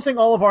insulting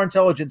all of our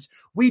intelligence.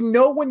 We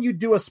know when you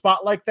do a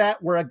spot like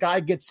that, where a guy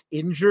gets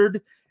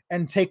injured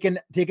and taken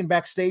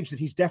backstage, that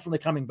he's definitely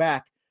coming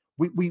back.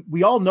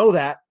 We all know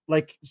that.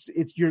 Like,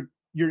 it's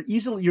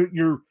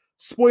you're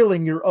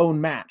spoiling your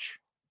own match.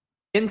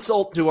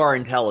 Insult to our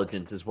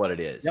intelligence is what it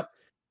is. Yep.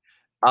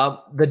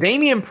 The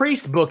Damian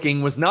Priest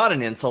booking was not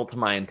an insult to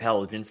my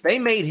intelligence. They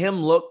made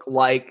him look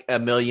like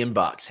 $1 million.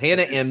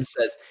 Hannah M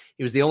says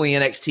he was the only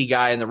NXT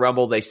guy in the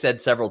Rumble. They said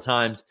several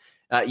times.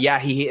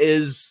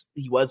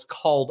 He was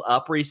called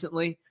up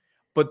recently,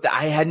 but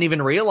I hadn't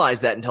even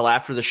realized that until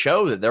after the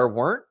show that there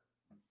weren't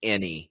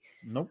any.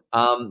 Nope.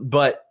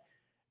 But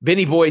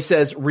Benny Boy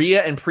says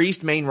Rhea and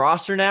Priest main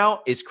roster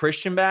now. Is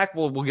Christian back?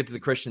 We'll get to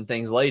the Christian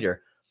things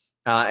later.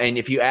 And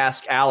if you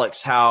ask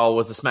Alex how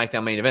was the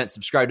SmackDown main event,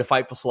 subscribe to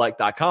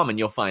FightfulSelect.com and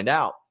you'll find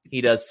out.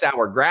 He does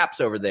sour graps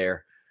over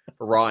there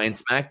for Raw and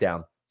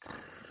SmackDown.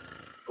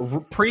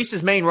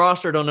 Priest's main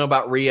roster, don't know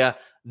about Rhea.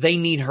 They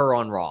need her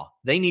on Raw.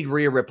 They need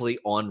Rhea Ripley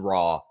on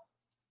Raw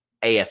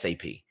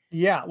ASAP.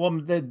 Yeah,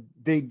 well, they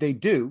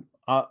do.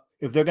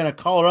 If they're going to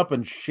call her up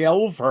and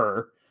shelve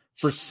her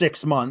for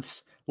 6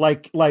 months,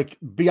 like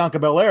Bianca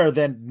Belair,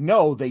 then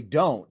no, they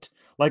don't.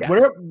 Like,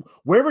 yes.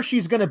 Wherever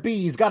she's going to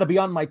be, he's got to be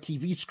on my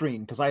TV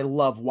screen because I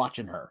love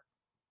watching her.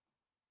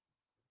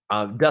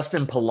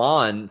 Dustin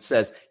Pallon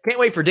says, can't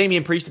wait for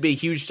Damian Priest to be a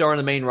huge star on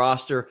the main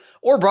roster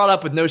or brought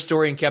up with no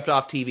story and kept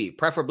off TV,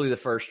 preferably the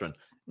first one.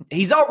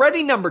 He's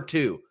already number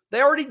 2.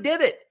 They already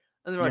did it.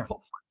 And they're like,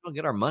 we'll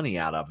get our money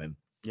out of him.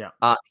 Yeah.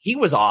 He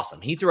was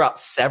awesome. He threw out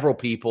several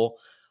people.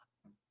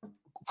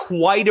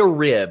 Quite a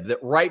rib that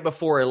right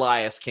before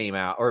Elias came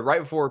out, or right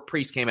before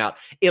Priest came out,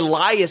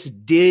 Elias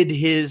did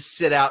his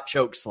sit-out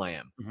choke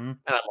slam. Mm-hmm. And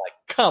I'm like,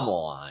 come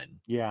on.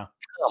 Yeah.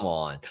 Come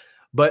on.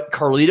 But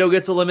Carlito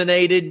gets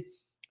eliminated.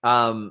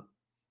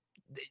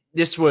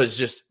 This was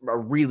just a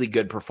really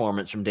good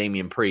performance from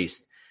Damian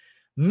Priest.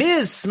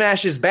 Miz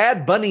smashes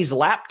Bad Bunny's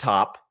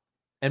laptop,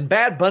 and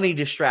Bad Bunny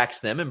distracts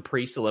them, and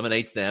Priest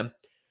eliminates them.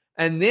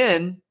 And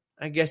then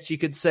I guess you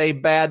could say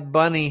Bad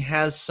Bunny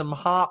has some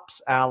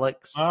hops,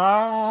 Alex.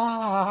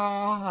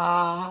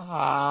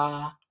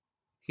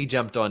 He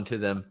jumped onto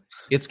them.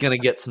 It's going to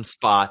get some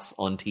spots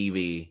on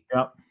TV.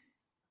 Yep.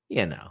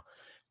 You know.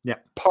 Yeah.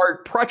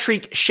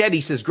 Patrick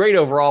Shetty says, great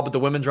overall, but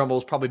the women's rumble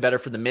is probably better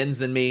for the men's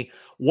than me.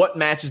 What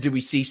matches do we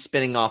see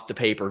spinning off the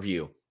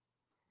pay-per-view?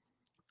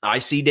 I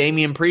see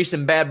Damian Priest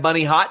and Bad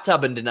Bunny hot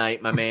tubbing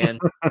tonight, my man.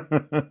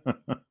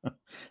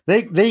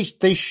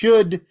 They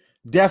should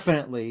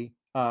definitely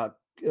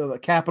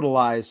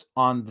capitalize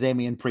on the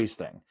Damian Priest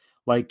thing.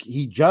 Like,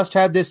 he just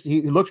had this,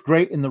 he looked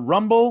great in the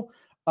Rumble,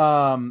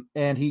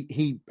 and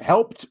he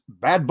helped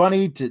Bad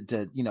Bunny to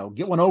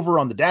get one over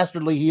on the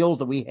dastardly heels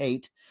that we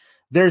hate.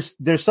 There's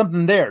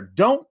something there.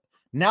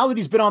 Now that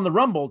he's been on the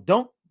Rumble,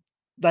 don't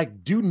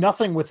do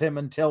nothing with him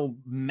until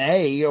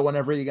May or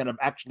whenever you're going to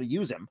actually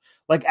use him.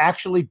 Like,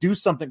 actually do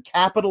something,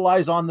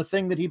 capitalize on the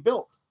thing that he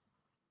built.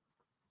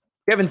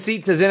 Kevin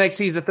Seat says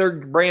NXT is the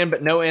third brand,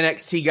 but no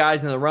NXT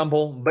guys in the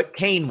Rumble. But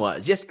Kane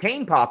was. Yes,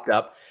 Kane popped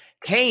up.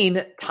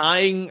 Kane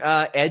tying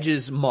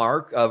Edge's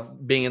mark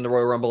of being in the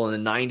Royal Rumble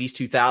in the 90s,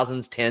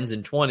 2000s, 10s,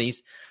 and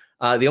 20s.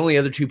 The only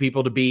other 2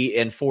 people to be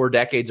in 4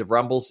 decades of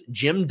Rumbles,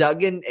 Jim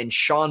Duggan and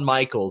Shawn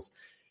Michaels.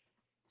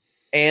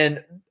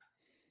 And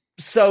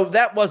so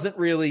that wasn't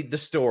really the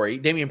story.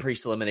 Damian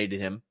Priest eliminated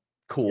him.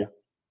 Cool. Yeah.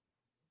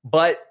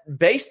 But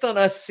based on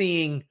us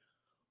seeing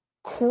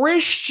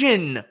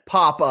Christian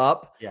pop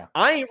up,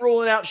 I ain't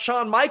ruling out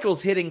Shawn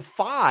Michaels hitting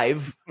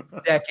 5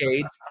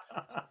 decades.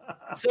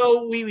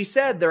 So we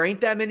said there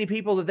ain't that many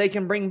people that they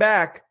can bring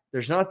back.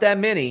 There's not that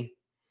many.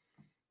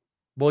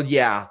 Well,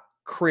 yeah,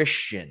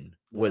 Christian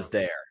was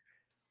there.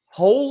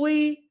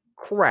 Holy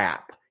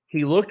crap.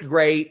 He looked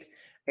great.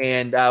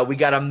 And we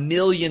got 1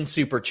 million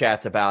super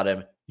chats about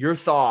him. Your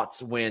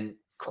thoughts when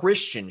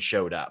Christian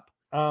showed up?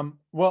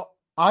 Well,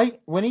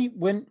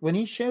 when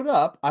he showed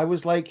up, I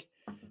was like,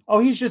 oh,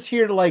 he's just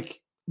here to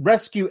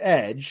rescue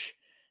Edge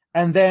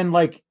and then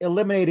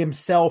eliminate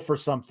himself or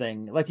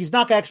something. Like, he's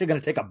not actually going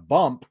to take a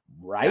bump,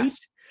 right?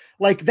 Yes.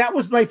 Like, that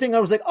was my thing. I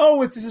was like,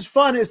 oh, this is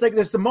fun. It's like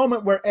there's the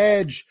moment where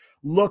Edge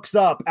looks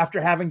up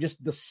after having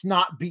just the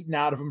snot beaten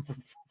out of him for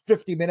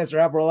 50 minutes or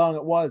however long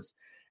it was.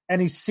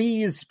 And he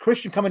sees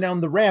Christian coming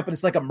down the ramp, and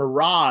it's like a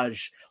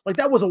mirage. Like,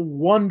 that was a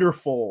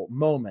wonderful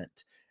moment.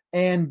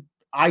 And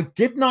I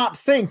did not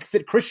think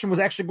that Christian was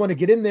actually going to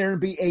get in there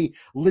and be a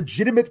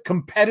legitimate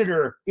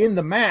competitor in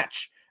the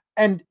match.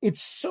 And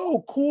it's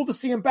so cool to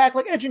see him back.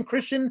 Like, Edge and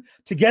Christian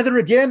together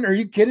again. Are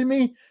you kidding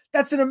me?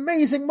 That's an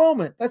amazing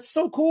moment. That's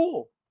so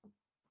cool.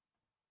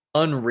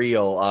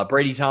 Unreal.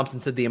 Brady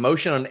Thompson said the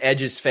emotion on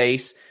Edge's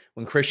face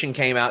when Christian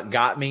came out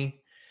got me.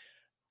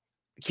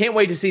 Can't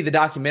wait to see the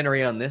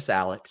documentary on this,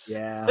 Alex.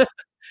 Yeah.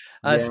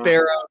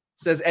 Sparrow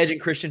says Edge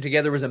and Christian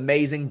together was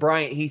amazing.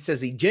 Bryant, he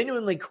says he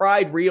genuinely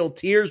cried real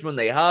tears when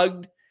they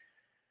hugged.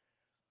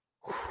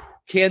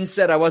 Ken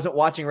said, I wasn't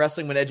watching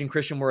wrestling when Edge and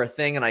Christian were a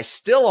thing, and I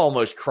still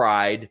almost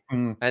cried.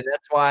 And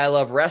that's why I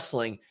love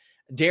wrestling.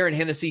 Darren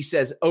Hennessy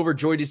says,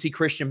 overjoyed to see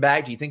Christian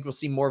back. Do you think we'll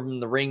see more of him in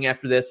the ring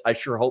after this? I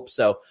sure hope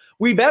so.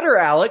 We better,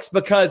 Alex,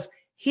 because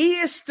he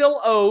is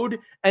still owed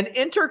an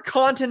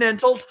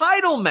Intercontinental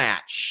title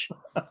match.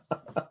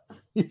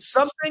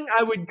 Something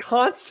I would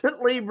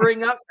constantly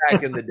bring up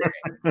back in the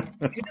day.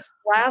 His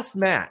last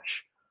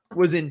match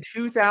was in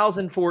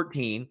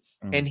 2014,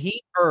 and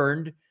he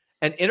earned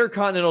an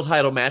Intercontinental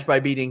title match by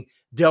beating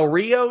Del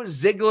Rio,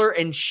 Ziggler,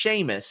 and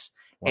Sheamus.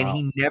 Wow. And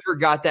he never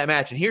got that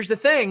match. And here's the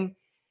thing.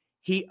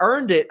 He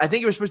earned it. I think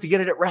he was supposed to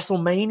get it at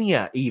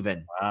WrestleMania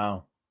even.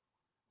 Wow.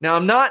 Now,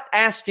 I'm not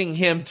asking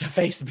him to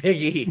face Big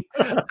E.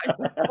 I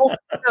don't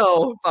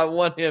know if I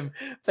want him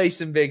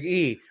facing Big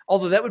E,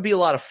 although that would be a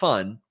lot of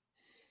fun.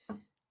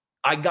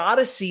 I got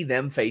to see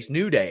them face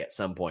New Day at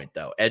some point,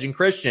 though. Edge and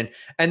Christian.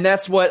 And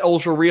that's what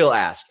Ultra Real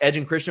asked. Edge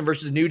and Christian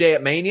versus New Day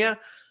at Mania?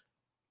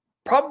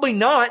 Probably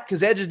not,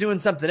 because Edge is doing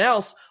something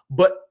else,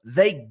 but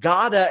they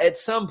gotta at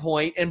some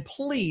point. And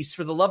please,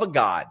 for the love of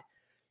God,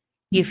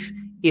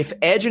 if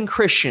Edge and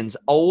Christian's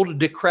old,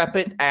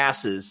 decrepit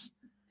asses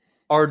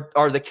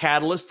are the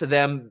catalyst to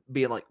them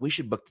being like, we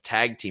should book the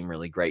tag team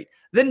really great,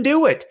 then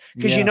do it.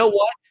 Because you know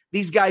what?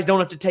 These guys don't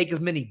have to take as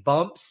many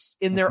bumps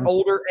in their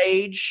older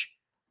age.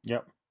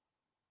 Yep.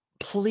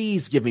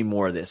 Please give me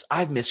more of this.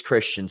 I've missed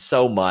Christian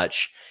so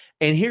much.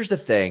 And here's the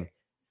thing.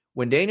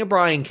 When Daniel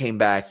Bryan came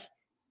back,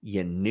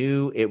 you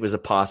knew it was a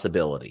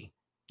possibility.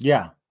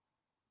 Yeah.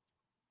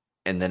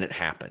 And then it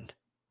happened.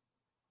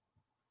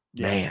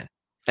 Yeah. Man.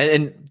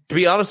 And to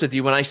be honest with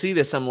you, when I see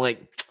this, I'm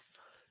like,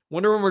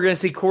 wonder when we're going to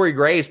see Corey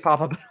Graves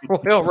pop up in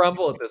Royal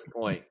Rumble at this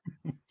point.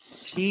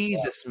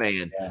 Jesus,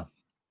 man. Yeah.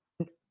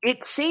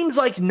 It seems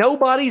like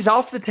nobody's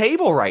off the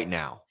table right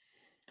now.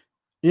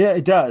 Yeah,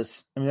 it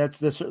does. I mean, that's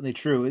certainly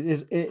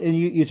true. And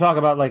you talk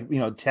about, like, you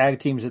know, tag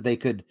teams that they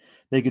could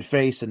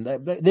face, and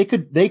they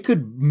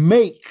could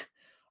make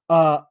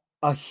a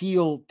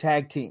heel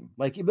tag team.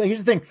 Like, here's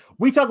the thing: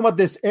 we talk about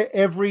this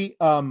every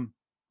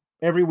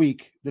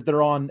week that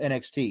they're on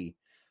NXT,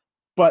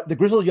 but the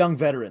Grizzled Young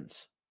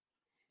Veterans,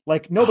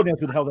 like, nobody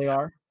knows who the hell they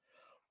are.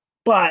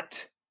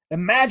 But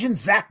imagine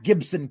Zach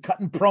Gibson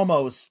cutting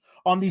promos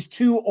on these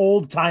two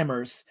old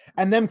timers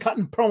and them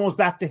cutting promos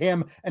back to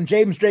him, and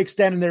James Drake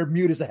standing there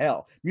mute as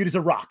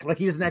a rock. Like,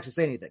 he doesn't actually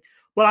say anything,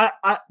 but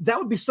I that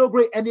would be so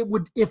great. And it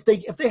would, if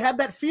they had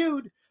that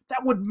feud,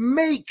 that would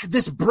make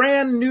this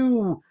brand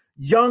new,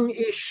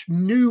 young-ish,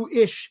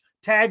 new-ish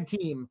tag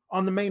team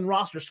on the main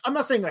roster. I'm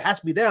not saying it has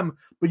to be them,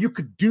 but you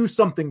could do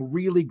something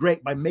really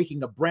great by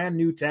making a brand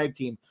new tag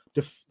team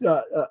to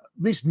at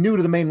least new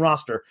to the main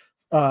roster,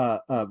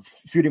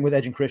 feuding with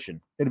Edge and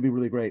Christian. It'd be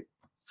really great.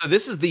 So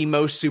this is the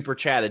most super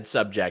chatted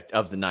subject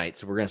of the night,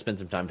 so we're going to spend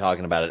some time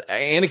talking about it.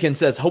 Anakin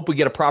says, hope we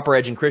get a proper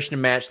Edge and Christian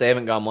match. They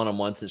haven't gone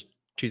one-on-one since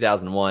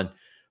 2001.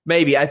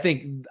 Maybe. I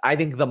think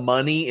the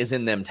money is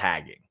in them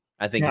tagging.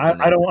 I think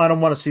I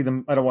don't want to see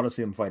them. I don't want to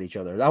see them fight each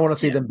other. I want to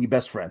see them be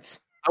best friends.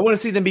 I want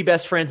to see them be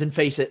best friends and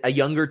face a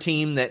younger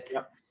team that.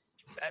 Yep.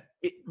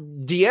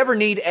 Do you ever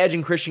need Edge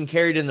and Christian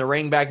carried in the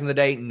ring back in the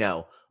day?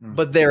 No,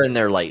 but they're in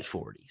their late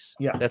 40s.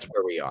 Yeah, that's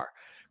where we are.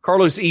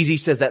 Carlos Easy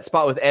says that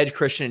spot with Edge,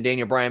 Christian, and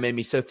Daniel Bryan made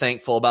me so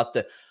thankful about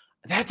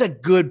that's a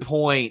good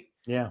point.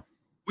 Yeah.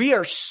 We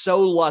are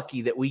so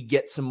lucky that we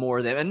get some more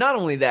of them. And not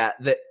only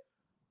that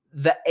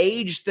the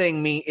age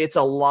thing, it's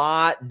a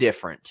lot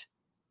different.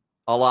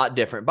 A lot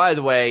different. By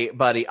the way,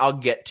 buddy, I'll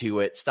get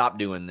to it. Stop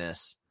doing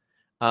this.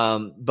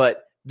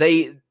 But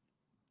I'm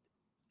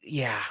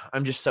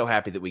just so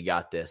happy that we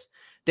got this.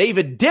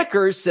 David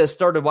Dickers says,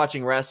 started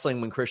watching wrestling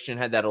when Christian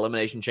had that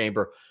Elimination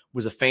Chamber,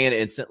 was a fan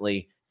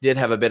instantly. Did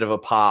have a bit of a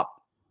pop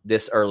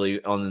this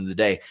early on in the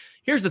day.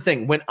 Here's the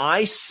thing. When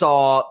I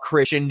saw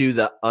Christian do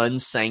the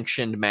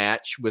unsanctioned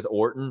match with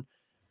Orton,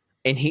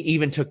 and he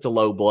even took the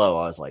low blow,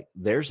 I was like,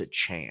 there's a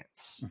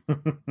chance.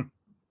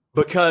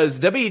 Because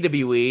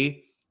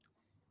WWE,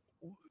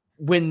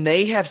 when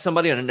they have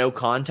somebody on a no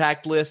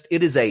contact list,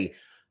 it is a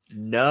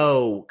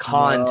no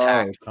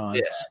contact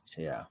list.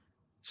 Yeah.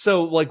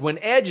 So, like, when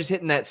Edge is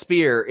hitting that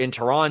spear in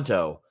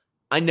Toronto,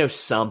 I know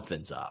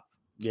something's up.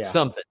 Yeah.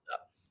 Something's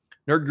up.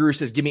 Nerd Guru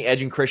says, give me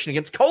Edge and Christian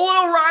against Cole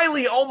and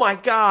O'Reilly. Oh, my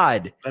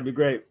God. That'd be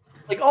great.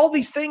 Like, all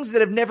these things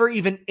that have never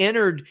even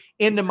entered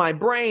into my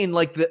brain,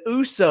 like the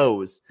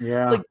Usos.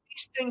 Yeah. Like,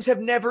 these things have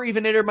never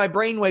even entered my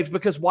brainwaves,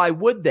 because why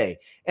would they?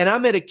 And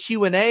I'm at a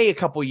Q&A a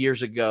couple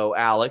years ago,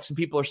 Alex, and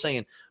people are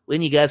saying,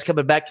 when you guys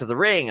coming back to the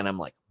ring? And I'm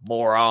like,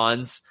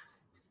 morons.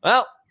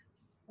 Well,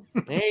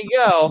 there you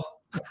go.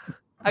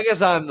 I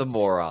guess I'm the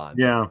moron.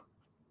 Yeah.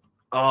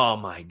 Oh,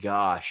 my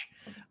gosh.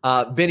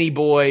 Benny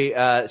Boy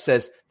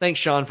says, thanks,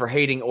 Sean, for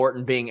hating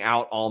Orton being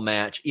out all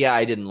match. Yeah,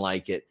 I didn't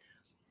like it.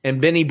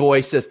 And Benny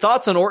Boy says,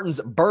 thoughts on Orton's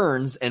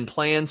burns and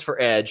plans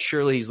for Edge?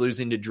 Surely he's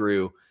losing to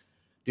Drew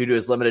due to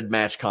his limited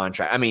match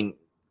contract. I mean,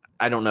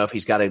 I don't know if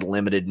he's got a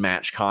limited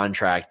match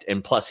contract,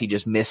 and plus he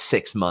just missed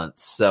 6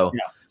 months. So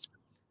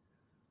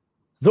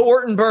The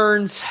Orton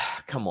burns,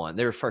 come on,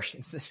 they're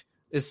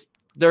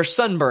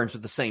sunburns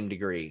with the same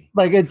degree.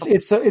 Like,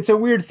 it's a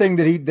weird thing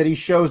that he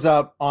shows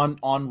up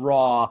on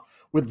Raw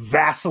with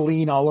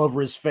Vaseline all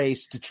over his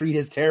face to treat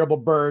his terrible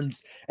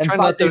burns, and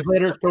 5 days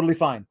later, totally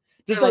fine.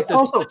 Just like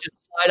also just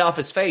slide off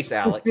his face,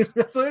 Alex.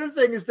 So the other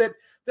thing is that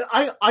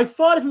I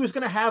thought if he was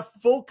going to have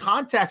full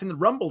contact in the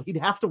Rumble, he'd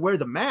have to wear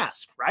the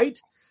mask, right?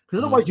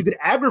 Because otherwise you could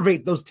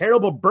aggravate those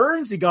terrible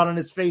burns he got on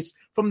his face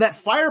from that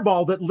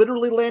fireball that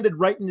literally landed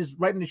right in his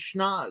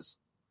schnoz.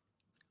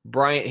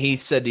 Bryant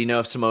Heath said, do you know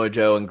if Samoa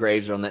Joe and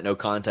Graves are on that no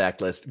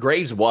contact list?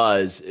 Graves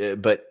was,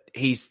 but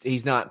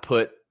he's not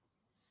put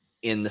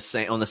on the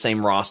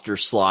same roster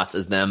slots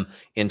as them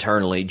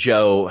internally.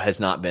 Joe has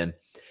not been.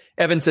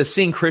 Evan says,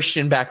 seeing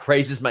Christian back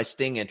raises my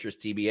Sting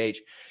interest, TBH.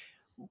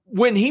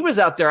 When he was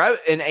out there,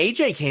 and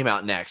AJ came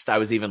out next, I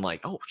was even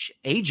like, oh,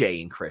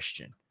 AJ and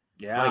Christian.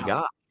 Yeah.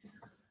 My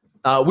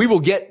God. We will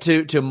get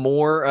to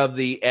more of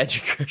the Edge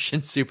and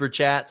Christian super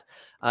chats.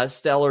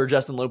 Stellar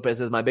Justin Lopez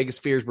says, my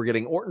biggest fears were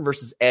getting Orton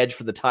versus Edge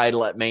for the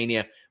title at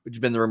Mania, which has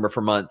been the rumor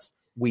for months.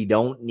 We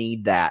don't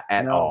need that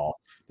at all.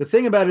 The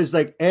thing about it is,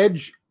 like,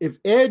 Edge, if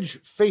Edge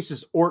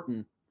faces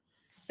Orton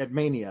at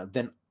Mania,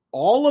 then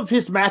all of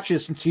his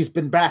matches since he's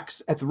been back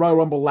at the Royal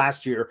Rumble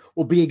last year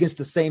will be against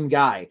the same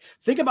guy.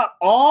 Think about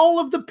all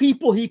of the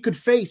people he could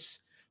face,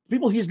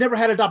 people he's never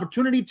had an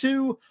opportunity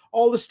to,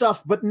 all the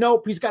stuff. But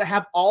nope, he's got to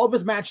have all of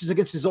his matches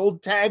against his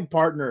old tag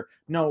partner.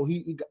 No,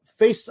 he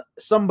face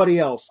somebody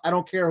else. I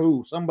don't care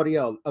who, somebody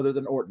else other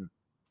than Orton.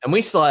 And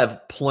we still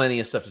have plenty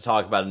of stuff to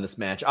talk about in this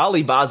match.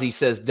 Ali Bazi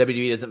says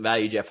WWE doesn't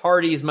value Jeff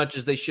Hardy as much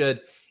as they should.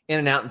 In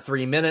and out in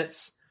 3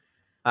 minutes.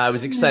 I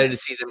was excited to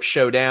see them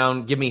show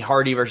down. Give me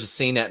Hardy versus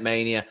Cena at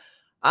Mania.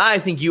 I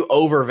think you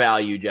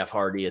overvalue Jeff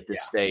Hardy at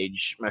this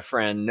stage, my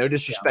friend. No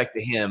disrespect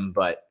to him,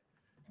 but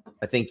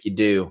I think you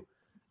do.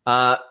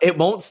 It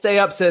won't stay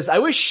up says, I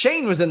wish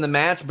Shane was in the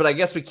match, but I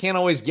guess we can't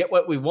always get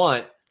what we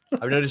want.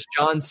 I've noticed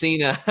John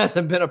Cena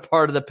hasn't been a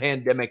part of the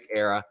pandemic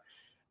era.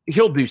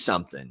 He'll do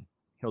something.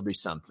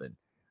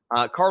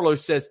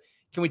 Carlos says,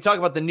 can we talk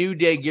about the New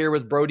Day gear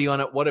with Brody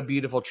on it? What a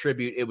beautiful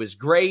tribute. It was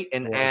great.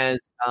 And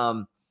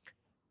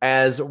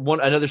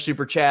another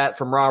super chat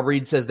from Rob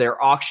Reed says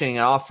they're auctioning it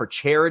off for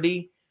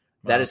charity.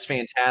 That is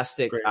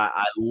fantastic.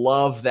 I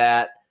love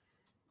that.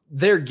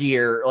 Their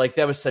gear, like,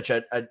 that was such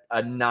a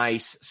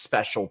nice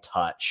special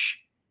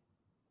touch.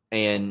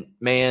 And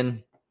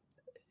man,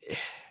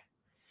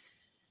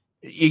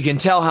 you can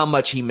tell how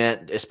much he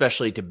meant,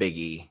 especially to Big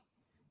E.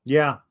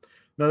 Yeah.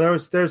 No,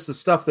 there's the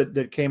stuff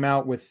that came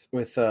out with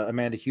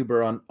Amanda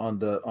Huber on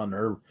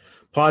her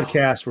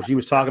podcast where she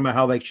was talking about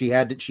how, like, she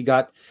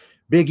got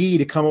Big E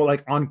to come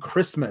like on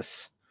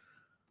Christmas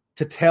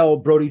to tell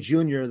Brody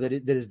Jr. that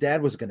his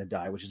dad was going to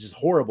die, which is just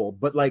horrible.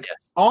 But like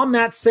on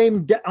that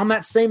same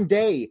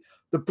day,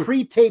 the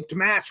pre-taped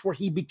match where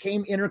he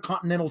became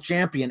Intercontinental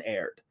Champion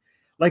aired.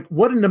 Like,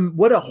 what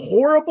a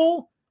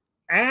horrible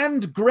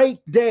and great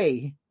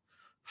day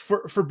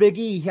for Big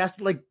E. He has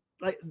to like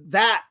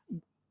that.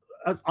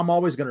 I'm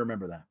always going to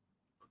remember that.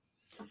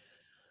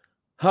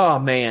 Oh,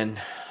 man.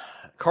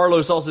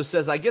 Carlos also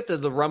says, I get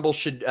that the Rumble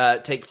should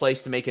take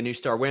place to make a new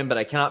star win, but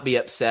I cannot be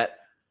upset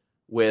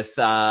with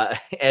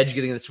Edge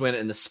getting this win.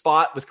 And the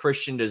spot with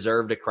Christian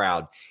deserved a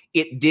crowd.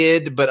 It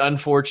did, but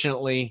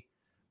unfortunately,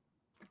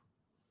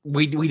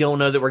 we don't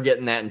know that we're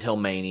getting that until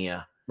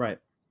Mania. Right.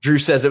 Drew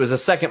says it was the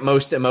second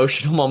most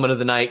emotional moment of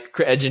the night.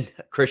 Edge and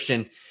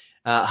Christian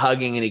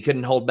hugging, and he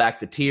couldn't hold back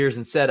the tears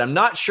and said, I'm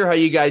not sure how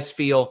you guys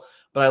feel,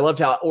 but I loved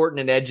how Orton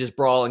and Edge's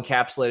brawl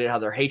encapsulated how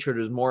their hatred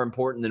was more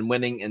important than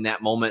winning in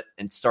that moment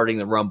and starting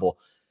the Rumble.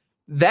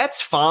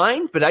 That's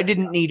fine, but I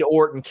didn't need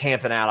Orton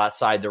camping out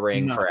outside the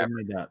ring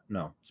forever.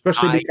 No,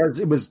 especially because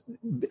it was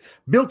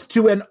built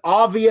to an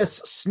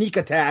obvious sneak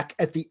attack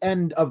at the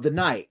end of the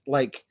night.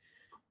 Like,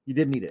 you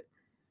didn't need it.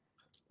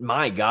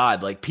 My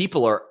God, like,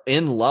 people are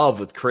in love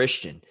with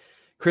Christian.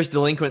 Chris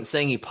Delinquent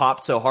saying he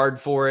popped so hard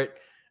for it.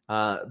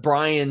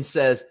 Brian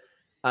says,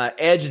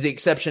 Edge is the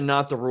exception,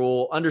 not the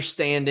rule.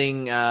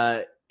 Understanding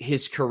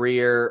his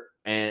career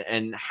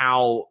and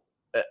how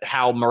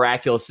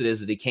miraculous it is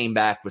that he came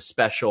back was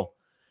special.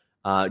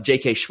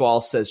 J.K.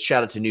 Schwal says,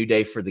 shout out to New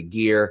Day for the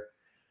gear.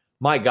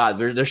 My God,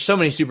 there's so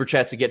many super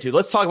chats to get to.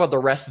 Let's talk about the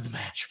rest of the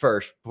match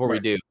first before we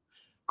do.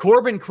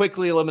 Corbin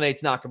quickly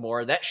eliminates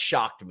Nakamura. That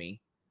shocked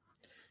me.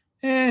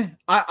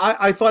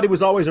 I thought he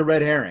was always a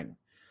red herring.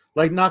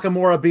 Like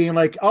Nakamura being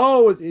like,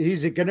 oh,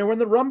 he's going to win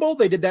the Rumble.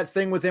 They did that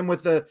thing with him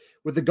with the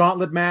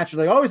gauntlet match.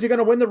 Like, oh, is he going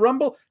to win the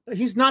Rumble?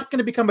 He's not going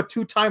to become a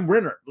 2-time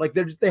winner. Like,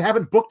 they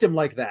haven't booked him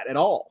like that at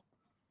all.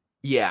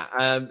 Yeah,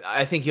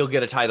 I think he'll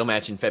get a title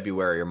match in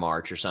February or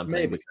March or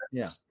something.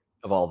 Because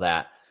of all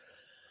that.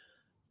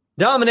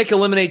 Dominic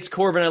eliminates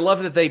Corbin. I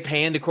love that they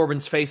pan to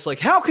Corbin's face like,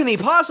 how can he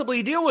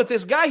possibly deal with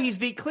this guy? He's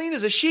beat clean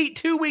as a sheet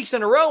 2 weeks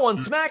in a row on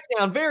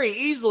SmackDown very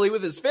easily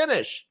with his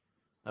finish.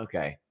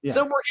 Okay. Yeah.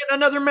 So we're getting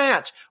another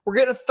match. We're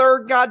getting a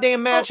third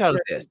goddamn match out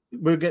of this.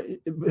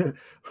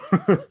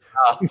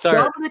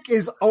 Dominic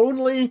is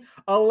only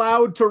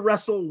allowed to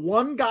wrestle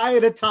one guy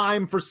at a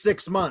time for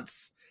 6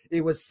 months.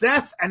 It was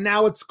Seth, and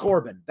now it's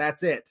Corbin.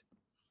 That's it.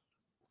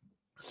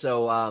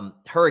 So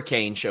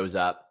Hurricane shows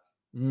up.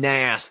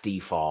 Nasty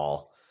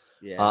fall.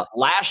 Yeah.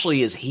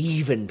 Lashley is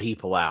heaving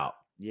people out.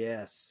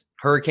 Yes.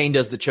 Hurricane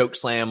does the choke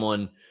slam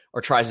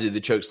or tries to do the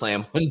choke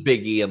slam when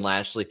Big E and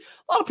Lashley.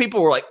 A lot of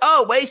people were like,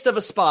 oh, waste of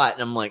a spot.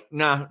 And I'm like,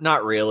 nah,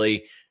 not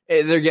really.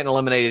 They're getting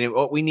eliminated.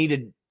 What we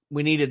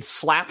needed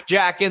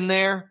Slapjack in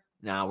there.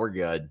 nah, we're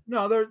good.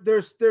 No,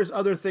 there's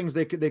other things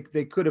they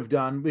could have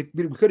done. We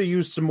could have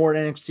used some more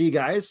NXT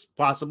guys,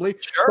 possibly.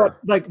 Sure.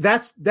 But like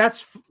that's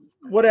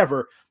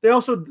whatever. They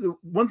also,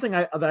 one thing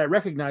that I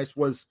recognized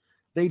was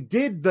they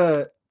did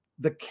the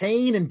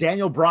Kane and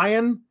Daniel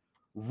Bryan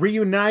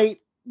reunite,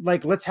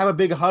 like let's have a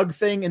big hug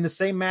thing in the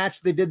same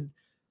match. They did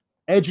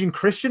Edge and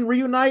Christian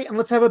reunite and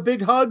let's have a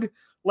big hug.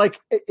 Like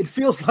it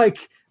feels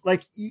like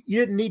you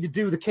didn't need to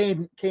do the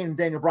Kane and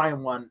Daniel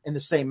Bryan one in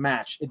the same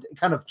match. It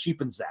kind of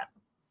cheapens that.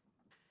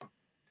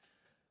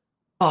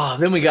 Oh,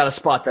 then we got a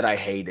spot that I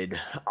hated.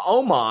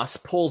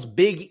 Omos pulls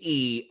Big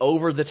E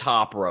over the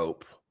top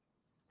rope,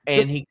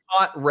 and he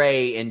caught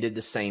Ray and did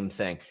the same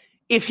thing.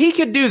 If he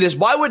could do this,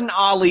 why wouldn't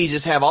Ali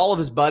just have all of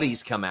his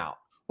buddies come out?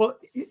 Well,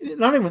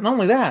 not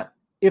only that.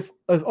 If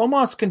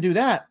Omos can do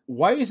that,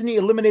 why isn't he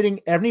eliminating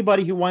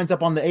anybody who winds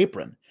up on the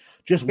apron?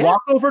 Just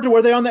walk over to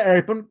where they're on the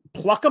apron,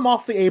 pluck them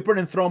off the apron,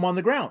 and throw them on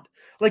the ground.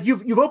 Like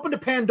you've opened a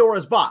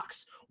Pandora's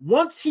box.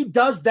 Once he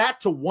does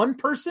that to one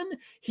person,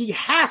 he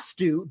has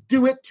to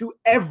do it to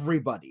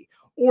everybody.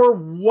 Or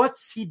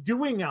what's he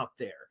doing out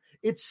there?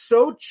 It's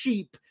so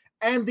cheap.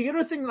 And the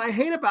other thing that I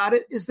hate about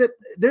it is that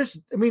there's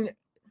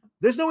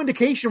no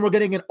indication we're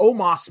getting an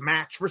Omos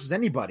match versus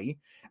anybody.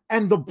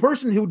 And the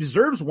person who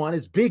deserves one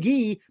is Big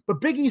E,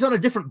 but Big E's on a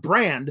different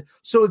brand.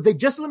 So they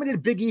just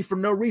eliminated Big E for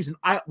no reason.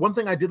 One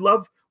thing I did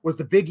love was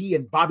the Big E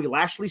and Bobby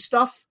Lashley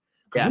stuff.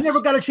 Yes. We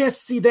never got a chance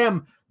to see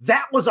them.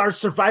 That was our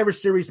Survivor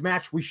Series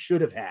match we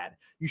should have had.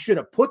 You should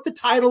have put the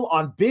title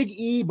on Big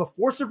E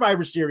before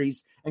Survivor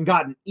Series and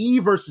gotten E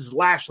versus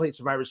Lashley at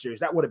Survivor Series.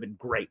 That would have been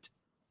great.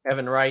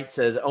 Evan Wright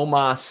says,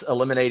 Omos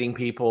eliminating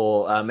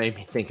people made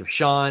me think of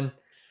Sean.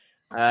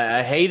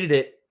 I hated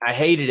it. I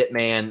hated it,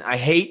 man. I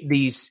hate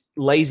these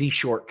lazy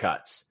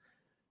shortcuts.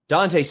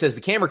 Dante says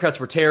the camera cuts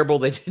were terrible.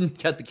 They didn't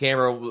cut the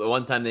camera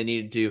one time they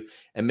needed to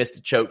and missed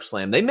a choke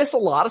slam. They miss a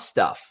lot of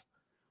stuff.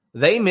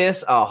 They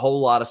miss a whole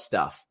lot of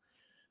stuff.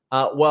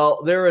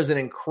 Well, there was an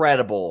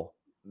incredible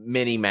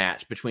mini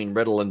match between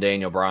Riddle and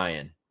Daniel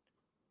Bryan.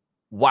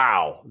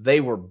 Wow. They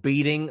were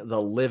beating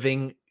the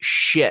living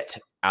shit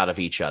out of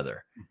each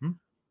other.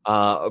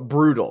 Mm-hmm.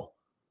 Brutal.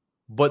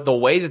 But the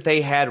way that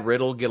they had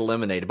Riddle get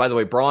eliminated, by the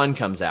way, Braun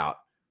comes out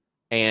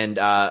and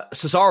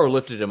Cesaro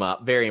lifted him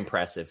up. Very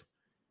impressive.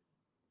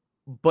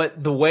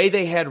 But the way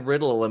they had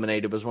Riddle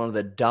eliminated was one of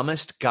the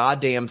dumbest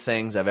goddamn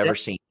things I've ever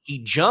seen. He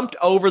jumped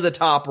over the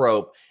top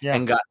rope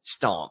and got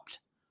stomped.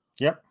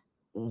 Yep.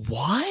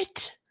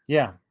 What?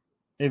 Yeah.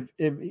 Like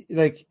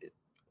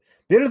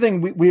the other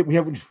thing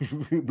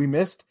we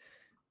missed,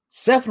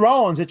 Seth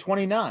Rollins at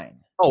 29.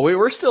 Oh,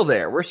 we're still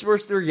there. We're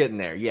still getting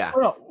there. Yeah.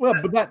 Well,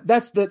 but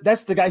that's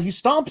the guy who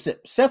stomps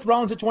it. Seth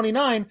Rollins at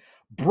 29,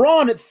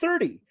 Braun at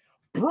 30.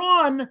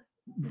 Braun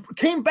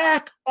came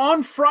back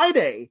on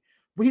Friday.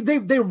 They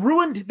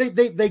ruined.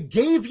 They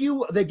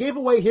gave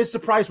away his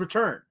surprise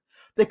return.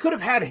 They could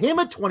have had him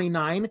at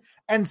 29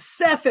 and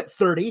Seth at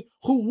 30,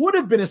 who would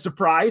have been a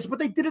surprise, but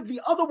they did it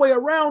the other way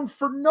around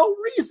for no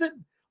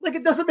reason. Like,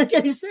 it doesn't make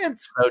any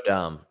sense. So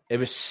dumb. It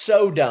was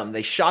so dumb.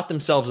 They shot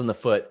themselves in the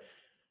foot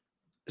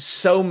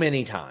so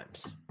many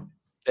times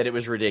that it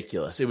was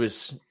ridiculous. It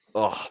was,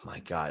 oh my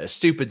God, a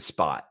stupid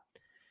spot.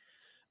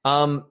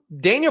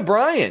 Daniel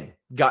Bryan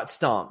got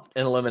stomped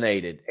and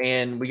eliminated,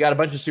 and we got a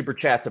bunch of super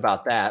chats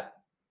about that.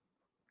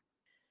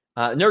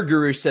 Nerd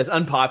Guru says,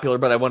 unpopular,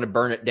 but I want to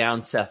burn it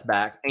down, Seth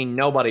back. Ain't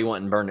nobody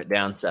wanting to burn it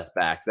down, Seth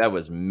back. That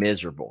was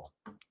miserable.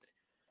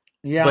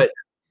 Yeah. But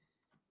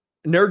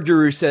Nerd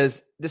Guru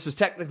says, this was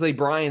technically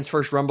Bryan's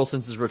first Rumble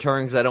since his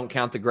return because I don't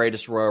count the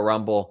greatest Royal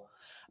Rumble.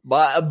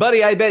 But,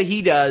 buddy, I bet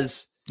he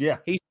does. Yeah.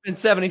 He spent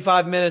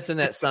 75 minutes in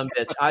that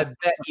sumbitch. I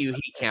bet you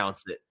he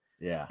counts it.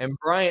 Yeah. And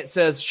Bryant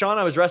says, Sean,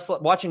 I was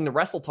watching the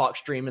Wrestle Talk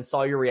stream and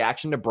saw your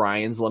reaction to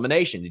Bryan's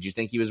elimination. Did you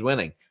think he was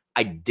winning?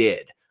 I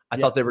did. I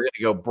thought they were going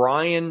to go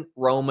Bryan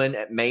Roman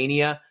at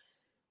Mania.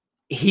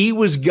 He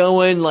was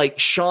going like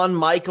Shawn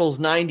Michaels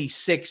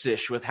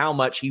 96-ish with how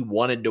much he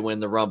wanted to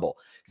win the Rumble.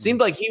 Seemed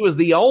like he was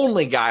the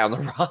only guy on the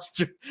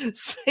roster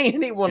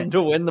saying he wanted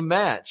to win the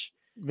match.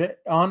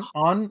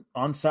 On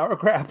Sour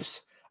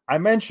Craps, I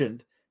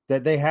mentioned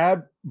that they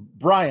had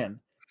Bryan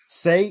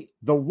say,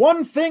 the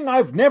one thing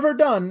I've never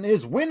done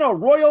is win a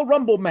Royal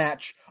Rumble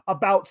match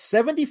about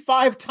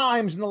 75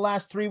 times in the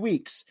last 3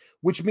 weeks,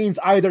 which means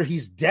either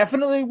he's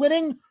definitely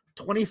winning,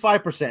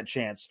 25%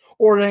 chance,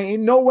 or there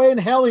ain't no way in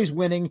hell he's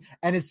winning,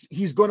 and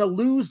he's going to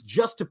lose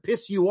just to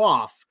piss you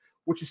off,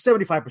 which is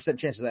 75%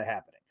 chance of that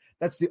happening.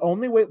 That's the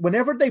only way.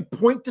 Whenever they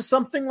point to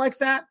something like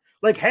that,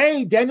 like,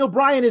 hey, Daniel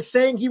Bryan is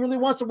saying he really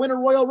wants to win a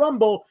Royal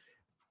Rumble,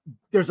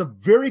 there's a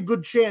very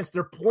good chance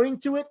they're pointing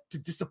to it to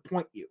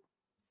disappoint you.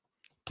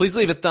 Please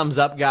leave a thumbs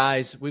up,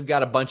 guys. We've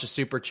got a bunch of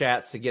super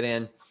chats to get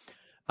in.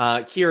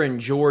 Kieran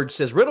George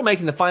says, Riddle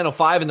making the final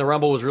 5 in the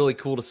Rumble was really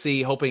cool to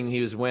see, hoping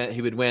he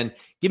would win.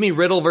 Give me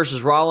Riddle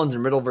versus Rollins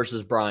and Riddle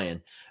versus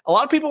Bryan. A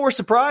lot of people were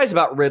surprised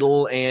about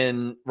Riddle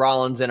and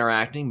Rollins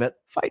interacting, but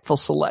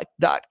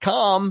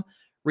FightfulSelect.com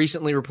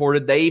recently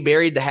reported they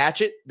buried the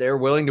hatchet. They're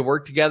willing to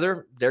work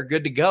together. They're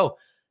good to go.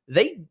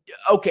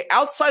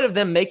 outside of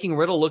them making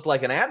Riddle look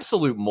like an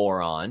absolute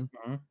moron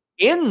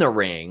in the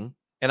ring,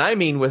 and I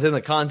mean within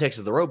the context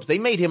of the ropes, they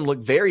made him look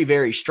very,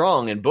 very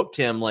strong and booked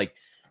him like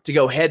to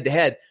go head to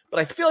head. But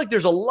I feel like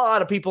there's a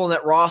lot of people in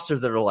that roster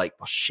that are like,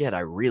 well, shit, I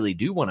really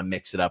do want to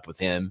mix it up with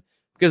him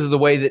because of the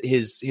way that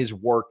his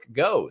work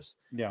goes.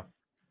 Yeah.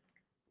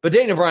 But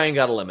Daniel Bryan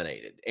got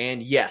eliminated.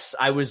 And yes,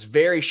 I was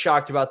very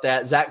shocked about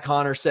that. Zach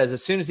Connor says,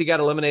 as soon as he got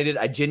eliminated,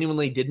 I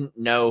genuinely didn't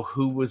know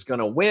who was going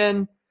to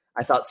win.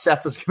 I thought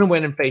Seth was going to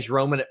win and face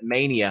Roman at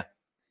Mania.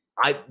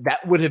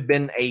 That would have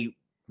been a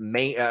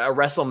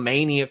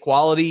WrestleMania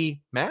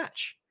quality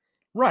match.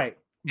 Right.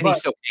 And he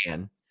still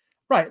can.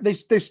 Right.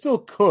 They still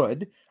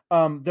could.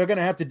 They're going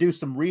to have to do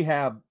some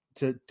rehab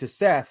to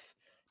Seth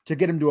to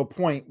get him to a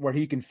point where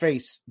he can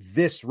face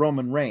this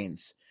Roman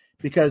Reigns,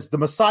 because the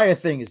Messiah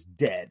thing is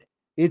dead.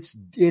 It's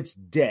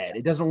dead.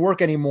 It doesn't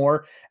work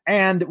anymore.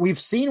 And we've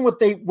seen what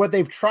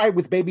they've tried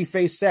with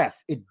babyface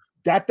Seth.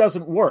 That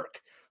doesn't work.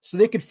 So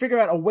they could figure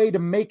out a way to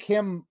make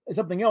him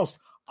something else.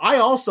 I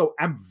also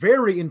am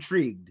very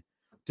intrigued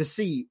to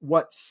see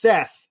what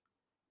Seth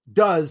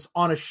does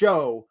on a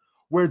show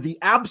where the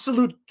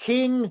absolute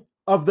king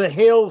of the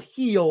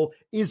heel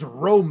is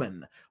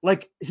Roman.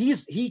 Like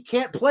he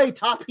can't play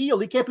top heel.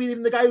 He can't be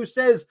even the guy who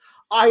says,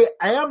 I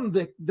am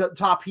the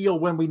top heel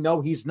when we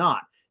know he's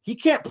not. He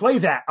can't play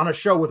that on a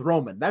show with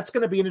Roman. That's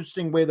going to be an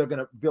interesting way they're going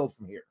to build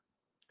from here.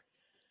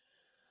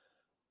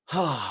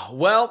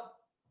 Well,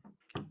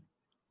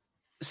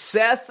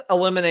 Seth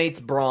eliminates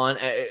Braun.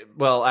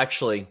 Well,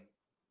 actually,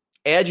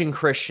 Edge and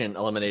Christian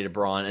eliminated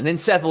Braun, and then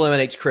Seth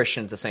eliminates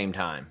Christian at the same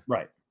time.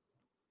 Right.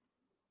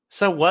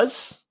 So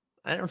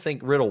I don't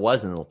think Riddle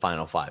was in the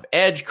final five.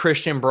 Edge,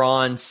 Christian,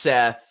 Braun,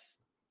 Seth,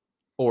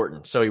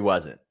 Orton. So he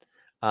wasn't.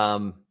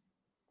 Sorry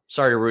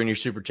to ruin your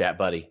super chat,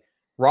 buddy.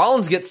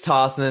 Rollins gets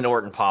tossed, and then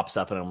Orton pops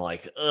up, and I'm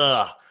like,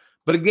 ugh.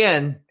 But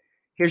again,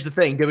 here's the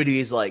thing.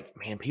 WWE's like,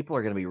 man, people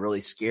are going to be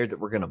really scared that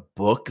we're going to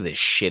book this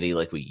shitty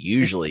like we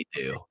usually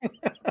do.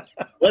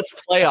 Let's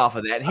play off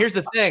of that. And here's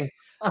the thing.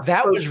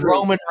 That was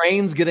Roman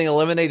Reigns getting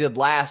eliminated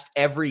last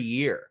every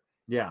year.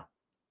 Yeah.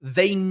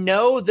 They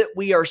know that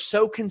we are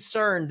so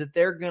concerned that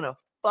they're going to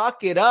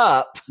fuck it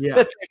up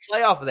that they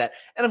play off of that.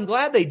 And I'm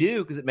glad they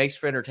do, because it makes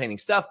for entertaining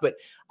stuff. But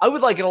I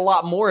would like it a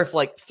lot more if,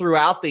 like,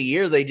 throughout the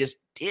year, they just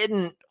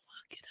didn't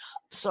fuck it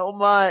up so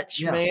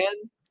much, man.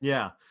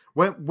 Yeah.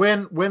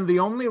 When the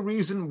only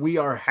reason we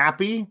are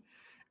happy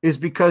is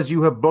because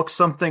you have booked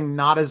something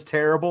not as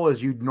terrible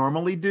as you'd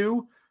normally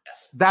do,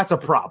 that's a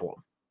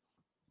problem.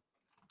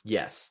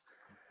 Yes.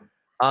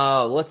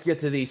 Let's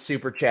get to these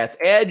super chats.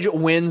 Edge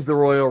wins the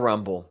Royal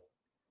Rumble.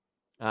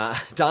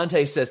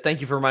 Dante says,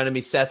 thank you for reminding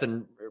me Seth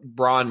and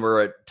Braun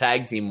were a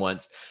tag team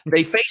once.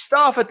 They faced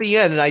off at the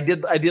end, and I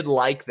did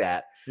like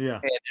that. Yeah.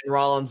 And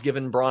Rollins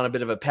giving Braun a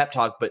bit of a pep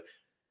talk, but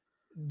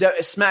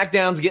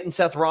SmackDown's getting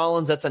Seth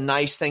Rollins. That's a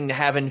nice thing to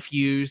have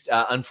infused.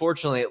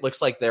 Unfortunately, it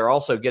looks like they're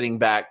also getting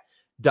back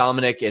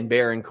Dominic and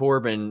Baron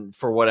Corbin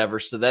for whatever,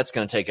 so that's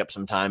going to take up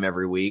some time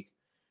every week.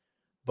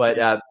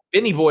 But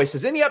Benny Boy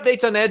says, any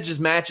updates on Edge's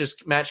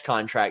match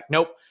contract?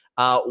 Nope.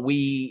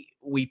 We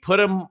put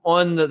him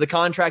on the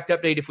contract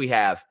update if we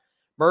have.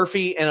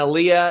 Murphy and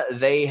Aaliyah,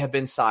 they have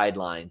been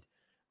sidelined.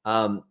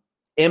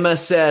 Emma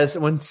says,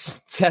 when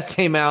Seth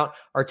came out,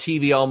 our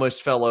TV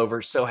almost fell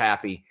over. So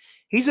happy.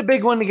 He's a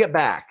big one to get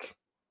back.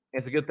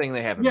 It's a good thing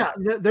they have him. Yeah,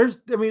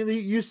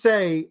 you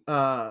say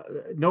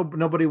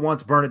nobody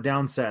wants Burn It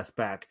Down Seth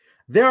back.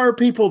 There are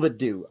people that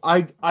do.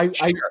 I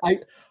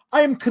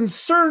am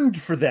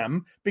concerned for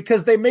them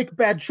because they make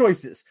bad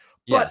choices.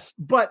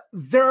 But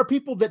there are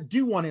people that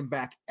do want him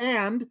back,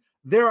 and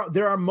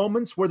there are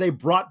moments where they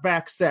brought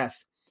back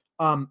Seth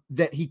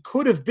that he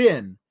could have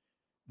been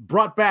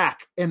brought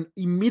back and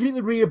immediately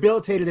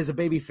rehabilitated as a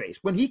babyface.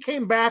 When he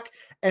came back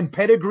and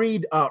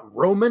pedigreed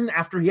Roman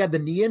after he had the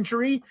knee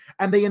injury,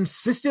 and they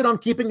insisted on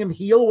keeping him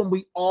heel when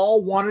we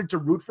all wanted to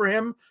root for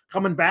him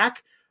coming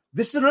back.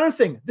 This is another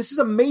thing. This is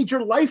a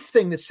major life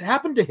thing that's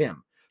happened to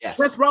him. Yes.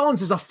 Seth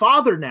Rollins is a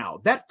father now.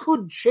 That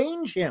could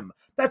change him.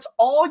 That's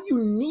all you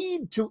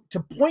need to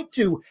point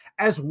to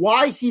as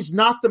why he's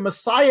not the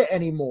Messiah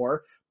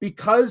anymore,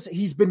 because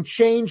he's been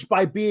changed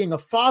by being a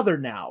father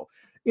now.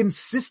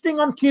 Insisting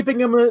on keeping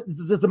him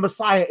as the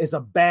Messiah is a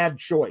bad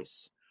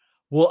choice.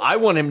 Well, I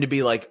want him to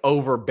be like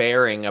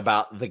overbearing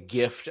about the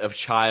gift of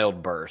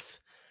childbirth.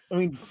 I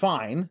mean,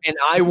 fine. And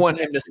I want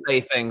him to say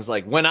things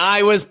like, when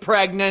I was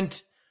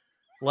pregnant,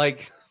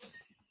 like,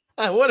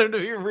 I want him to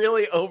be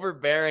really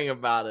overbearing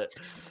about it.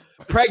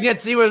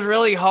 Pregnancy was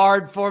really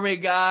hard for me,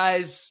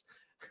 guys.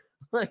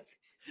 Like,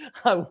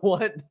 I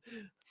want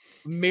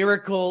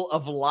miracle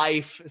of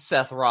life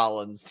Seth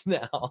Rollins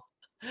now.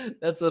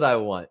 That's what I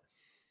want.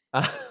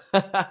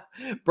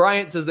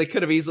 Bryant says they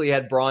could have easily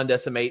had Braun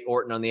decimate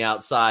Orton on the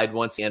outside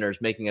once he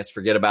enters, making us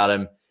forget about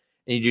him.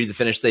 And you do the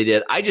finish they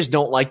did. I just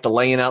don't like the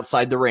laying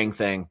outside the ring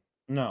thing.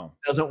 No.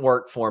 It doesn't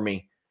work for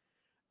me.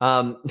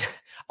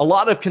 A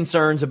lot of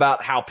concerns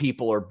about how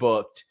people are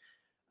booked.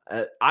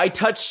 I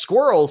Touch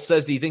Squirrels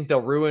says, do you think they'll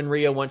ruin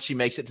Rhea once she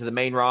makes it to the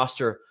main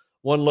roster?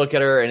 one look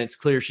at her and it's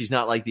clear she's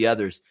not like the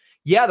others.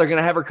 Yeah, they're going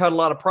to have her cut a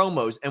lot of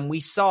promos. And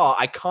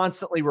I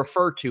constantly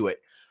refer to it.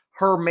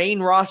 Her main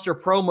roster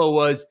promo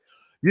was,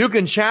 "You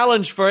can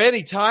challenge for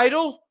any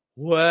title?"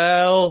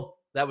 Well,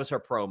 that was her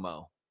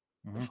promo.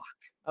 Mm-hmm. Fuck.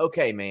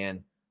 Okay,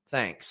 man.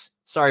 Thanks.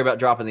 Sorry about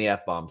dropping the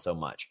F-bomb so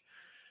much.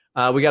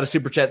 We got a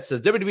super chat that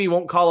says, WWE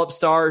won't call up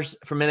stars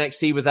from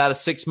NXT without a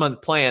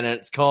 6-month plan, and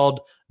it's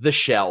called The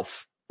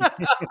Shelf.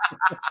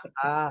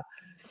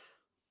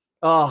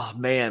 Oh,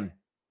 man.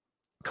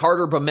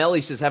 Carter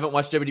Bamelli says, haven't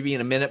watched WWE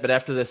in a minute, but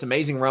after this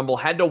amazing Rumble,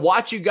 had to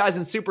watch you guys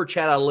in Super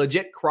Chat. I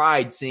legit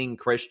cried seeing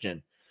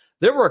Christian.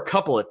 There were a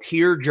couple of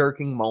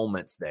tear-jerking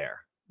moments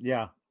there.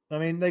 Yeah. I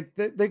mean,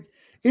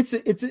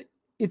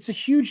 it's a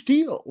huge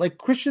deal. Like,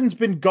 Christian's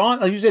been gone.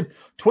 Like you said,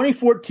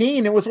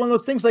 2014, it was one of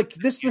those things like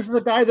this is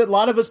the guy that a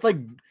lot of us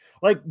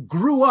like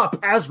grew up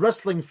as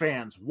wrestling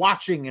fans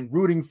watching and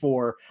rooting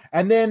for.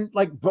 And then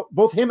like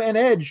both him and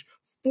Edge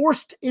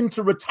forced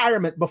into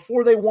retirement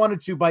before they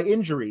wanted to by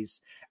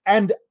injuries.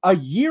 And a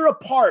year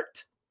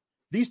apart,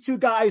 these two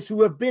guys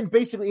who have been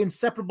basically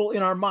inseparable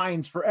in our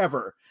minds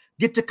forever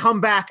get to come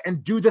back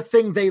and do the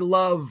thing they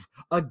love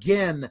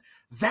again.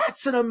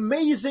 That's an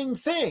amazing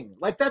thing.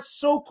 Like, that's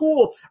so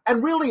cool.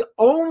 And really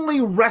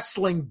only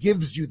wrestling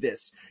gives you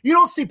this. You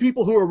don't see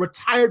people who are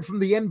retired from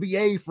the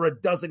NBA for a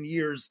dozen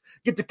years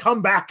get to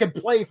come back and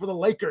play for the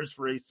Lakers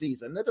for a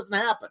season. That doesn't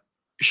happen.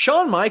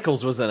 Shawn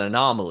Michaels was an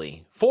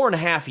anomaly,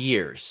 4.5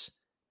 years.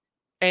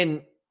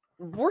 And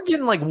we're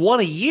getting like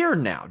one a year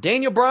now.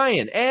 Daniel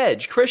Bryan,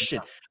 Edge,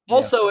 Christian. Yeah.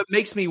 Also, it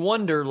makes me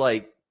wonder,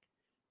 like,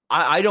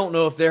 I don't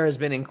know if there has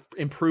been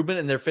improvement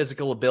in their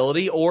physical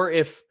ability or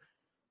if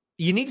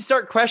you need to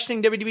start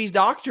questioning WWE's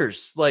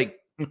doctors. Like,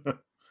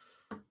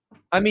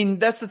 I mean,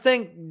 that's the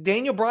thing.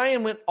 Daniel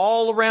Bryan went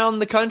all around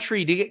the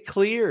country to get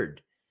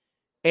cleared.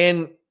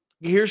 And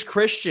here's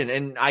Christian,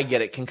 and I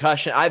get it.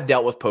 Concussion. I've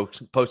dealt with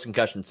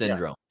post-concussion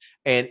syndrome,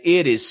 and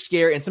it is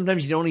scary. And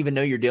sometimes you don't even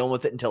know you're dealing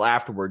with it until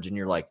afterwards, and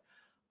you're like,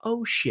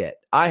 oh, shit,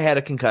 I had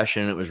a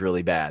concussion, and it was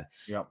really bad.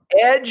 Yep.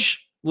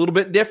 Edge, a little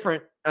bit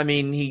different. I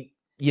mean,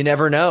 you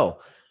never know.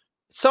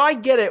 So I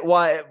get it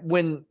why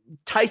when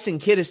Tyson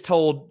Kidd is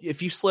told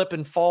if you slip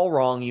and fall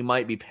wrong, you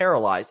might be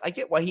paralyzed. I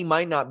get why he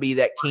might not be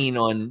that keen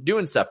on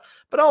doing stuff.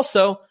 But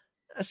also,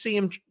 I see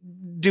him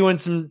doing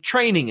some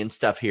training and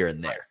stuff here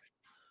and there.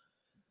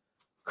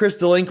 Chris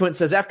Delinquent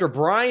says, after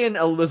Bryan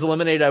was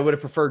eliminated, I would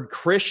have preferred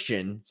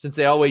Christian since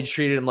they always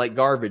treated him like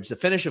garbage. The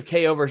finish of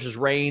KO versus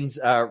Reigns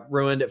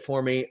ruined it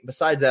for me.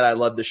 Besides that, I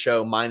love the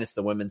show, minus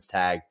the women's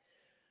tag.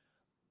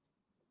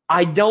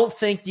 I don't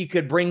think you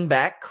could bring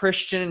back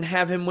Christian and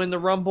have him win the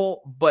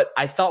Rumble, but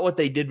I thought what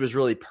they did was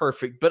really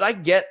perfect. But I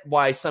get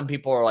why some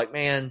people are like,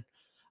 man,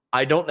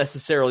 I don't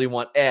necessarily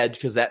want Edge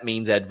because that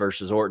means Edge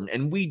versus Orton.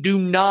 And we do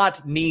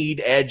not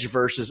need Edge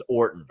versus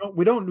Orton. No,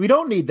 we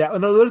don't need that.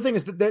 And the other thing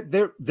is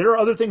that there are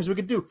other things we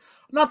could do.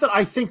 Not that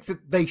I think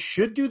that they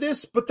should do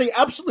this, but they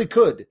absolutely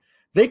could.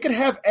 They could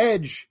have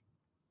Edge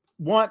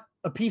want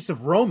a piece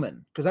of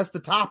Roman because that's the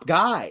top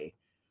guy.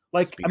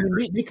 Like, I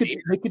mean, they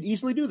could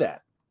easily do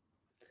that.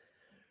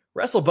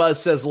 WrestleBuzz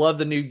says, love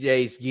the New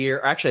Day's gear.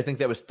 Actually, I think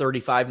that was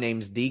 35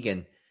 names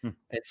Deegan.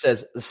 It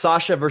says the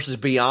Sasha versus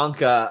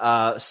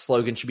Bianca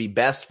slogan should be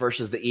best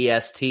versus the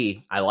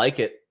EST. I like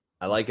it.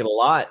 I like it a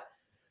lot.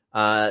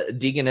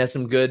 Deegan has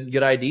some good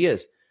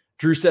ideas.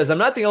 Drew says, I'm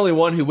not the only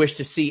one who wished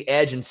to see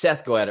Edge and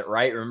Seth go at it,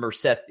 right? Remember,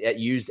 Seth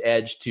used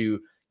Edge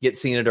to get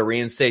Cena to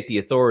reinstate the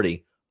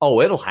Authority. Oh,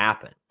 it'll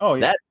happen. Oh,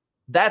 yeah.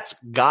 That's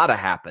gotta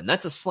happen.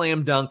 That's a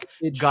slam dunk.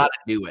 Gotta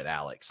do it,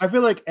 Alex. I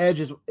feel like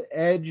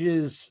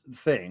Edge's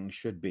thing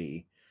should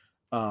be.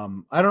 I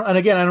don't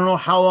know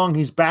how long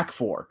he's back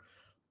for,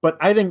 but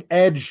I think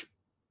Edge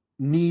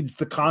needs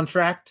the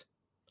contract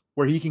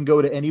where he can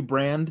go to any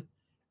brand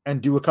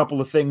and do a couple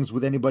of things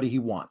with anybody he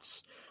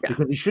wants. Yeah.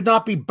 Because he should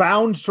not be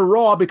bound to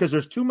Raw because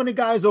there's too many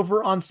guys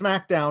over on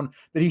SmackDown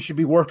that he should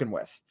be working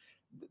with.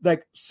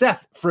 Like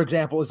Seth, for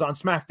example, is on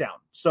SmackDown.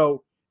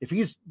 So if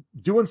he's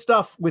doing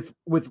stuff with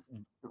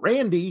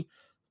Randy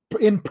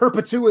in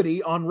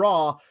perpetuity on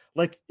Raw,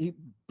 like,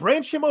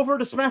 branch him over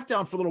to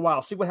SmackDown for a little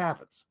while, see what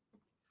happens.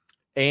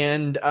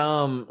 And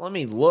let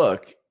me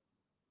look.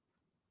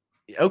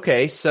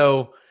 Okay,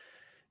 so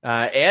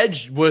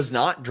Edge was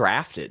not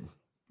drafted.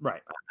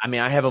 Right. I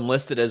mean, I have him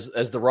listed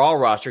as the Raw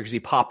roster because he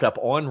popped up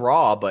on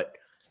Raw, but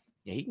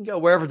he can go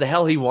wherever the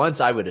hell he wants,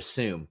 I would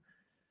assume.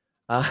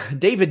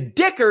 David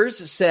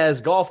Dickers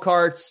says, golf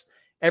carts,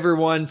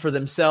 everyone for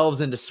themselves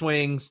into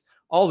swings,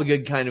 all the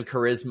good kind of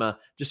charisma.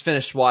 Just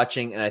finished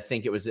watching, and I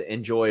think it was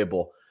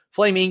enjoyable.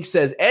 Flame Inc.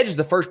 says, Edge is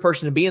the first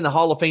person to be in the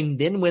Hall of Fame,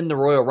 then win the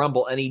Royal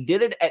Rumble, and he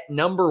did it at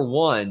number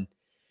 1.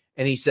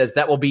 And he says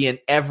that will be in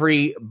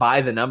every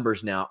by the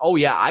numbers now. Oh,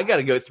 yeah, I got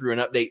to go through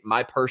and update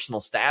my personal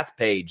stats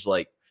page,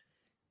 like,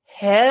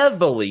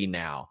 heavily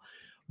now.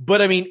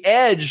 But, I mean,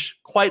 Edge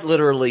quite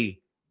literally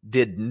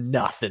did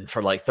nothing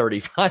for like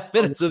 35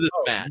 minutes of this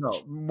match.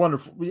 No,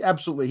 wonderful.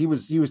 Absolutely. He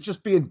was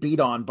just being beat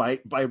on by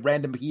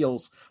random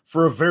heels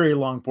for a very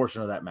long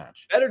portion of that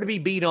match. Better to be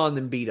beat on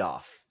than beat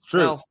off. True.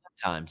 Well,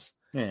 sometimes.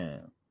 Yeah.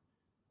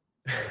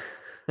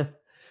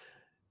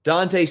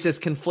 Dante says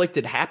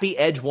conflicted. Happy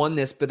Edge won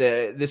this, but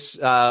this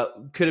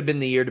could have been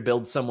the year to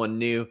build someone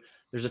new.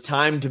 There's a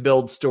time to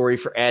build story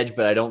for Edge,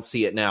 but I don't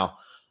see it now.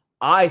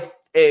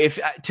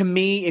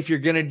 If you're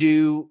gonna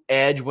do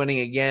Edge winning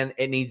again,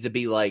 it needs to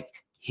be like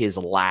his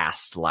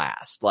last.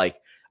 Like,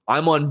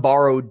 I'm on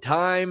borrowed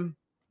time,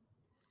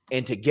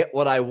 and to get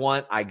what I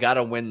want, I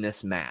gotta win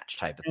this match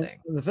type of thing.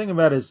 And the thing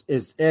about it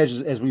is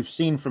Edge, as we've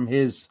seen from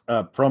his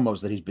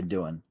promos that he's been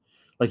doing,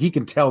 like, he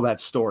can tell that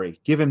story.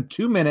 Give him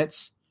 2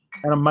 minutes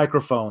and a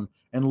microphone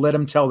and let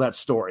him tell that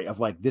story of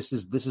like, this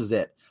is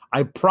it.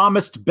 I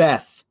promised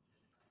Beth,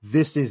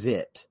 this is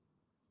it.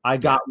 I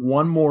got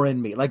one more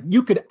in me. Like,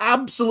 you could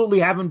absolutely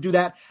have him do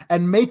that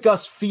and make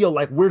us feel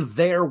like we're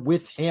there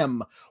with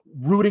him,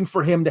 rooting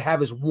for him to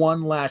have his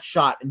one last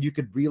shot, and you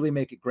could really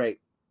make it great.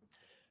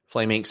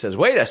 Flame Inc. says,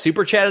 wait, I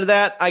super chatted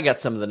that? I got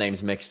some of the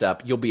names mixed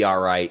up. You'll be all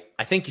right.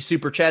 I think you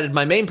super chatted.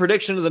 My main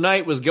prediction of the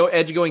night was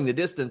Edge going the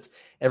distance.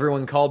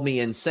 Everyone called me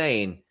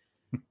insane.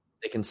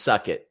 They can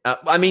suck it.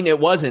 I mean, it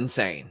was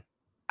insane.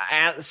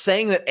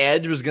 Saying that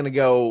Edge was going to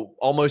go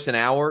almost an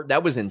hour,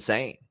 that was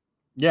insane.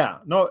 Yeah.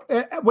 No,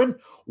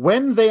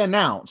 when they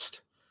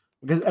announced,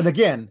 and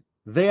again,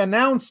 they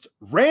announced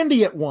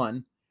Randy at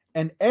 1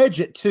 and Edge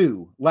at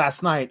 2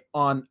 last night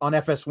on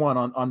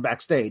FS1 on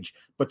Backstage.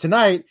 But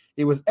tonight,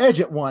 it was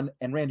Edge at 1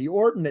 and Randy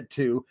Orton at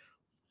 2,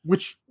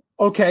 which,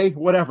 okay,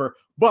 whatever.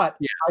 But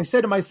yeah. I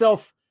said to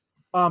myself,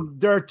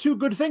 there are 2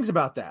 good things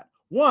about that.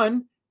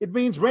 1, it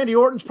means Randy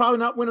Orton's probably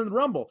not winning the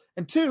Rumble.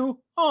 And 2,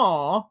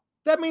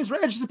 that means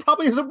Edge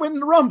probably isn't winning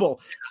the Rumble.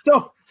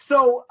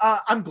 So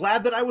I'm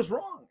glad that I was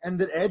wrong and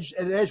that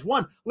Edge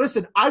won.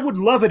 Listen, I would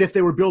love it if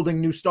they were building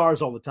new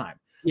stars all the time.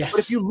 Yes.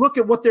 But if you look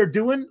at what they're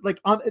doing, they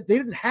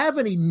didn't have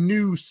any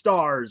new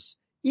stars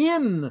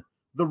in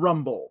the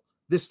Rumble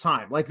this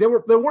time. Like, there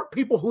weren't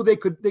people who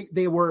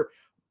they were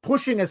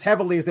pushing as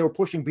heavily as they were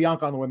pushing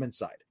Bianca on the women's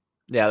side.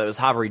 Yeah, that was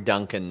Javier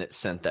Duncan that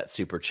sent that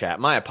super chat.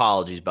 My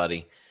apologies,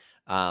 buddy.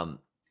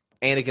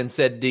 Anakin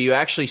said, do you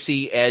actually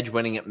see Edge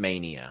winning at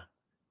Mania?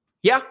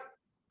 Yeah.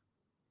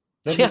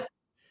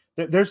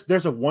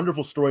 There's a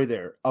wonderful story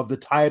there of the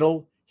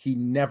title he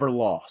never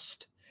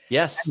lost.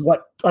 Yes. And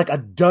like a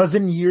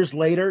dozen years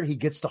later, he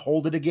gets to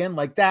hold it again.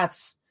 Like,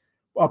 that's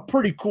a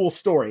pretty cool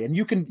story. And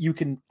you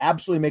can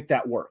absolutely make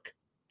that work.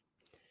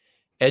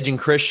 Edge and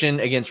Christian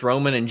against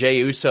Roman and Jey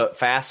Uso at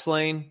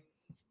Fastlane.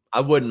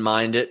 I wouldn't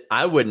mind it.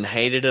 I wouldn't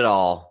hate it at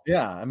all.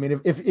 Yeah. I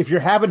mean, if you're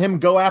having him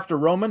go after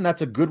Roman,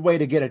 that's a good way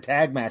to get a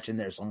tag match in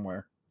there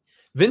somewhere.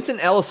 Vincent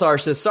Elisar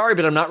says, sorry,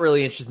 but I'm not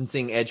really interested in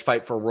seeing Edge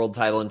fight for a world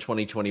title in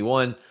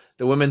 2021.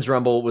 The women's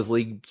Rumble was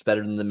leagues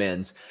better than the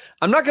men's.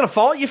 I'm not going to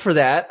fault you for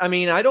that. I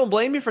mean, I don't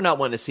blame you for not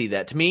wanting to see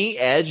that. To me,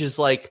 Edge is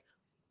like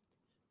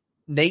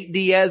Nate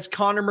Diaz,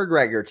 Conor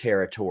McGregor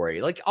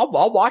territory. Like,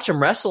 I'll watch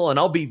them wrestle and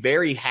I'll be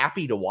very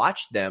happy to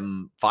watch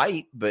them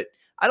fight, but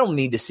I don't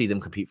need to see them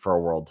compete for a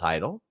world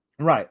title.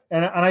 Right.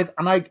 And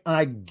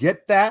I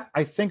get that.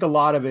 I think a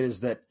lot of it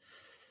is that,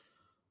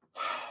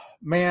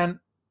 man,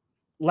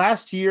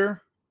 last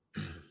year,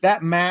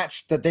 that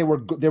match that they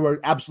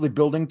were absolutely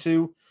building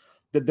to,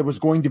 that there was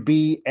going to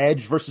be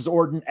Edge versus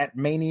Orton at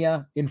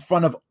Mania in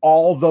front of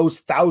all those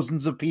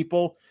thousands of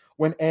people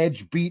when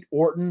Edge beat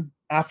Orton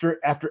after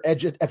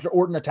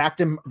Orton attacked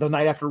him the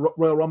night after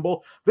Royal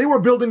Rumble. They were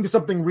building to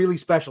something really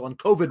special, and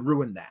COVID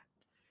ruined that.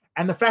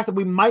 And the fact that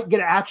we might get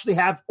to actually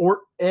have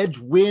Edge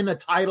win a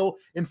title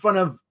in front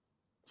of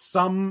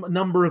some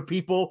number of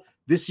people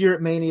this year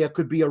at Mania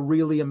could be a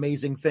really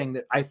amazing thing.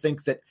 I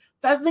think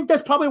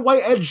that's probably why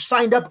Edge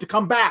signed up to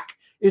come back,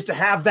 is to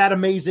have that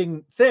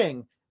amazing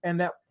thing.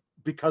 And that,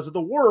 because of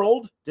the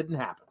world, didn't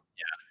happen.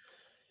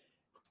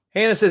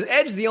 Yeah. Hannah says,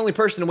 Edge is the only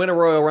person to win a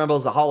Royal Rumble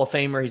as a Hall of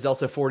Famer. He's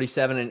also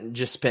 47 and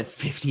just spent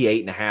 58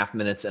 and a half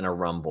minutes in a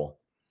Rumble.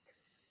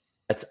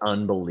 That's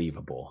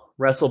unbelievable.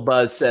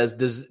 WrestleBuzz says,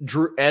 does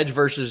Edge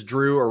versus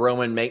Drew or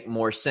Roman make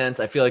more sense?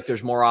 I feel like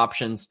there's more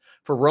options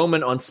for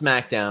Roman on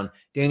SmackDown,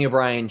 Daniel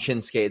Bryan,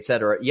 Shinsuke,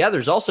 etc. Yeah,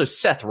 there's also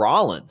Seth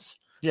Rollins.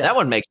 Yeah. That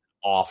one makes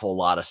an awful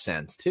lot of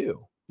sense,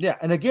 too. Yeah,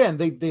 and again,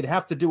 they'd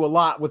have to do a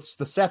lot with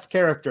the Seth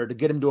character to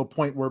get him to a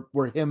point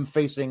where him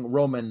facing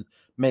Roman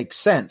makes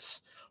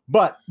sense.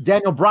 But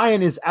Daniel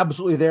Bryan is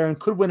absolutely there and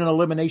could win an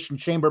Elimination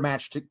Chamber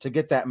match to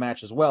get that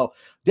match as well.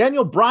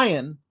 Daniel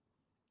Bryan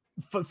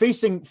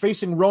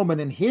facing Roman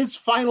in his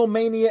final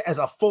Mania as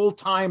a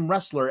full-time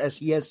wrestler, as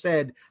he has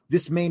said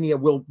this Mania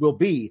will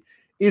be,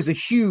 is a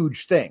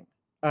huge thing.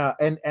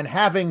 And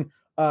having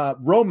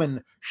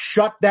Roman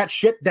shut that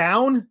shit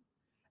down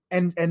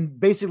and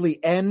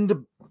basically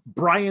end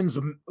Bryan's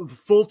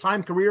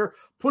full-time career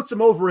puts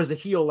him over as a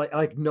heel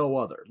like no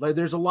other. Like,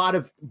 there's a lot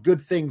of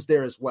good things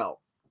there as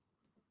well.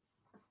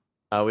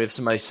 We have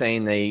somebody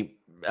saying they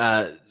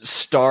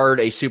starred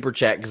a super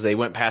chat because they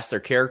went past their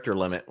character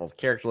limit. Well, the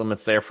character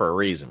limit's there for a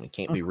reason. We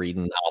can't be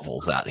reading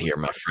novels out here,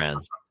 my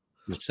friends.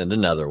 Just send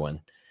another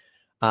one.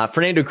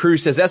 Fernando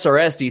Cruz says,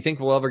 SRS, do you think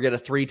we'll ever get a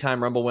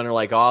 3-time Rumble winner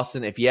like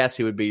Austin? If yes,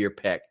 who would be your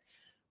pick?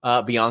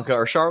 Bianca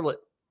or Charlotte?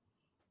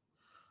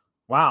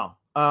 Wow.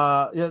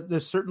 Yeah,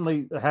 there's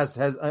certainly has.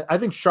 I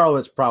think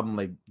Charlotte's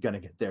probably going to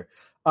get there.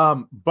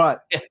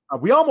 But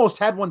we almost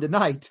had one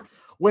tonight.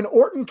 When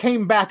Orton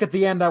came back at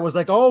the end, I was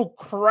like, oh,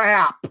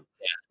 crap. Yeah.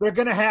 They're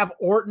going to have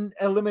Orton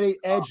eliminate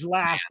Edge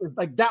last.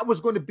 Like, that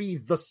was going to be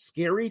the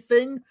scary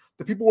thing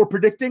that people were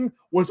predicting,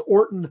 was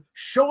Orton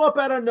show up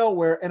out of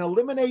nowhere and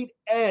eliminate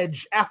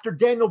Edge after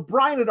Daniel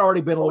Bryan had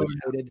already been eliminated.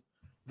 Yeah.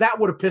 That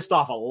would have pissed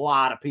off a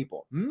lot of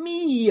people.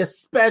 Me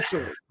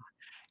especially.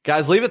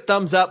 Guys, leave a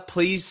thumbs up.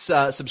 Please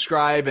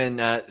subscribe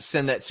and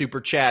send that super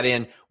chat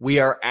in. We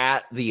are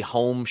at the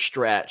home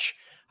stretch.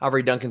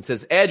 Aubrey Duncan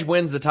says, Edge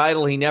wins the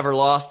title he never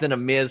lost, then a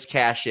Miz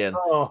cash in.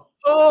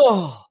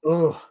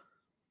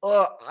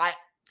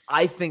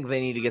 I think they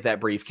need to get that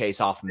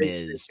briefcase off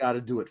Miz. They got to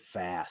do it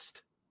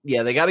fast.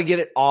 Yeah, they got to get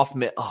it off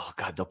Miz. Oh,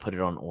 God, they'll put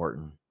it on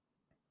Orton.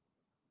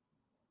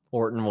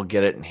 Orton will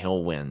get it, and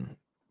he'll win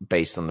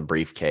based on the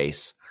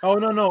briefcase. Oh,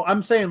 no.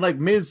 I'm saying, like,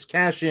 Miz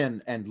cash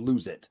in and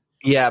lose it.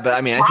 Yeah, but,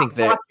 I mean, I think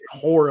that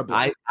horrible.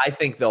 I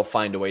think they'll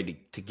find a way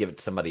to give it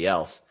to somebody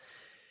else.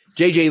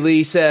 JJ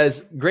Lee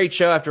says, great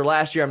show after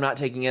last year. I'm not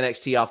taking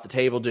NXT off the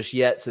table just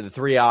yet. So the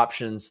 3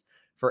 options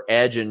for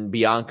Edge and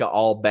Bianca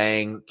all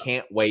bang.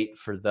 Can't wait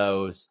for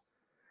those.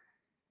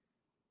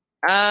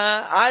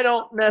 I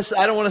don't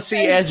want to see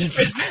Edge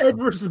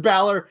versus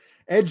Balor.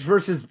 Edge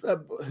versus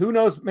who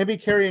knows? Maybe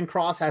Karrion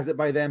Kross has it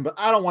by then, but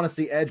I don't want to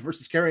see Edge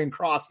versus Karrion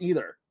Kross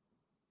either.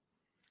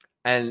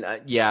 And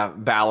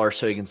Balor,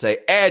 so he can say,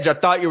 Edge, I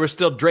thought you were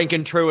still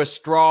drinking Truist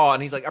straw.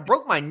 And he's like, I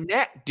broke my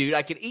neck, dude.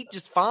 I could eat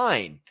just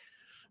fine.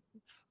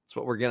 That's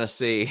what we're going to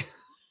see.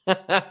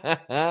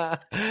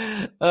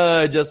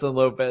 Justin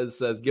Lopez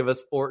says, give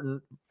us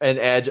Orton and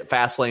Edge at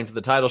Fastlane for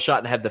the title shot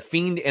and have the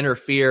Fiend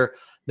interfere.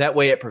 That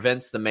way it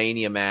prevents the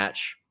Mania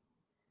match.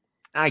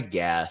 I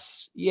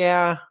guess.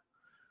 Yeah.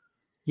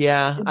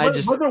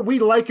 Whether we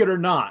like it or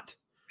not,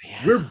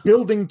 we're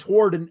building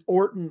toward an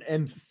Orton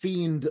and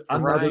Fiend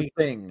another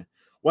thing.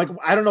 Like,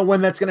 I don't know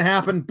when that's going to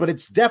happen, but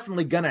it's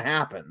definitely going to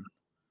happen.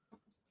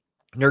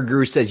 Nerd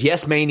Guru says,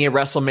 yes, Mania,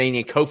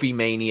 WrestleMania, Kofi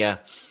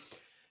Mania.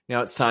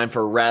 Now it's time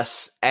for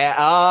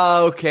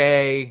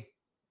okay.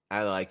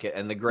 I like it.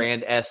 And the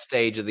grand S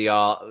stage of the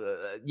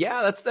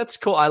that's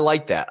cool. I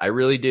like that. I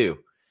really do.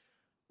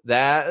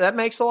 That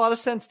makes a lot of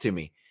sense to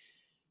me.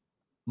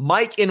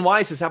 Mike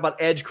NY says, how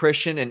about Edge,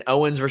 Christian, and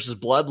Owens versus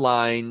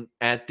Bloodline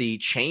at the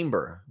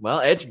Chamber? Well,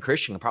 Edge and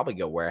Christian can probably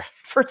go wherever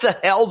the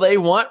hell they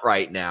want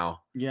right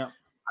now. Yeah.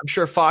 I'm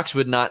sure Fox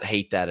would not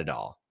hate that at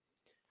all.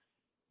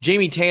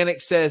 Jamie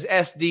Tannick says,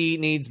 SD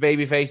needs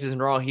baby faces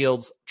and Raw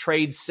heels.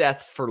 Trade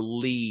Seth for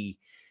Lee.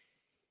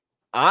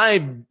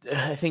 I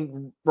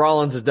think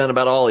Rollins has done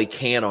about all he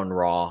can on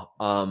Raw.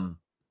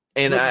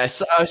 And I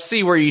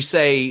see where you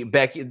say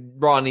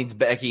Raw needs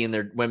Becky in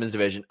their women's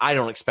division. I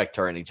don't expect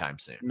her anytime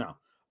soon. No.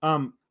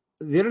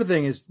 The other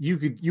thing is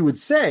you would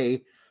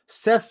say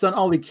Seth's done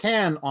all he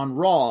can on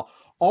Raw.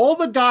 All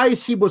the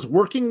guys he was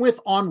working with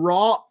on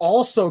Raw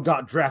also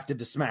got drafted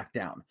to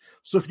SmackDown.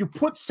 So if you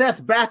put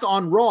Seth back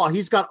on Raw,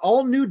 he's got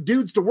all new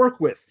dudes to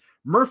work with.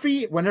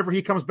 Murphy, whenever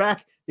he comes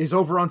back, is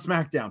over on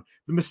SmackDown.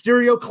 The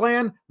Mysterio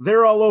clan,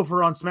 they're all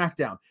over on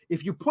SmackDown.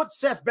 If you put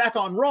Seth back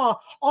on Raw,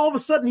 all of a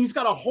sudden he's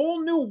got a whole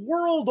new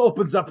world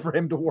opens up for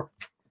him to work.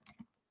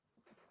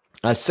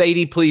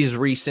 Sadie, please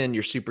resend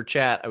your super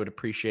chat. I would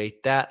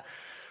appreciate that.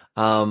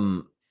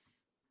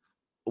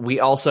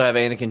 We also have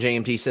Anakin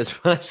JMT says,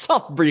 when I saw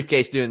the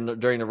briefcase during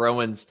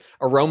the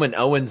Roman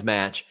Owens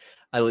match,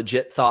 I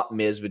legit thought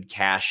Miz would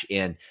cash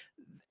in.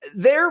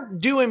 They're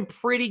doing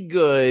pretty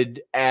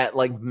good at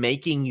like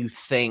making you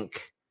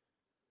think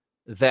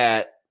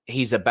that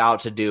he's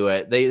about to do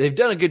it. They've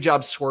done a good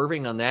job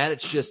swerving on that.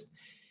 It's just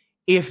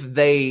if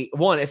they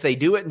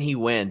do it and he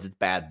wins, it's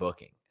bad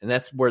booking, and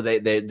that's where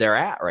they're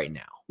at right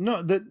now.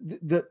 No,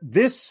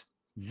 this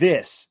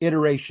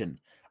iteration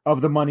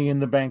of the Money in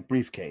the Bank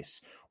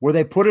briefcase, where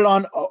they put it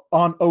on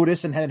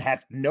Otis and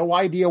had no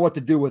idea what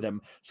to do with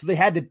him, so they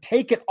had to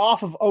take it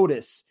off of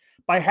Otis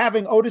by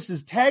having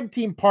Otis's tag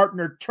team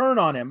partner turn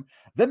on him.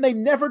 Then they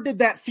never did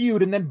that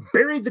feud and then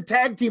buried the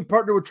tag team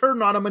partner who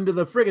turned on him into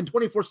the friggin'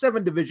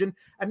 24/7 division.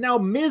 And now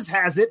Miz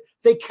has it.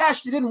 They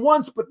cashed it in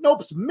once, but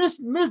nope, Miz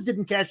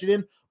didn't cash it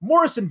in.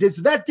 Morrison did,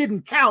 so that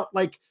didn't count.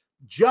 Like,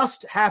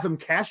 just have him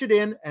cash it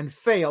in and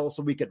fail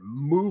so we can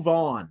move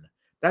on.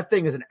 That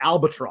thing is an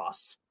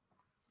albatross.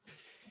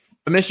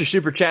 Mr.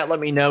 Super Chat, let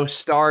me know.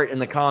 Start in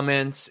the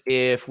comments.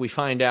 If we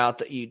find out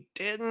that you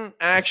didn't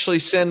actually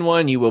send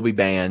one, you will be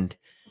banned.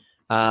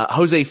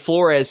 Jose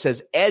Flores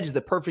says, Edge is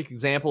the perfect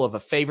example of a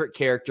favorite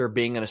character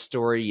being in a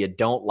story you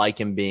don't like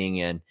him being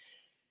in.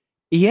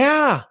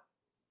 Yeah.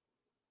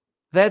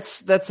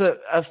 That's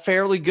a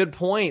fairly good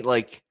point.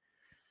 Like,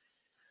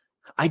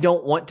 I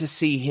don't want to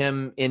see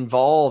him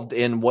involved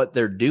in what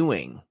they're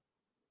doing.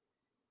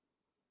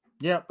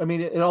 Yeah, I mean,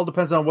 it all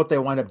depends on what they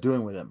wind up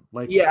doing with him.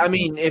 Like, yeah, I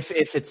mean, if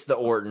it's the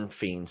Orton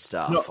Fiend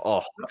stuff,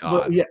 oh god,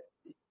 well, yeah,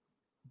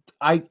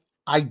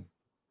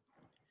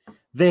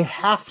 they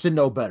have to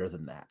know better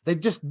than that. They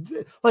just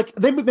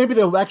maybe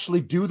they'll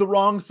actually do the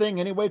wrong thing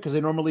anyway because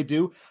they normally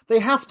do. They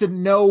have to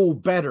know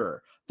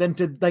better than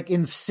to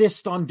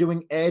insist on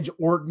doing Edge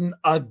Orton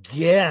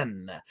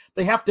again.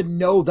 They have to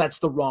know that's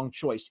the wrong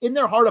choice in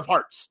their heart of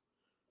hearts.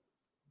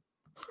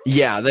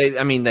 Yeah,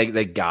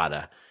 they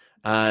gotta.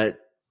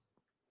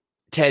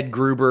 Ted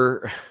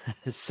Gruber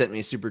sent me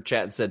a super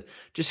chat and said,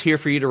 "Just here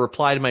for you to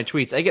reply to my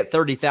tweets. I get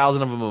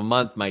 30,000 of them a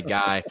month, my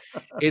guy.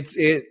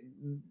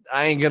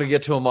 I ain't gonna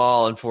get to them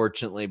all,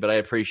 unfortunately, but I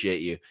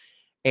appreciate you."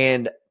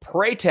 And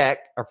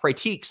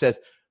Praytek says,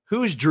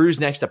 "Who's Drew's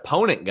next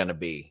opponent gonna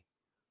be?"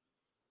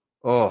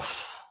 Oh,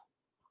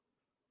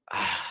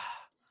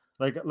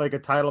 like a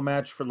title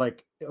match for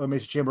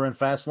Elimination Chamber and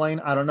Fastlane.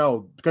 I don't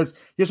know, because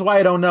here's why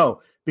I don't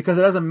know. Because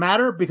it doesn't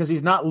matter, because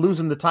he's not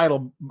losing the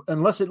title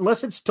unless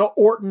it's to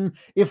Orton,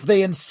 if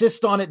they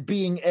insist on it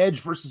being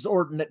Edge versus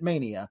Orton at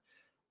Mania.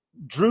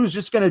 Drew's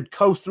just going to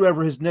coast through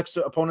whoever his next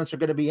opponents are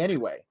going to be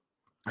anyway.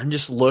 I'm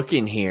just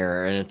looking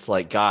here, and it's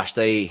like, gosh,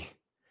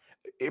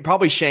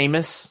 probably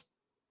Sheamus.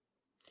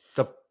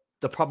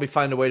 They'll probably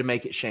find a way to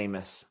make it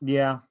Sheamus.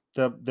 Yeah,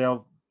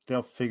 they'll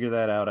figure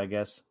that out, I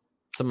guess.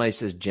 Somebody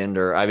says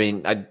gender. I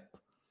mean,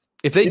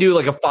 if they do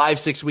like a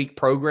 5-6 week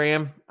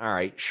program, all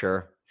right,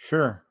 sure.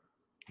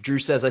 Drew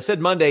says, "I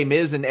said Monday,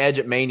 Miz and Edge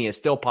at Mania is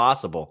still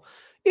possible."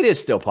 It is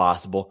still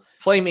possible.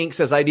 Flame Inc.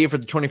 says, "Idea for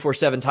the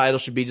 24/7 title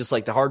should be just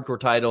like the hardcore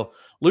title.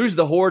 Lose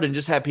the Horde and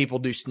just have people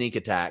do sneak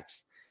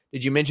attacks."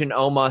 Did you mention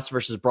Omos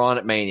versus Braun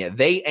at Mania?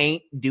 They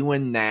ain't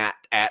doing that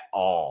at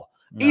all.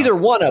 No. Either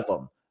one of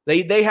them.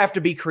 They have to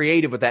be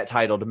creative with that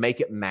title to make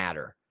it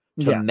matter.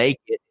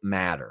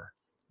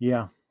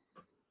 Yeah.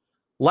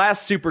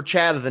 Last super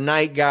chat of the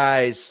night,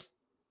 guys.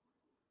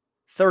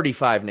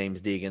 35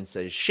 names Deegan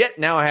says, "Shit,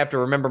 now I have to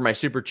remember my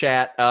super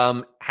chat.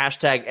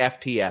 Hashtag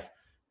FTF.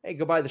 Hey,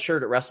 go buy the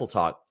shirt at Wrestle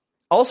Talk.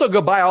 Also,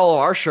 go buy all of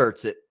our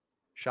shirts at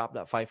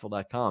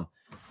shop.fightful.com.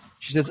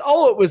 She says,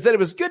 it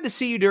was good to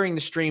see you during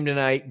the stream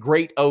tonight.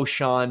 Great,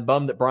 Sean.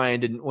 Bummed that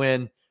Brian didn't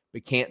win. We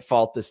can't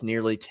fault this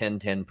nearly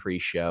 10-10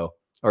 pre-show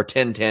or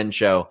 10-10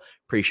 show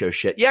pre-show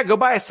shit. Yeah, go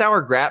buy a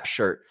Sour Grap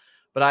shirt.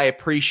 But I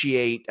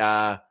appreciate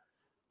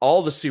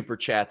all the super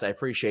chats. I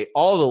appreciate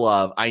all the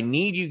love. I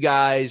need you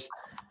guys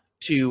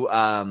to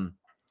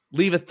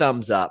leave a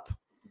thumbs up.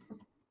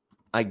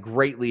 I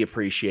greatly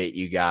appreciate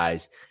you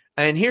guys.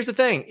 And here's the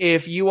thing.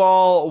 If you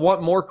all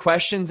want more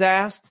questions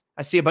asked,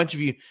 I see a bunch of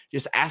you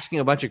just asking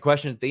a bunch of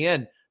questions at the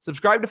end.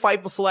 Subscribe to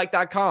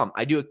FightfulSelect.com.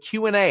 I do a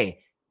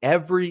Q&A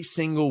every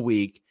single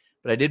week,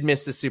 but I did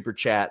miss the super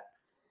chat.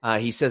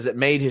 He says it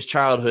made his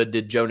childhood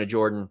did Jonah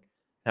Jordan.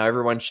 Now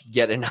everyone should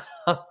get in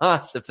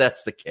us if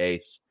that's the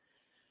case.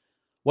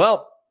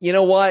 Well, you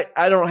know what?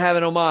 I don't have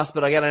an Omos,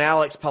 but I got an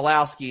Alex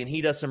Pawlowski, and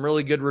he does some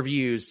really good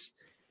reviews.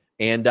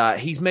 And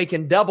he's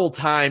making double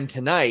time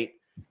tonight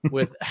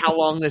with how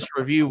long this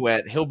review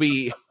went. He'll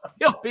be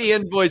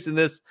invoicing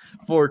this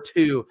for a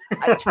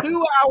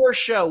 2-hour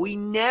show. We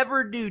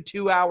never do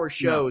 2-hour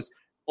shows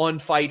on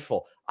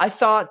Fightful. I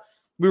thought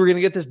we were going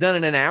to get this done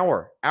in an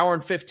hour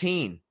and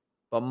 15.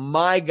 But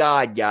my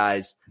God,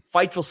 guys,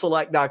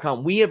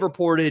 FightfulSelect.com. We have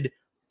reported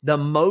the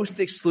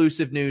most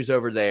exclusive news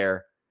over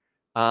there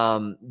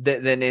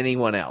than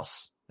anyone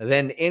else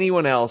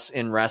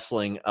in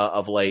wrestling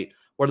of late.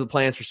 What are the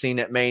plans for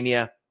Cena at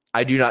Mania?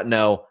 I do not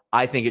know.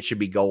 I think it should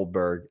be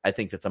Goldberg. I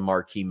think that's a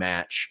marquee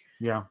match.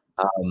 Yeah.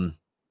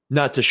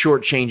 Not to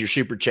shortchange your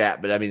super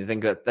chat, but I mean, I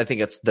think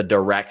that's the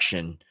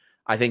direction.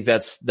 I think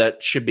that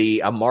should be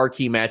a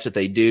marquee match that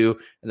they do,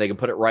 and they can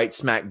put it right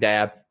smack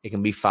dab. It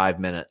can be 5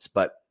 minutes,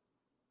 but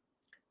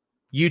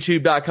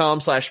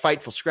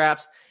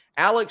youtube.com/FightfulScraps.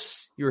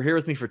 Alex, you were here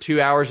with me for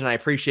 2 hours, and I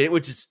appreciate it,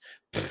 which is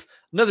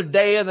another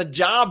day on the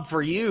job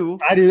for you.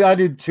 I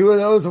do 2 of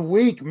those a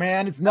week,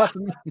 man. It's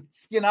nothing.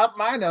 Skin up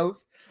my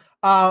nose.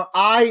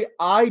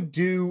 I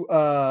do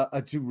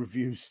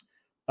reviews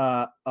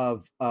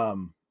of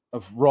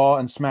Raw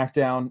and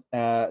SmackDown.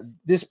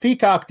 This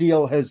Peacock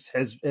deal has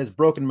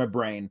broken my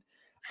brain.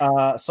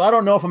 So I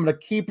don't know if I'm going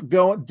to keep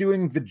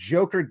doing the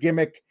Joker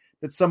gimmick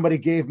that somebody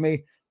gave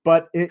me,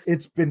 but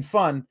it's been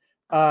fun.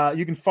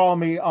 You can follow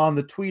me on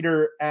the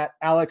Twitter at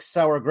Alex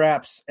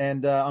Sourgraps,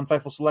 and on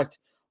Fightful Select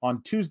on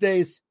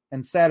Tuesdays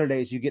and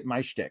Saturdays. You get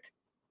my shtick.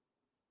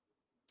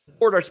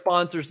 Support our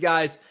sponsors,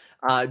 guys.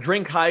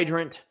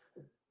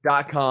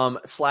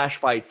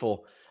 drinkhydrant.com/Fightful.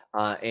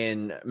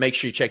 And make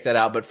sure you check that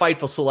out. But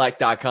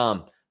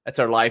FightfulSelect.com, that's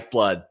our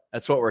lifeblood.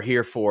 That's what we're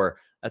here for.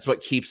 That's what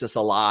keeps us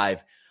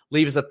alive.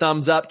 Leave us a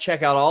thumbs up.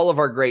 Check out all of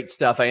our great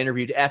stuff. I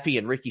interviewed Effie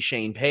and Ricky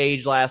Shane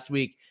Page last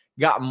week.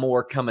 Got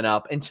more coming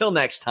up. Until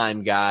next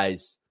time,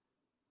 guys,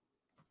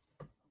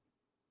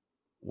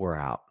 we're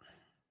out.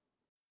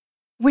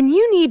 When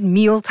you need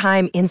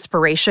mealtime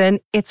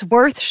inspiration, it's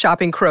worth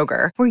shopping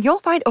Kroger, where you'll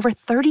find over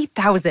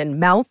 30,000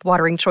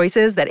 mouth-watering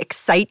choices that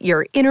excite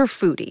your inner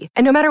foodie.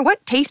 And no matter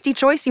what tasty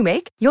choice you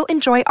make, you'll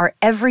enjoy our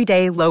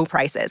everyday low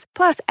prices,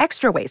 plus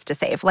extra ways to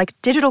save, like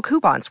digital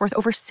coupons worth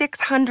over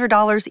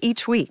 $600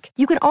 each week.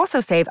 You can also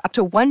save up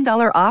to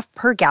 $1 off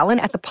per gallon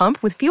at the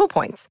pump with fuel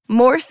points.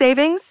 More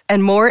savings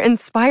and more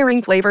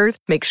inspiring flavors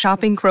make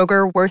shopping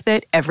Kroger worth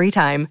it every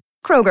time.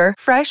 Kroger,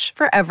 fresh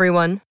for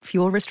everyone.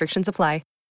 Fuel restrictions apply.